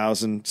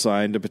 50,000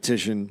 signed a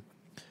petition.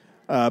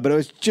 But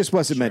it just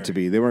wasn't meant to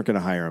be. They weren't going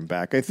to hire him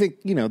back. I think,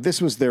 this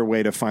was their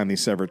way to finally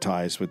sever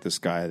ties with this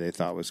guy they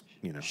thought was,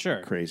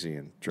 crazy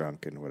and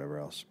drunk and whatever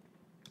else.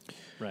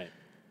 Right.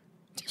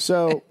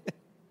 So,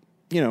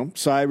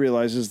 Cy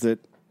realizes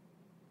that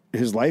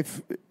his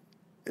life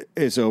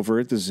is over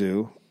at the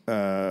zoo.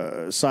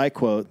 Cy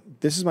quote,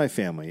 "This is my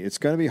family. It's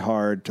going to be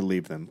hard to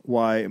leave them.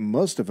 Why,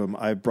 most of them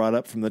I brought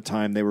up from the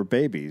time they were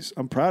babies.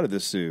 I'm proud of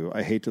this zoo.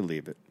 I hate to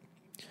leave it."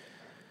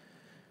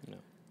 No.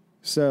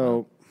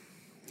 So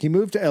he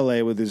moved to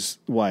L.A. with his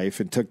wife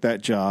and took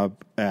that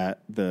job at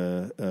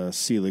the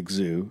Selig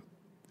Zoo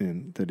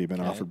that he'd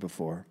been offered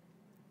before.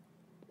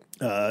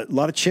 A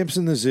lot of chimps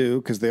in the zoo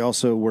because they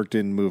also worked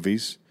in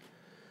movies,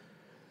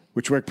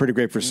 which worked pretty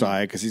great for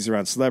Cy because he's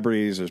around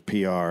celebrities. There's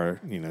PR,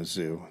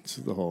 zoo. It's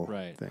the whole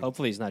thing.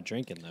 Hopefully he's not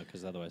drinking, though,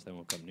 because otherwise they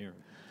won't come near him.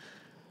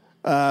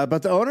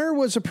 But the owner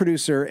was a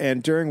producer,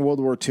 and during World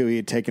War II, he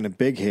had taken a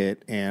big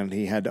hit, and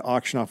he had to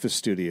auction off his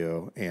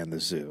studio and the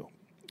zoo.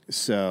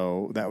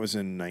 So that was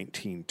in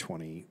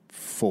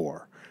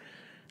 1924.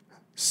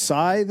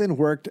 Cy then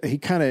worked. We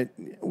kind of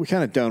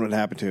don't know what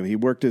happened to him. He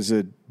worked as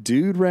a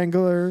dude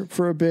wrangler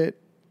for a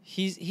bit.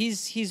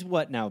 He's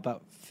what now?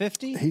 About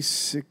 50?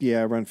 He's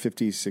around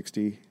 50,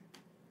 60.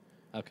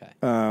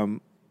 Okay.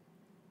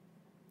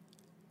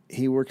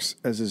 He works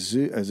as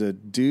a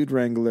dude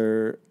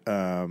wrangler.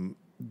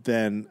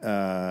 Then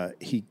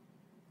he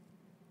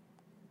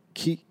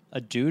a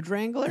dude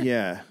wrangler?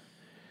 Yeah.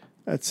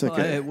 That's like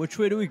hey, which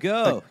way do we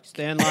go?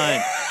 Stay in line.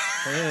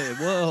 Hey,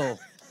 whoa.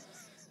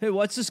 Hey,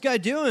 what's this guy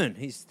doing?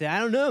 I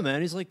don't know,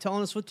 man. He's like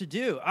telling us what to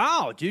do.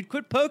 Oh, dude,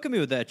 quit poking me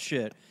with that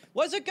shit.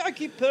 Why's that guy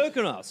keep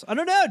poking us? I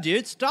don't know,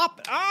 dude.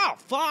 Stop. Oh,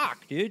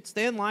 fuck, dude.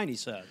 Stay in line, he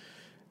said.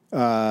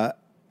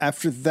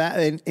 After that,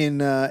 in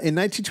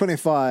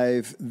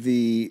 1925,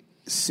 the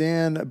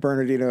San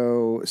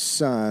Bernardino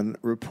Sun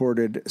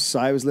reported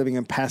Cy was living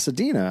in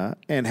Pasadena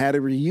and had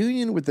a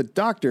reunion with the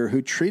doctor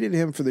who treated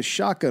him for the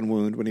shotgun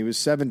wound when he was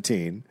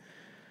 17.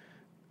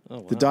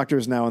 Oh, wow. The doctor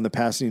is now on the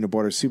Pasadena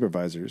Board of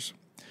Supervisors.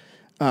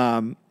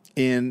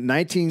 In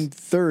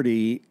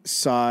 1930,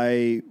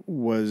 Cy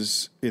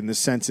was in the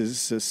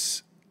census.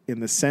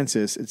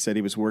 It said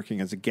he was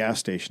working as a gas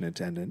station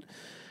attendant.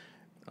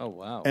 Oh,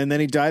 wow. And then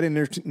he died in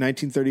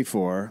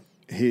 1934.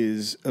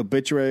 His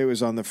obituary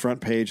was on the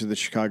front page of the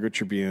Chicago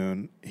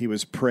Tribune. He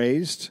was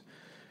praised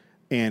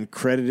and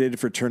credited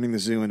for turning the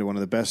zoo into one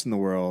of the best in the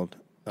world.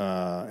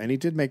 And he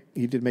did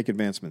make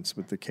advancements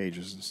with the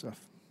cages and stuff.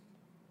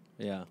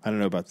 Yeah. I don't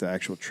know about the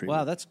actual treatment.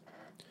 Wow,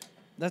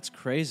 that's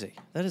crazy.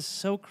 That is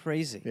so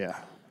crazy. Yeah.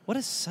 What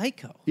a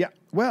psycho. Yeah.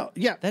 Well,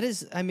 yeah. That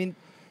is, I mean,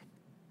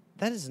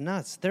 that is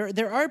nuts.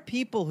 There are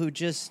people who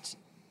just,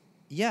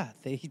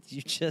 they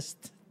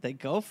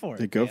go for it.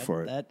 They go man.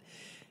 for it.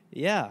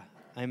 Yeah.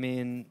 I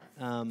mean,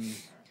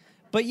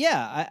 but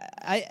yeah,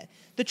 I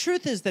the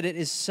truth is that it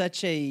is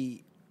such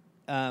a,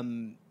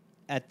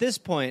 at this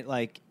point,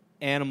 like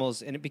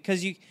animals, and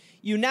because you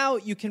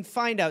can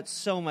find out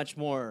so much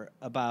more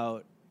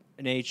about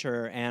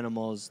nature,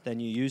 animals than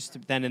you used to,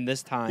 than in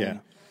this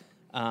time.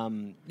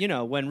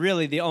 Yeah. When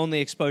really the only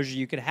exposure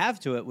you could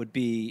have to it would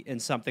be in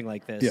something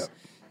like this.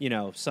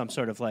 Yeah. Some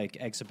sort of like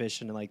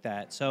exhibition like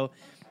that. So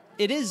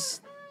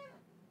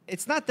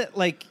it's not that,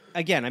 like,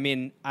 again, I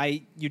mean,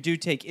 you do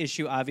take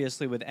issue,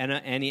 obviously, with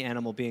any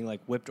animal being,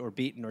 like, whipped or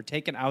beaten or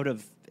taken out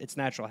of its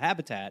natural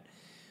habitat,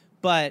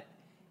 but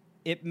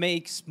it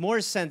makes more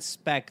sense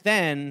back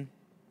then,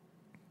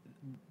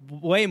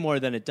 way more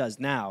than it does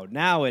now.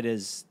 Now it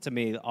is, to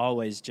me,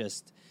 always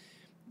just,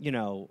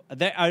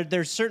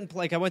 there's certain,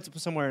 like, I went to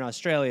somewhere in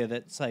Australia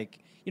that's, like,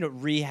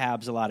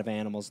 rehabs a lot of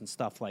animals and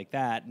stuff like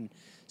that, and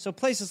so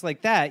places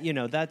like that,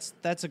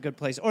 that's a good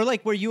place. Or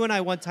like where you and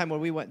I one time where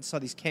we went and saw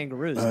these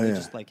kangaroos, and they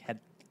just like had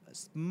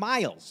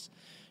miles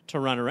to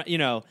run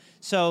around,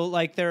 So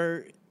like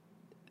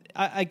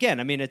again,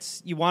 I mean,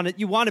 it's you want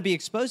to be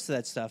exposed to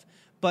that stuff,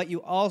 but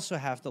you also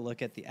have to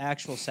look at the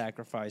actual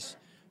sacrifice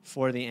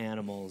for the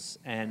animals,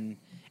 and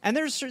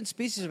there's certain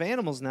species of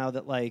animals now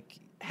that like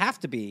have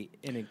to be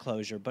in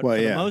enclosure, but for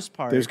the most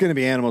part, there's going to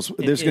be animals.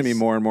 There's going to be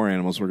more and more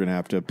animals we're going to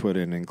have to put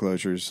in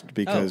enclosures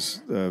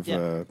because of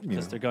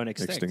because they're going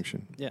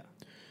extinction. Yeah,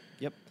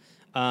 yep.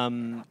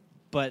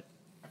 But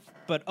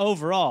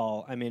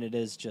overall, I mean, it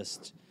is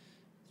just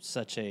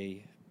such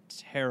a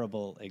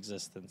terrible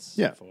existence.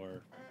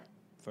 For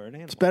an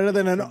animal. It's better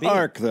than an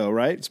ark, though,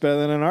 right? It's better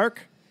than an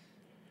ark.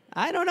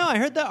 I don't know. I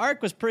heard the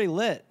ark was pretty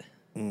lit.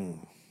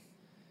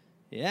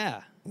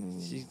 Yeah,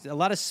 a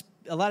lot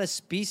of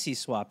species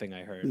swapping,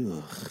 I heard.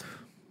 You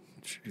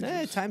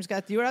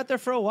were out there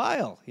for a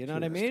while. You know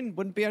what I mean?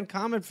 Wouldn't be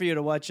uncommon for you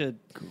to watch a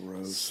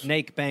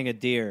snake bang a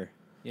deer.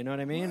 You know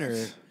what I mean?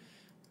 Or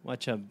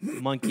watch a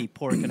monkey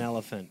pork an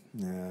elephant.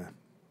 Yeah.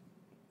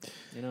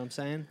 You know what I'm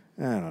saying?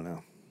 I don't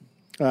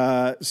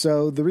know.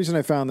 So the reason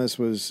I found this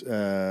was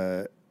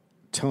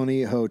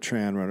Tony Ho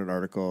Tran wrote an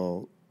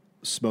article,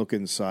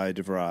 Smokin' Cy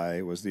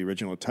DeVry was the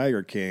original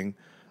Tiger King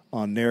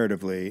on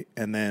Narratively,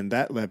 and then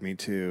that led me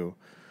to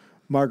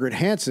Margaret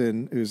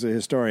Hansen, who's a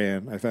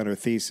historian. I found her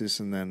thesis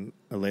and then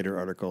a later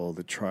article,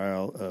 The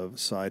Trial of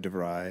Cy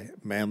DeVry,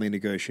 Manly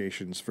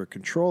Negotiations for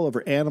Control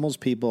Over Animals,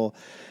 People,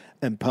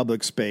 and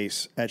Public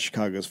Space at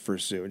Chicago's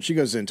First Zoo. And she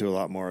goes into a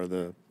lot more of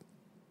the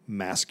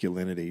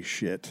masculinity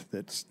shit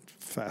that's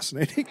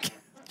fascinating.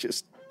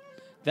 Just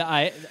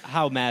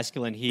how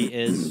masculine he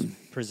is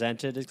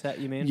presented, is that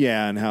you mean?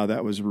 Yeah, and how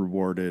that was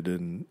rewarded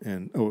and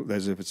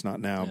as if it's not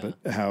now, but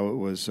how it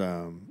was,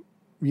 a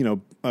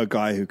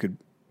guy who could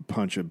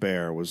punch a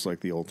bear was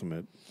like the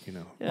ultimate,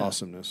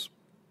 awesomeness.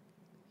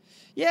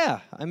 Yeah,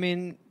 I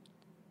mean,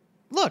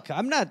 look,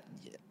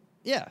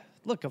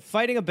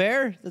 fighting a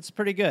bear, that's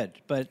pretty good.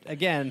 But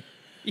again,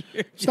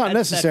 it's not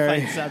necessary.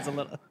 That fight sounds a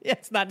little,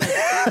 it's not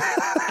necessary.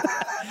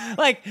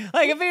 like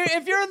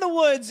if you're in the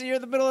woods and you're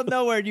in the middle of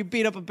nowhere and you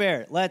beat up a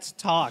bear, let's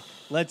talk.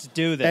 Let's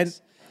do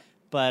this.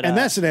 And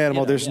that's an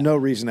animal there's no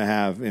reason to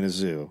have in a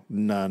zoo.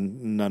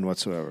 None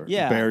whatsoever.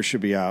 Yeah. Bears should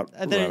be out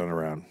running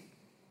around.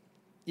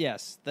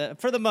 Yes.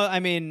 I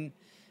mean,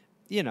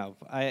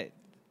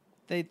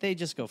 they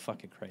just go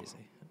fucking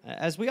crazy.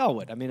 As we all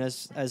would. I mean,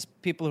 as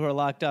people who are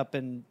locked up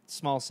in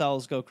small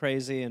cells go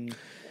crazy and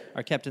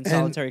are kept in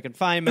solitary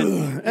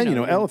confignment.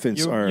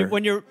 Elephants are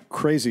when you're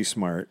crazy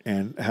smart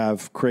and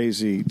have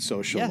crazy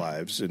social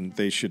lives, and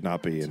they should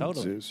not be in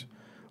zoos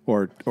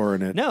or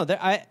in a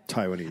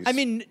Taiwanese. I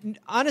mean,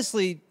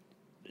 honestly,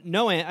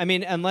 no. I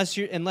mean, unless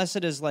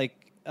it is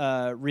like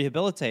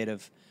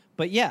rehabilitative.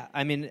 But yeah,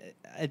 I mean,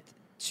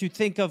 to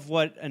think of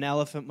what an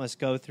elephant must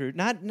go through,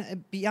 not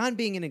beyond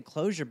being an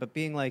enclosure, but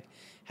being like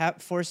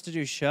forced to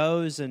do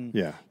shows and,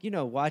 Yeah.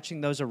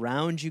 watching those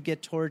around you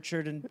get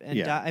tortured and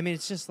Yeah. die. I mean,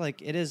 it's just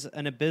like it is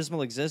an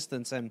abysmal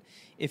existence. And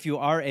if you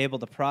are able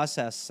to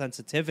process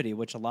sensitivity,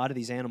 which a lot of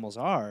these animals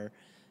are,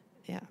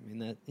 yeah, I mean,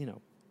 that,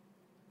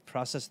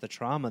 process the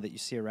trauma that you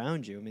see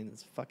around you. I mean,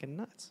 it's fucking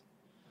nuts.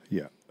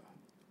 Yeah.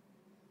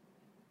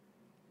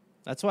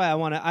 That's why I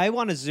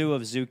want a zoo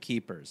of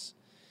zookeepers.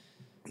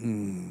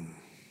 Yeah,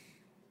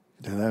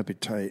 that'd be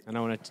tight. And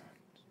that'd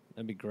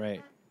be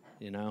great,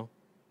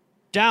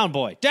 Down,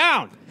 boy,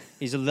 down!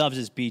 He loves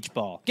his beach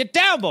ball. Get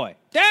down, boy,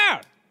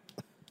 down!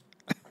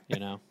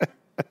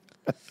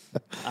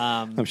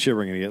 I'm sure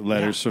we're gonna get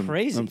letters from.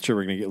 crazy. I'm sure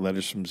we're gonna get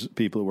letters from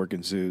people who work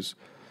in zoos.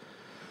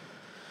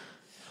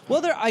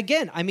 Well, there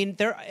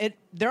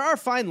are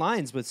fine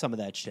lines with some of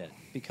that shit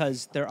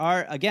because there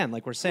are, again,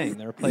 like we're saying,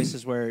 there are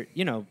places where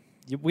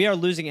we are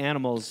losing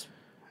animals.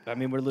 I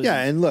mean, we're losing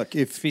And look,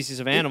 if species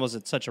of animals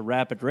at such a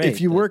rapid rate. if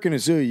you work in a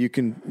zoo, you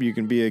can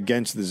be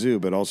against the zoo,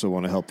 but also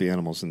want to help the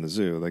animals in the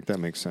zoo. Like that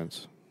makes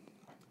sense.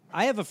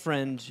 I have a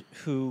friend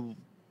who,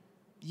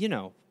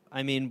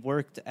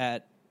 worked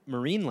at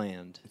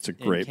Marineland. It's a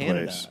great in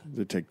Canada. place.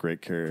 They take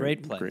great care.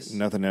 Great place.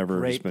 Nothing ever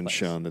has Great been place.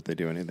 shown that they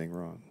do anything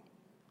wrong.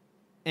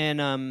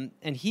 And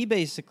he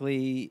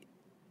basically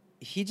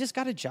just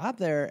got a job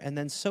there, and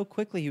then so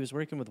quickly he was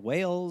working with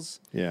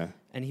whales. Yeah.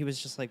 And he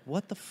was just like,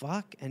 what the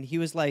fuck? And he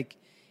was like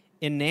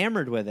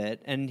enamored with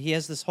it. And he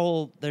has this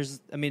whole,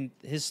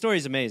 his story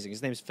is amazing.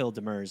 His name's Phil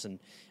Demers.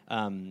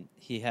 And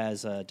he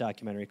has a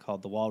documentary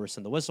called The Walrus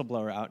and the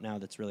Whistleblower out now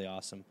that's really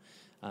awesome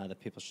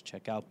that people should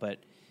check out. But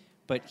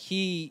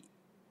he's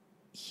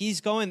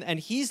going, and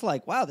he's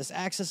like, wow, this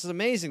access is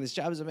amazing. This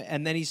job is amazing.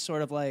 And then he's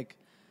sort of like,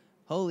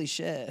 holy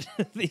shit,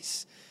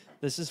 this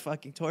is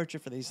fucking torture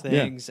for these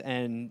things.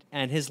 Yeah.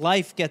 And his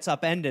life gets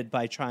upended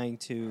by trying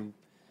to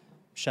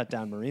shut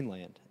down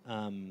Marineland.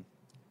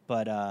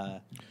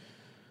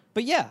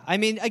 But yeah, I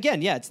mean,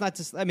 again, yeah, it's not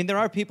just, I mean, there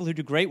are people who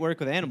do great work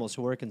with animals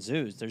who work in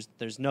zoos.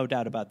 There's no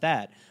doubt about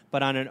that.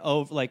 But on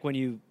when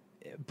you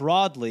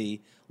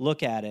broadly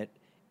look at it,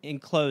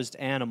 enclosed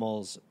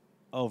animals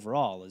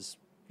overall is,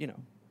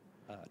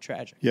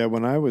 tragic. Yeah,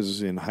 when I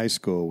was in high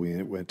school,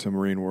 we went to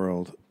Marine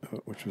World,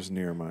 which was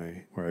near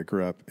where I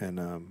grew up, and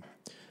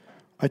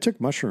I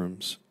took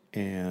mushrooms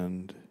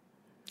and.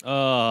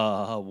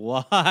 Oh,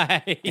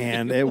 why?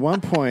 And at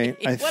one point,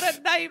 what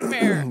a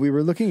nightmare! We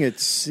were looking at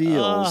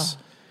seals,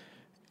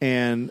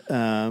 and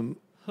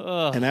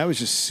I was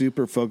just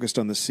super focused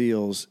on the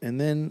seals.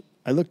 And then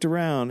I looked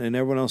around, and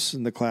everyone else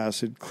in the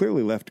class had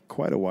clearly left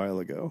quite a while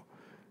ago,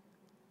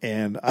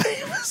 and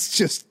I was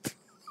just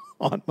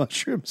on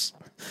mushrooms,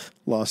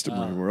 lost in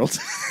Marine World.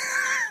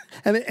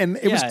 And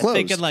it was closed.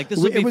 Thinking like, this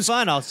will be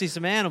fun. I'll see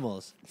some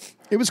animals.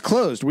 It was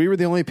closed. We were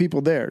the only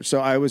people there.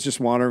 So I was just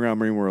wandering around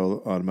Marine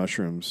World on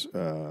mushrooms.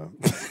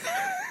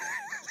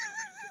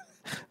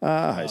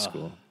 High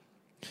school.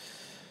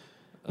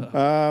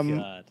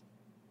 God.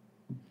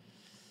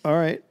 All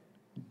right.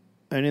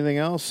 Anything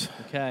else?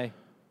 Okay.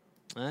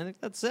 I think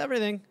that's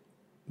everything.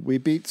 We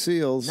beat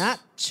seals. Not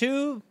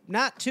too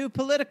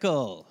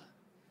political.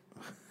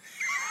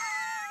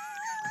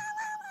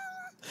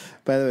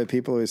 By the way,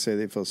 people always say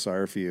they feel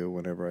sorry for you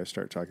whenever I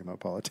start talking about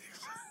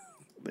politics.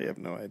 They have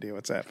no idea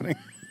what's happening.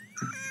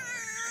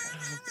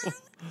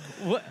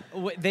 What,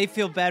 they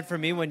feel bad for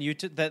me when you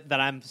that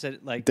I'm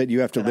like that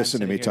you have to listen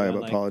to me I'm talk going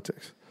about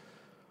politics.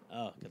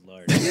 Oh, good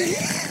Lord!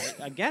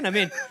 Again, I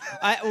mean,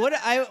 I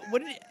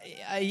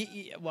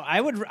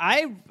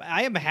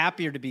am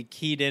happier to be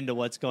keyed into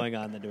what's going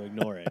on than to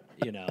ignore it.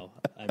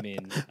 I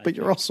mean, but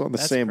you're also on the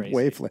same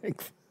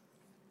wavelength.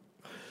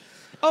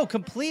 Oh,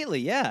 completely.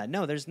 Yeah.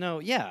 No, there's no.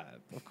 Yeah,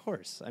 of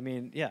course. I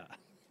mean, yeah.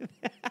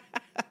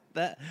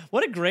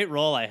 What a great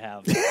role I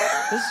have.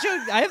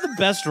 I have the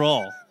best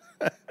role.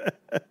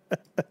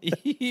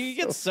 You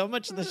get so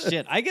much of the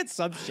shit. I get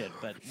some shit,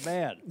 but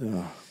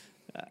man,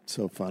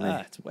 so funny.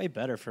 It's way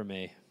better for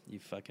me. You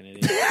fucking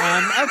idiot.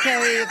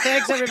 Okay,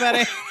 thanks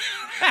everybody.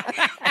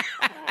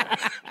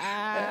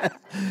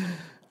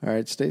 All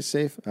right, stay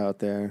safe out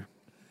there.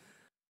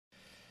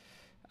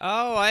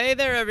 Oh, hey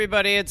there,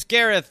 everybody. It's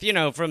Gareth,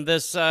 from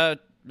this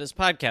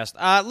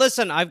podcast.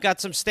 Listen, I've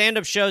got some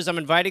stand-up shows I'm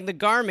inviting the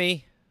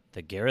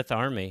Gareth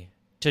Army,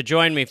 to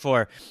join me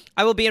for.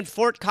 I will be in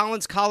Fort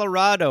Collins,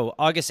 Colorado,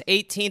 August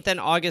 18th and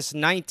August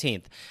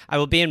 19th. I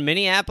will be in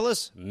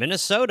Minneapolis,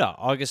 Minnesota,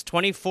 August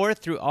 24th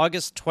through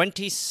August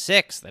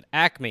 26th at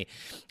Acme.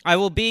 I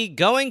will be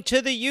going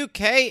to the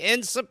UK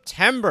in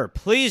September.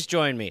 Please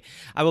join me.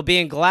 I will be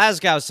in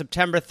Glasgow,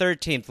 September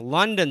 13th,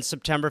 London,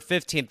 September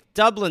 15th,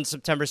 Dublin,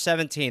 September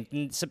 17th,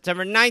 and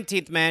September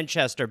 19th,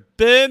 Manchester,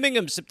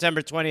 Birmingham,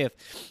 September 20th,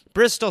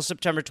 Bristol,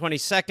 September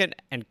 22nd,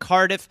 and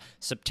Cardiff,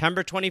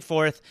 September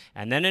 24th.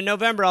 And then in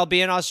November, I'll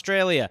be in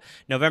Australia.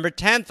 November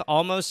 10th,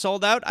 almost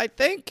sold out, I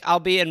think. I'll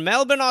be in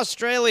Melbourne,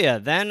 Australia.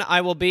 Then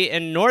I will be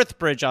in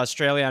Northbridge,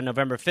 Australia on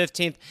November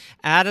 15th.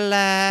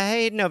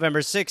 Adelaide,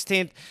 November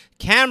 16th.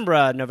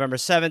 Canberra, November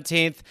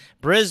 17th.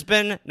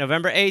 Brisbane,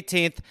 November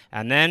 18th.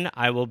 And then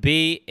I will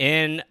be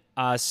in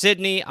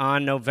Sydney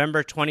on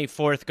November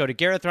 24th. Go to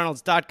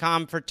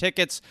GarethReynolds.com for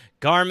tickets.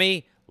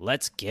 Garmy,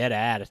 let's get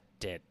at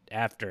it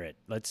after it.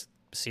 Let's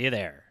see you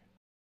there.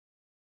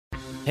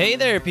 Hey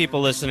there,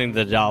 people listening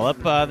to The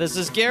Dollop. This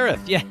is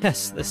Gareth.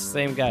 Yes, this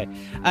same guy.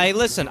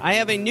 Listen, I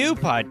have a new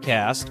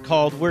podcast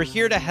called We're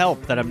Here to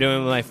Help that I'm doing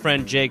with my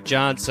friend Jake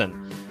Johnson.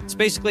 It's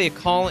basically a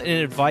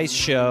call-in advice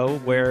show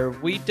where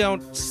we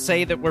don't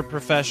say that we're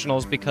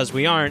professionals because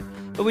we aren't,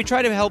 but we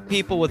try to help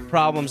people with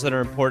problems that are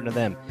important to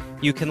them.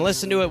 You can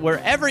listen to it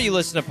wherever you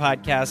listen to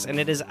podcasts, and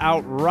it is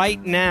out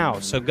right now.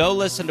 So go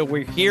listen to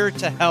We're Here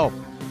to Help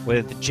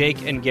with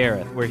Jake and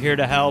Gareth. We're Here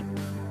to Help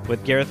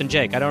with Gareth and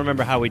Jake. I don't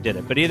remember how we did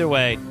it, but either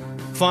way,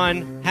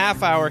 fun,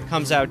 half hour,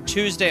 comes out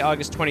Tuesday,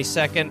 August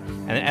 22nd,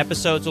 and the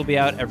episodes will be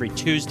out every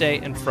Tuesday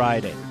and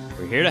Friday.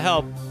 We're here to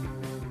help.